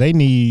child? They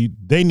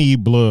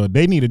need blood.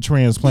 They need a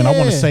transplant. Yeah. I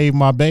want to save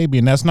my baby,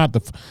 and that's not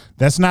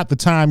the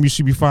time you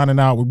should be finding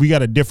out we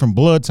got a different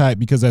blood type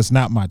because that's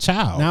not my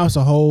child. Now it's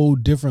a whole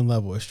different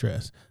level of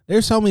stress.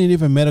 There's so many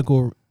different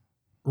medical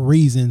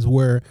reasons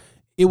where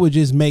it would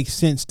just make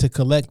sense to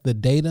collect the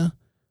data,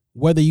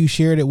 whether you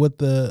shared it with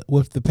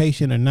the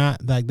patient or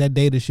not. Like, that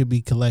data should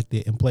be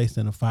collected and placed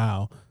in a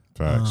file.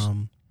 Facts.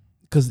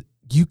 Because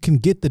you can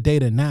get the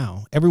data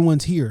now.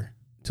 Everyone's here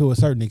to a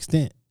certain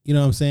extent. You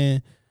know what I'm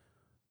saying?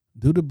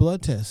 Do the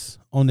blood tests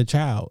on the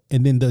child,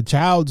 and then the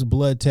child's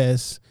blood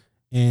tests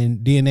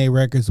and DNA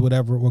records,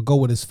 whatever, will go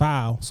with his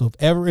file. So if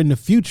ever in the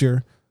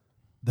future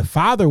the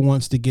father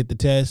wants to get the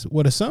test,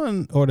 well, the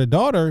son or the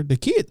daughter, the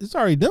kid, it's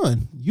already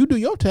done. You do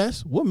your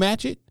test, we'll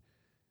match it.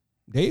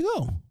 There you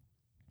go.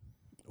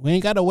 We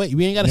ain't got to wait.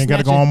 We ain't got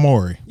to go on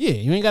Maury. Yeah,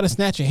 you ain't got to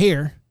snatch your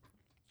hair.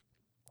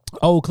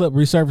 Old clip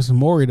resurfaced from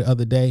Maury the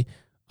other day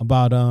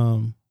about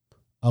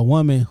a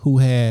woman who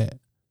had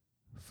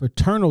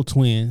fraternal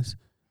twins,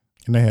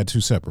 and they had 2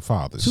 separate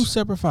fathers. 2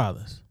 separate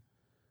fathers.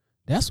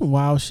 That's some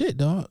wild shit,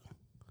 dog.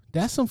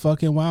 That's some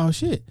fucking wild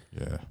shit.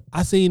 Yeah.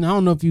 I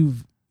don't know if you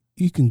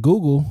can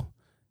Google.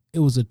 It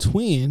was a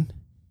twin,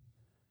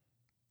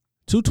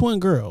 2 twin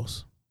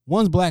girls.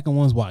 One's black and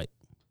one's white.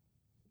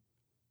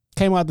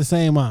 Came out the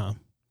same mom.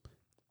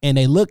 And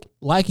they look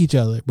like each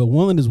other, but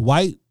one is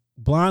white,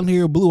 blonde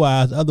hair, blue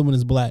eyes. The other one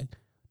is black.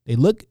 They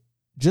look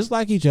just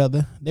like each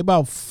other. They're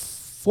about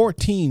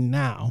 14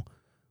 now.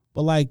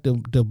 But like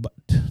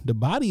the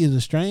body is a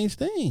strange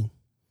thing.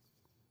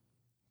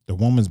 The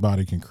woman's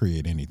body can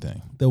create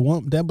anything.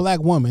 That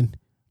black woman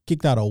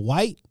kicked out a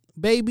white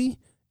baby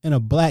and a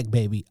black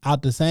baby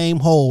out the same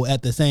hole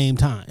at the same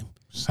time.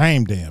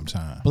 Same damn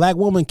time. Black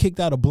woman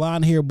kicked out a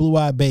blonde hair, blue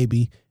eyed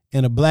baby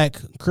and a black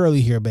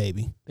curly hair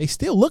baby. They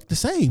still look the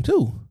same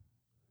too.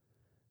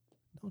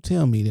 Don't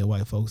tell me that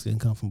white folks didn't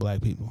come from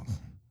black people.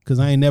 Because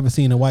I ain't never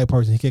seen a white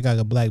person kick out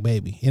a black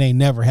baby. It ain't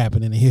never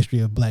happened in the history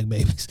of black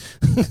babies.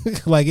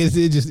 Like,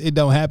 it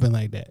don't happen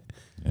like that.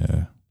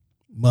 Yeah.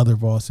 Mother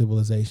of all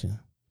civilization.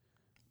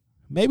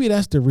 Maybe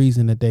that's the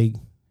reason that they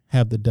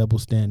have the double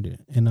standard,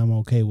 and I'm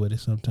okay with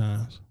it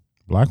sometimes.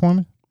 Black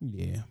woman?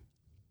 Yeah.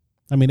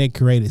 I mean, they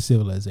created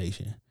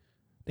civilization.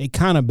 They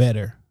kind of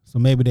better, so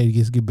maybe they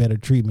just get better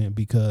treatment,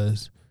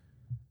 because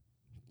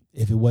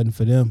if it wasn't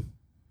for them,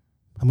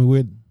 I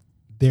mean,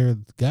 they're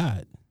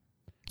God.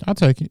 I'll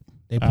take it.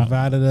 They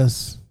provided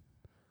us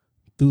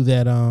through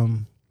that.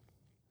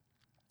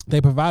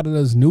 They provided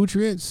us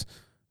nutrients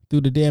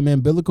through the damn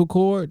umbilical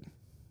cord,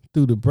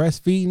 through the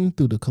breastfeeding,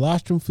 through the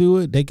colostrum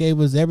fluid. They gave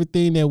us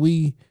everything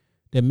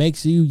that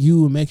makes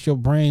you and makes your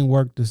brain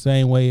work the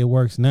same way it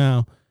works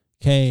now.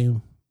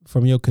 Came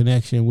from your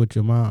connection with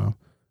your mom.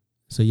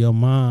 So your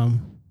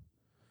mom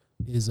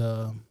is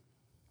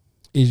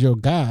your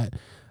God.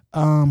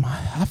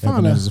 I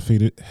found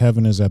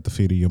heaven is at the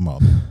feet of your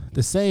mother.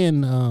 The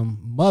saying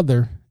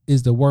mother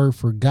is the word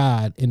for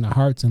God in the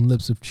hearts and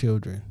lips of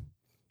children.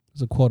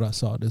 It's a quote I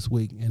saw this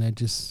week, and that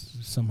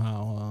just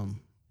somehow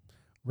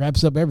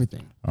wraps up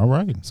everything. All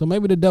right. So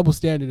maybe the double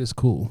standard is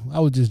cool. I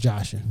was just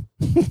joshing.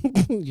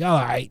 Y'all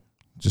all right.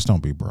 Just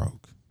don't be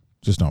broke.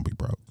 Just don't be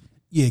broke.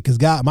 Yeah,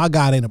 because my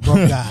God ain't a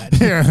broke God.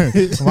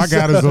 My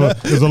God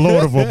is a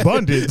Lord of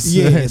abundance.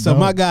 Yeah, so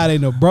my God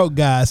ain't a broke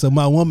God, so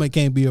my woman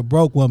can't be a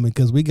broke woman,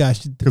 because we got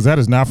shit. Because that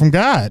is not from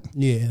God.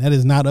 Yeah, that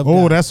is not of God.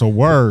 Oh, God. that's a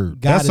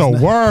word. That's a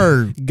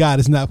word.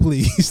 God is not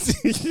pleased.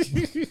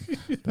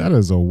 That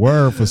is a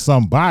word for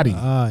somebody.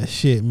 Ah,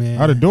 shit, man.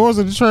 Are the doors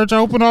of the church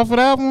open off of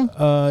that one?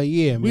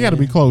 Yeah, man. We got to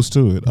be close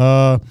to it.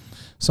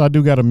 So I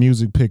do got a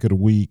music pick of the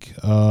week.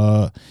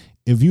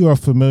 If you are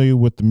familiar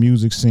with the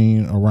music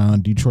scene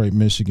around Detroit,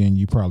 Michigan,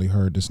 you probably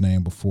heard this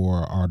name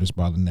before. An artist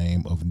by the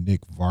name of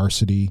Nick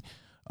Varsity.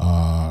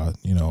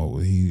 You know,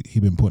 he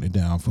been putting it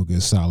down for a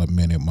good solid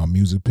minute. My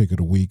music pick of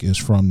the week is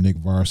from Nick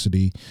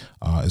Varsity.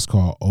 It's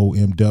called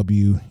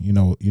OMW. You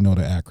know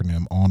the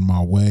acronym, On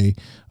My Way.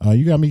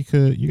 You got me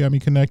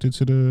connected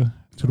to the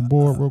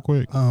board real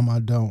quick. I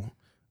don't.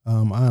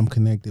 I am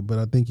connected, but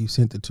I think you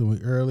sent it to me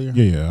earlier.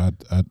 Yeah,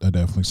 I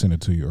definitely sent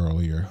it to you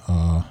earlier.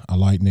 I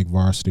like Nick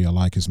Varsity. I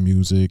like his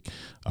music.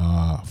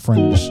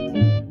 Friend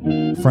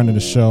of the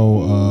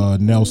show,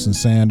 Nelson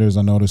Sanders.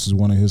 I know this is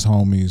one of his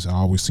homies. I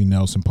always see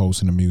Nelson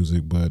posting the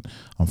music, but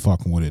I'm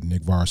fucking with it.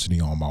 Nick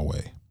Varsity, On My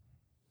Way.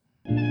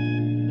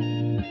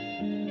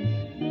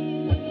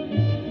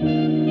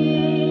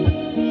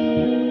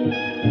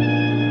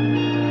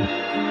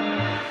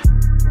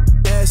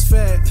 Ass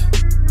fat,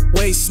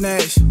 waist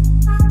snatch.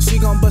 She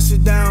gon' bust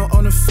it down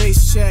on the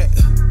face chat.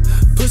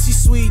 Pussy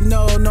sweet,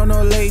 no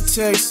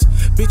latex.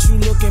 Bitch, you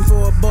looking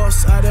for a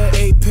boss out of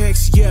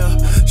Apex, yeah.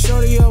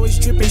 Shorty always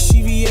drippin',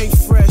 she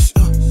V8 fresh.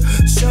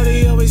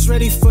 Shorty always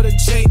ready for the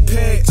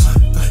JPEG.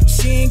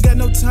 She ain't got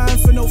no time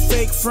for no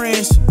fake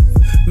friends.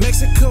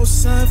 Mexico,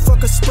 son,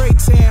 fuck a spray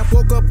tan.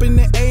 Woke up in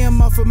the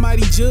AM off a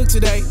mighty jug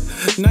today.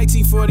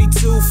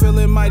 1942,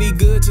 feeling mighty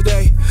good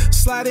today.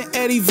 Sliding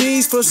Eddie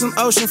V's for some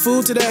ocean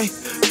food today.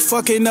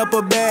 Fucking up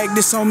a bag,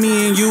 this on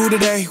me and you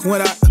today.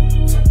 When I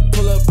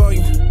pull up on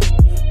you,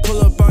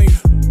 pull up on you,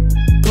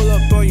 pull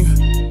up on you,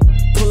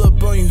 pull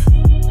up on you.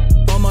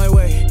 On my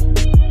way,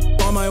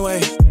 on my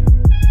way,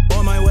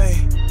 on my way,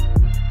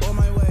 on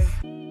my way.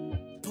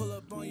 Pull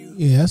up on you.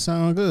 Yeah, that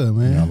sounds good,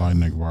 man. Yeah, I like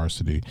Nick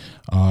Varsity.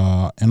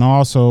 And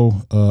also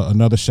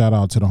another shout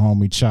out to the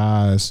homie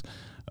Chaz.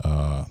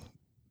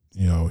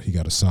 You know, he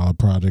got a solid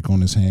project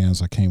on his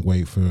hands. I can't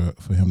wait for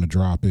him to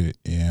drop it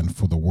and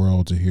for the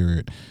world to hear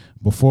it.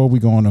 Before we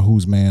go on to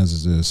whose man's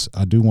is this,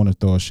 I do want to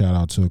throw a shout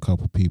out to a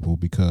couple people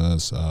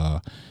because I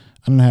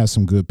done had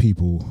some good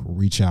people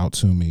reach out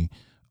to me.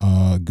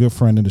 Good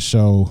friend of the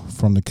show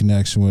from the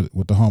connection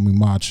with the homie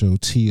Macho,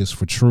 T is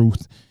for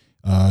Truth.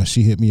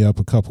 She hit me up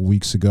a couple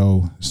weeks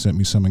ago, sent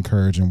me some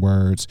encouraging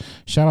words.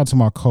 Shout out to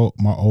my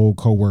old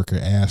coworker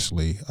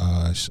Ashley.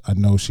 I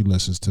know she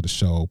listens to the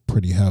show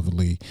pretty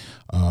heavily.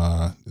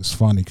 It's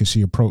funny because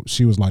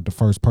she was like the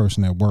first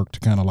person at work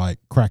to kind of like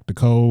crack the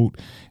code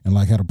and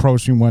like had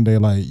approached me one day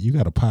like, you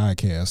got a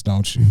podcast,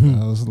 don't you?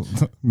 I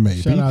was,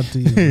 maybe. Shout out to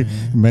you,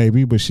 man.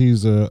 Maybe, but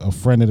she's a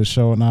friend of the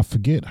show, and I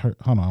forget her.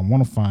 Hold on, I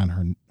want to find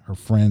her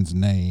friend's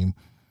name.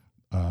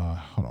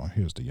 Hold on,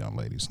 here's the young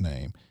lady's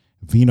name.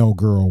 Vino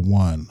Girl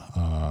 1.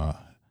 I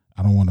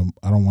don't want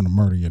to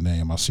murder your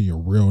name. I see your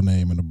real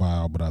name in the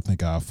bio, but I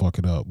think I'll fuck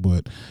it up.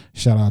 But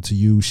shout out to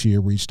you. She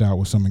had reached out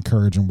with some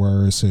encouraging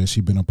words, said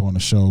she'd been up on the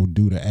show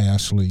due to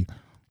Ashley,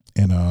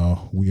 and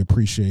we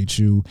appreciate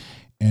you.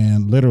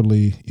 And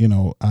literally, you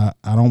know, I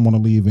don't want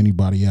to leave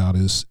anybody out.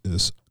 Is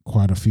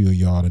quite a few of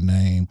y'all to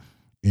name.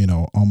 You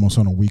know, almost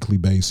on a weekly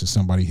basis,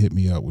 somebody hit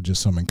me up with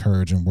just some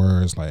encouraging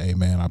words like, hey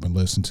man, I've been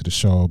listening to the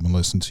show, I've been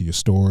listening to your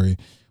story.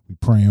 We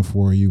praying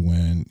for you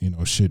when, you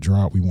know, shit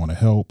drop. We want to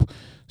help.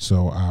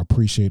 So I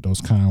appreciate those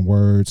kind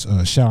words.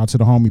 Shout out to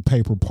the homie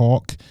Paper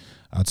Park.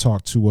 I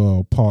talked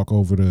to Park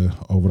over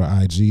the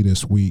IG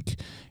this week,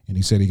 and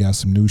he said he got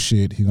some new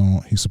shit.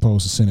 He's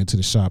supposed to send it to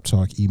the Shop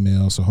Talk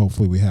email. So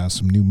hopefully we have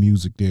some new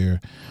music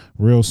there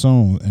real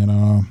soon.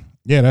 And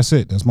yeah, that's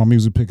it. That's my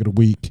music pick of the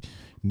week.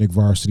 Nick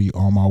Varsity,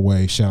 On My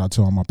Way. Shout out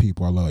to all my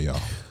people. I love y'all.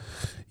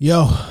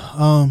 Yo,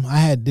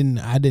 I didn't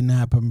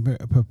have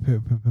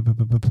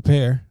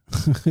prepare.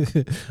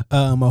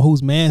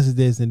 Whose man's is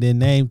this? And then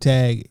name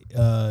tag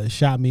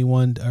shot me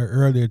one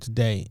earlier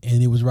today,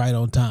 and it was right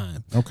on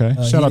time. Okay,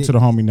 shout out to the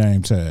homie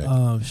name tag.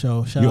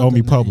 Shout you out owe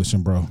me to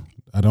publishing, bro.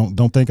 I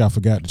don't think I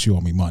forgot that you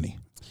owe me money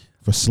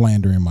for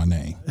slandering my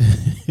name.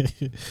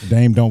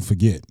 Dame, don't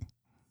forget.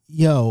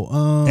 Yo,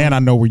 and I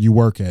know where you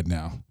work at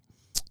now.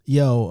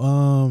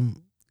 Yo,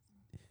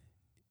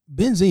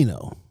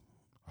 Benzino.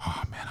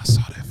 Oh man, I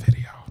saw that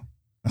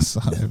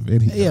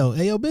video.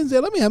 Hey yo,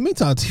 Benzino, let me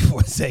talk to you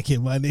for a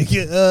second, my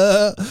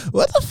nigga.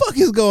 What the fuck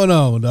is going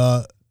on,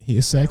 dog? He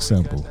is sex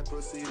simple.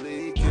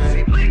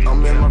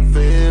 I'm in my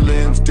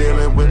feelings,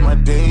 dealing with my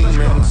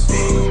demons.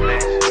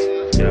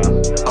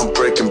 I'm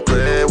breaking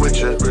bread with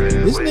you.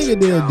 This nigga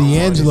did a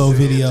D'Angelo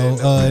video,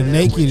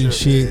 naked and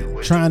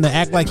shit, trying to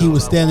act like he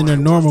was standing there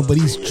normal, but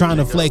he's trying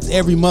to flex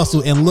every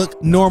muscle and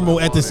look normal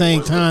at the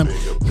same time.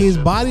 His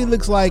body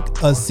looks like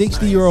a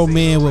 60-year-old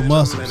man with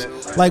muscles.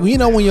 Like, you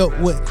know when you're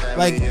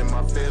like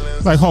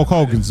Hulk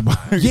Hogan's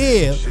body.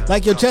 Yeah,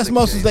 like your chest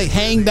muscles, they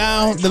hang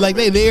down. They're like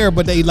they there,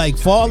 but they like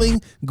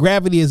falling.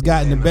 Gravity has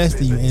gotten the best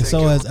of you, and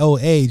so has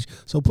old age.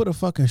 So put a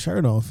fucking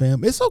shirt on,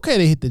 fam. It's okay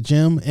to hit the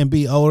gym and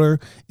be older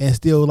and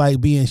still like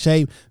be in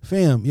shape,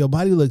 fam. Your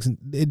body looks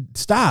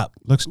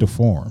looks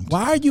deformed.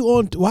 Why are you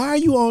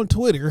on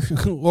Twitter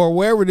or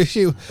wherever the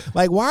shit?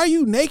 Like, why are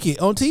you naked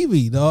on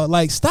TV, dog?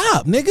 Like,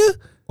 stop, nigga.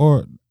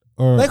 Or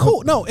like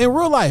who? No, in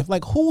real life,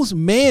 like whose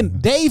man?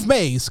 Dave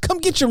Mays, come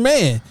get your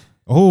man.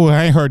 Oh,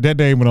 I ain't heard that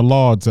name in a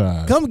long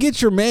time. Come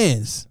get your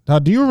mans. Now,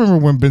 do you remember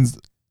when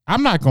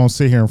I'm not gonna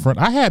sit here in front.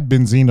 I had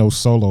Benzino's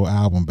solo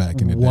album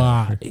back in the day.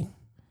 Why?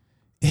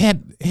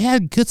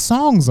 had good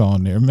songs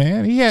on there,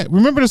 man.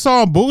 Remember the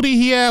song Booty?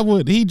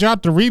 He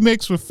dropped a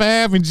remix with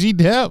Fab and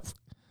G-Dep.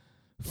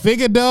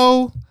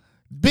 Figaro.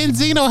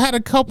 Benzino had a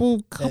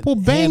couple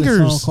bangers.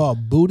 Had a song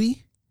called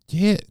Booty.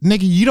 Yeah,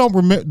 nigga, you don't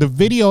remember the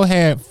video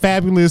had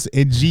Fabulous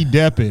and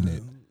G-Dep in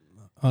it.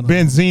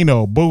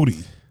 Benzino,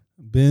 Booty.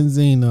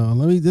 Benzino.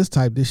 Let me just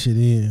type this shit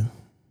in.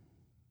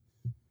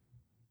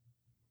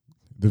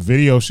 The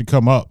video should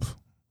come up.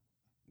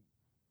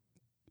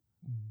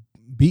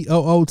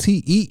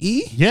 Bootee?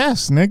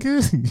 Yes,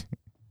 nigga.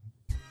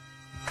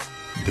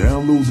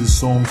 Download this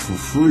song for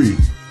free.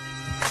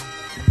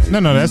 No,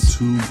 that's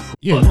YouTube.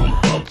 yeah.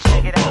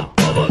 Check it out.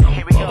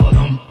 Here we go.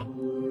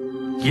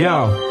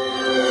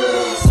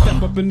 Yo,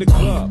 step up in the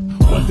club.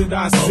 What did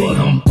I see?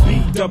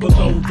 B double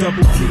O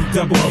double T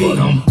double E.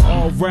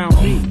 All round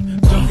me,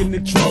 dunking the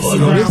drinks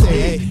around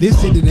me.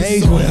 This shit didn't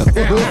age well.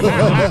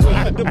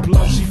 The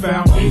blood she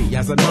found me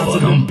as I nod to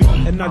the beat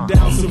and I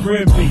down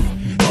serenity.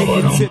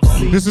 Getting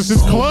tipsy. This is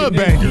his club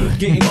banger.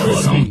 Getting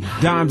crispy.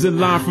 Dimes in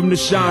line from the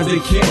shines, they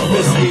can't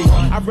miss me.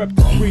 I rep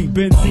the 3,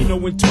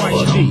 Benzino and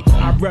twice G.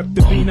 I rep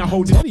the bean, I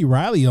hold it Teddy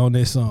Riley on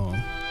this song.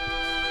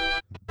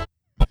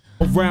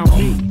 around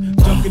me.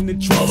 Dunking the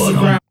drinks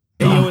around.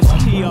 Ayo,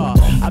 it's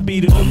TR. I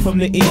be the look from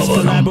the east.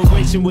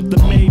 Collaboration with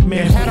the main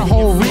man. It had a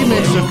whole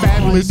remix of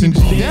Fabulous and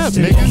G-Dep,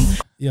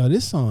 niggas. Yo,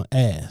 this song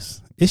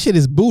ass. This shit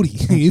is booty.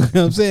 You know what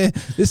I'm saying?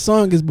 This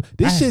song is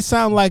this shit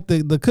sound like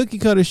the cookie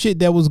cutter shit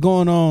that was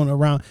going on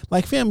around.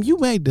 Like, fam, you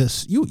made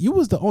this. You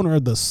was the owner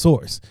of The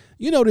Source.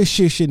 You know this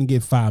shit shouldn't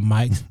get 5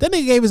 mics. That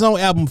nigga gave his own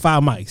album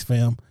 5 mics,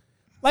 fam.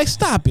 Like,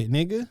 stop it,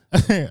 nigga.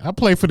 I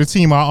play for the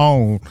team I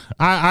own.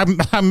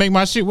 I make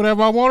my shit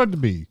whatever I want it to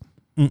be.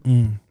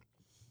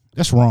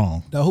 That's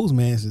wrong. Now, whose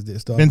man's is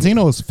this, dog?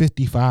 Benzino is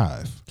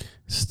 55.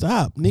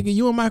 Stop, nigga.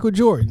 You and Michael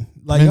Jordan.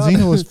 Like,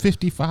 Benzino is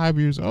 55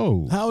 years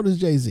old. How old is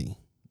Jay-Z?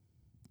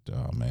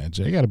 Oh, man.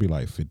 Jay got to be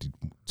like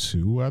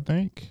 52, I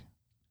think.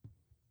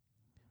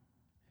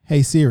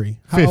 Hey, Siri.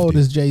 How 50. old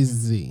is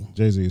Jay-Z?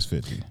 Jay-Z is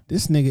 50.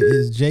 This nigga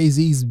is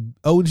Jay-Z's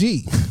OG.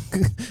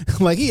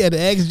 Like, he had to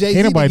ask Jay-Z.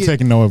 Ain't nobody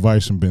taking no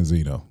advice from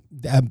Benzino.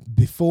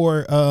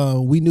 Before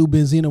we knew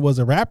Benzino was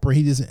a rapper,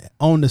 he just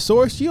owned The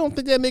Source. You don't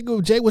think that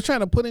nigga Jay was trying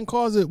to put in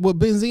calls with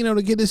Benzino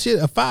to get this shit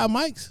 5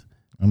 mics?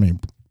 I mean,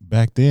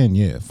 back then,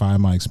 yeah, 5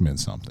 mics meant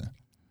something.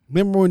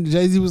 Remember when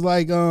Jay-Z was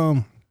like,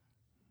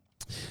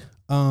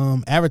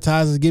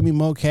 advertisers give me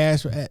more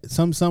cash.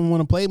 Some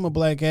want to play my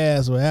black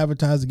ass, or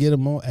advertisers get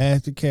them more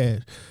ass to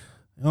cash.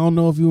 I don't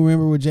know if you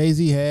remember what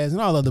Jay-Z has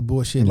and all other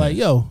bullshit. Yeah. Like,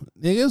 yo,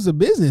 nigga, it was a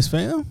business,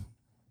 fam.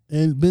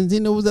 And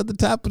Benzino was at the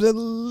top of the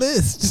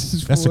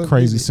list. That's a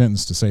crazy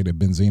sentence to say that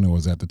Benzino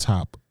was at the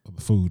top of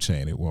the food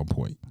chain at one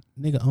point.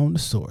 Nigga owned The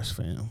Source,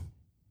 fam.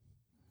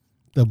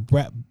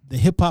 The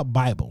hip hop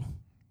Bible.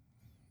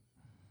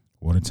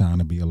 What a time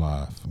to be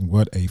alive.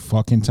 What a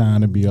fucking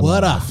time to be alive.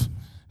 What up?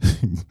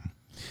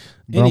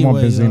 But Anyway,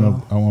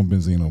 I want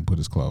Benzino to put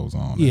his clothes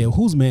on. Yeah,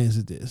 whose man's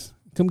is this?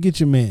 Come get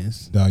your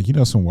man's. You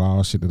know some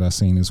wild shit that I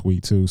seen this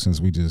week too,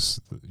 since we just,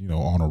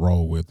 on a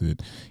roll with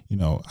it.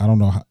 I don't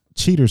know how.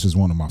 Cheaters is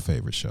one of my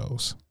favorite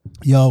shows.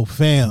 Yo,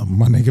 fam.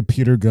 My nigga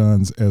Peter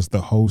Guns as the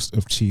host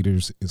of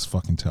Cheaters is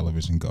fucking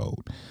television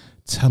gold.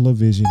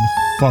 Television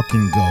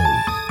fucking gold.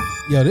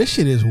 Yo, this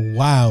shit is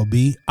wild,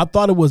 B. I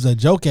thought it was a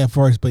joke at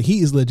first, but he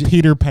is legit.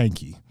 Peter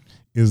Pankey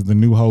is the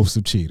new host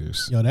of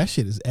Cheaters. Yo, that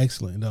shit is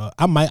excellent, dog.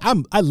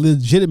 I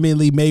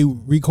legitimately may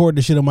record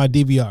the shit on my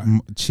DVR.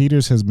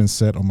 Cheaters has been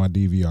set on my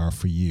DVR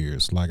for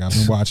years. Like, I've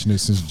been watching it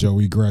since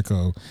Joey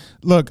Greco.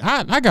 Look,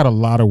 I got a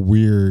lot of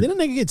weird. Didn't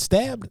a nigga get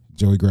stabbed?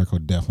 Joey Greco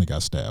definitely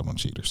got stabbed on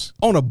Cheaters.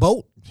 On a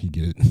boat? He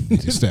get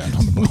stabbed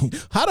on the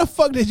boat. How the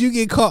fuck did you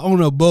get caught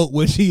on a boat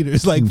with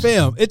Cheaters? Like,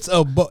 fam, it's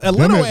a boat, a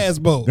little ass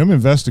boat. Them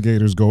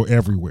investigators go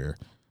everywhere.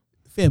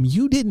 Fam,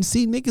 you didn't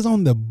see niggas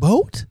on the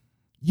boat?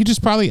 You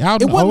just probably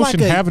out in the ocean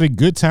having a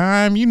good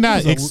time. You're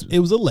not. It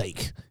was a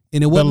lake,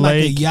 and it wasn't like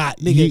a yacht,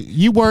 nigga.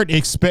 You weren't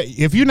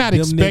if you're not Them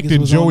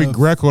expecting niggas Joey was on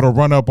Greco to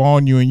run up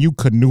on you and you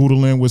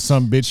canoodling with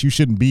some bitch you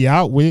shouldn't be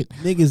out with.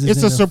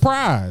 It's a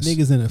surprise.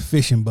 Niggas in a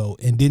fishing boat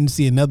and didn't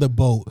see another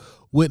boat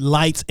with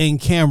lights and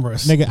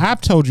cameras. Nigga,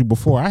 I've told you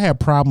before, I had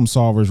problem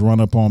solvers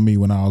run up on me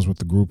when I was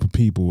with a group of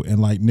people,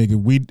 and like,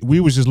 nigga, we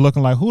was just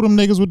looking like, who them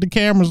niggas with the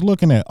cameras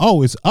looking at?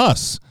 Oh, it's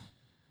us.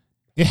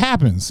 It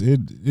happens.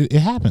 It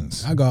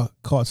happens. I got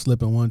caught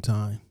slipping one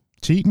time.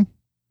 Cheating?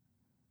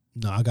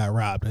 No, I got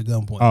robbed at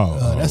gunpoint.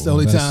 That's the well,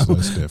 only time.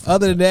 That's different.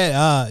 Other than that,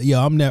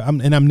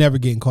 I'm never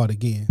getting caught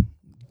again.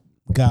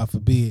 God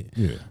forbid.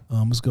 Yeah.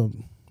 It's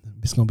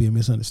gonna be a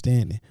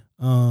misunderstanding.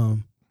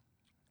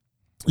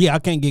 Yeah, I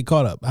can't get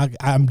caught up.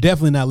 I'm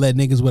definitely not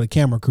letting niggas with a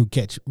camera crew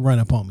run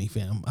up on me,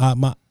 fam.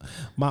 My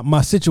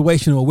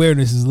situational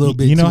awareness is a little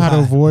bit. You know too how high.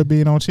 to avoid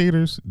being on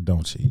Cheaters?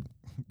 Don't cheat.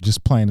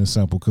 Just plain and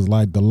simple. Because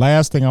like the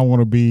last thing I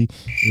want to be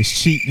is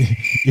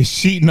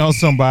cheating on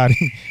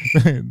somebody.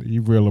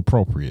 You real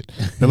appropriate.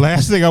 The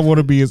last thing I want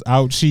to be is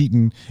out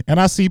cheating, and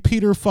I see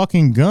Peter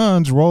fucking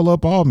Guns roll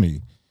up on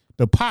me.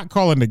 The pot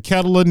calling the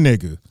kettle a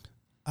nigga.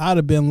 I'd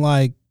have been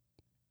like,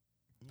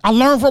 I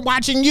learned from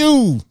watching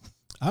you.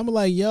 I'm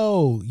like,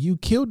 yo, you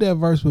killed that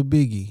verse with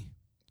Biggie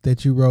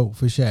that you wrote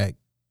for Shaq.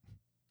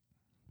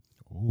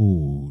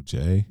 Ooh,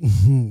 Jay.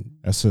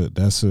 That's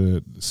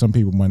a. Some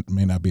people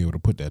may not be able to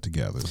put that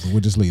together, but we'll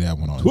just leave that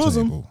one on the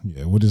table.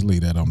 Yeah, we'll just leave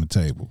that on the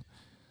table.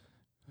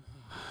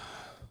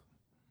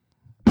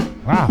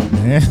 Wow,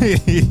 man.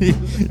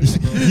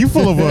 You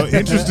full of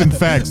interesting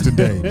facts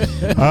today.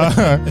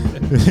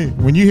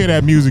 When you hear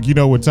that music, you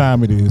know what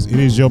time it is. It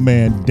is your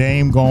man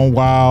Dame Gone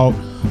Wild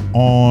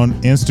on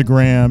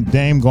Instagram,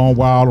 Dame Gone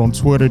Wild on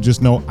Twitter.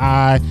 Just know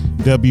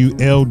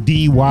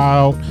IWLD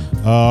Wild.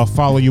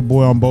 Follow your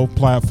boy on both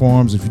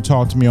platforms. If you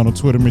talk to me on a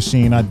Twitter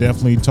machine, I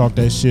definitely talk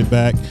that shit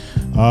back.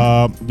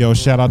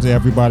 Shout out to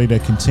everybody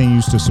that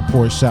continues to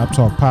support Shop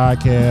Talk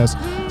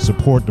Podcast,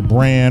 support the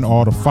brand,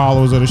 all the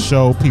followers of the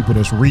show, people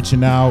that's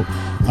reaching out.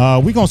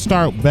 We're going to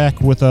start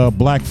back with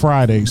Black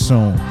Friday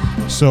soon.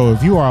 So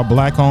if you are a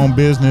black-owned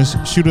business,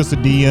 shoot us a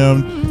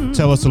DM.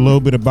 Tell us a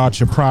little bit about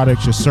your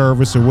product, your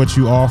service, or what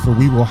you offer.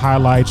 We will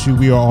highlight you.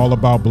 We are all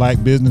about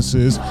black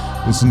businesses.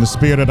 It's in the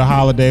spirit of the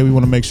holiday. We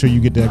want to make sure you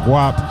get that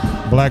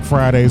guap. Black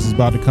Fridays is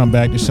about to come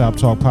back to Shop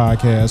Talk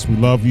Podcast. We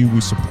love you.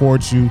 We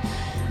support you.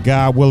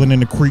 God willing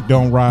and the creek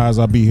don't rise,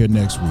 I'll be here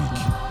next week.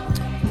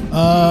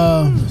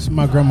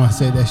 My grandma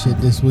said that shit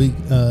this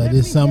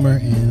summer,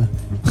 and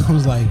I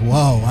was like,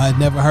 whoa, I had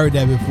never heard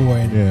that before.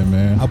 And yeah,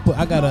 man.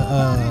 I got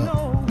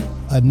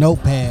a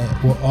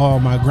notepad with all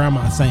my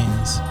grandma's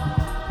sayings.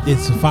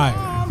 It's fire.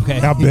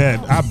 Okay. I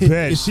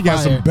bet. She got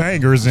some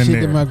bangers in shit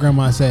there. That my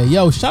grandma said,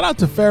 yo, shout out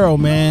to Pharaoh,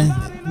 man.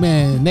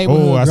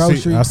 Neighborhood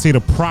grocery. I see the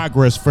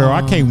progress, Pharaoh.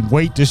 I can't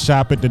wait to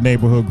shop at the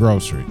neighborhood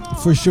grocery.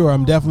 For sure.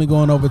 I'm definitely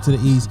going over to the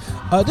east.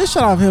 Just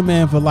shout out him,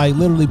 man, for like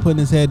literally putting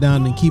his head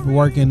down and keep it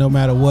working no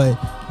matter what.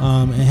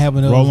 And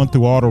having rolling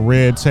through all the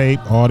red tape,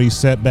 all these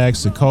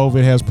setbacks that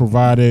COVID has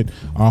provided.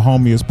 Our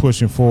homie is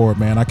pushing forward,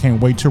 man. I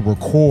can't wait to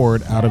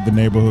record out of the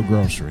neighborhood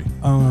grocery.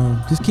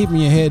 Just keeping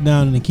your head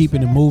down and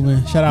keeping it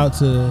moving. Shout out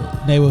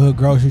to neighborhood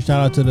grocery.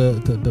 Shout out to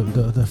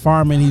the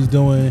farming he's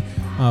doing,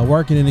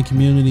 working in the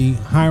community,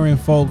 hiring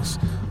folks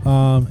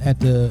at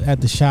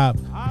the shop.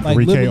 Like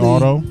Rike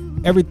Auto.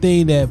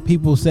 Everything that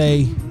people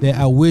say that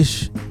I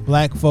wish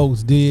black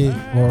folks did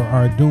or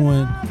are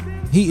doing,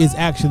 he is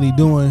actually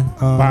doing.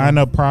 Buying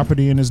up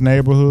property in his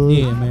neighborhood.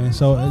 Yeah, man.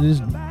 So it is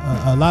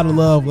a lot of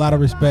love, a lot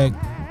of respect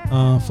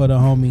for the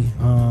homie.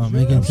 And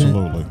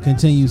Absolutely.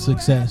 Continued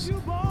success.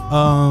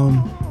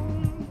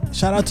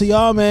 Shout out to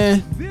y'all,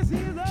 man.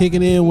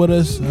 Kicking in with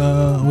us.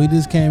 We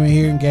just came in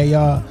here and gave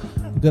y'all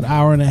a good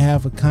hour and a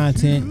half of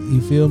content.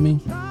 You feel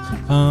me?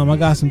 I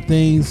got some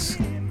things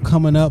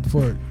coming up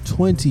for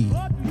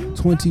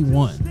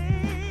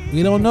 2021.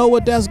 We don't know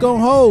what that's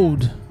gonna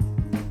hold,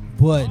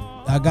 but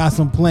I got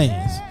some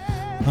plans.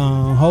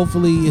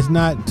 Hopefully it's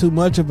not too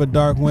much of a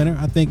dark winter.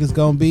 I think it's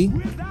gonna be.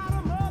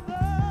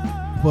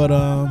 But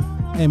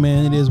hey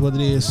man, it is what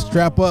it is.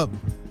 Strap up,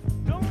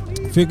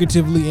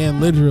 figuratively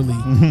and literally.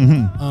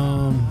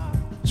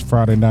 It's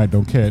Friday night,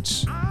 don't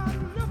catch.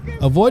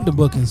 Avoid the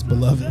bookings,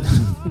 beloved.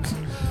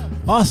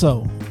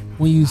 Also,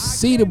 when you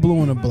see the blue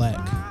and the black,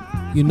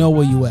 you know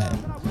where you at.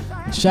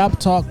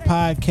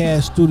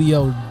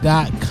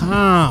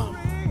 ShopTalkPodcastStudio.com.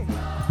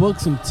 Book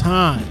some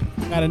time.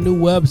 Got a new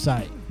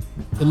website.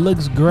 It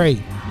looks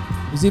great.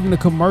 There's even a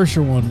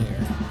commercial on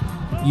there.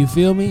 You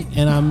feel me?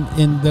 And I'm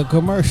in the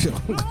commercial.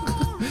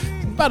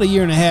 About a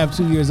year and a half,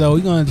 2 years old.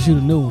 We're going to have to shoot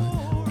a new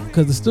one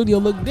because the studio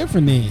looked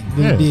different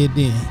than it did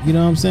then. You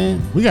know what I'm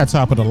saying? We got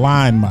top of the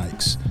line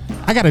mics.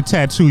 I got a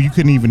tattoo. You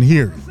couldn't even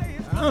hear it.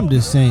 I'm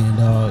just saying,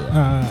 dog.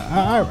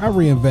 I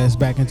reinvest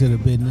back into the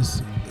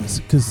business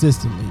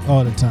consistently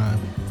all the time.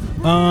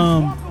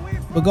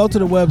 But go to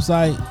the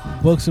website,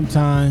 book some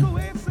time.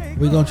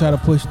 We're gonna try to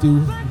push through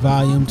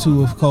volume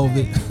 2 of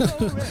COVID.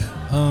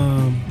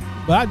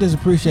 But I just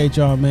appreciate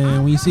y'all,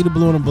 man. When you see the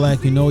blue and the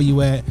black, you know where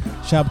you at.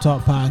 Shop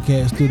Talk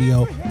Podcast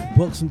Studio.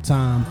 Book some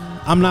time.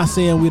 I'm not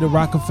saying we the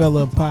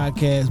Rockefeller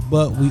podcast,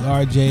 but we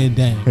are Jay and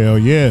Dame. Hell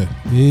yeah.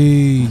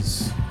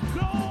 Peace.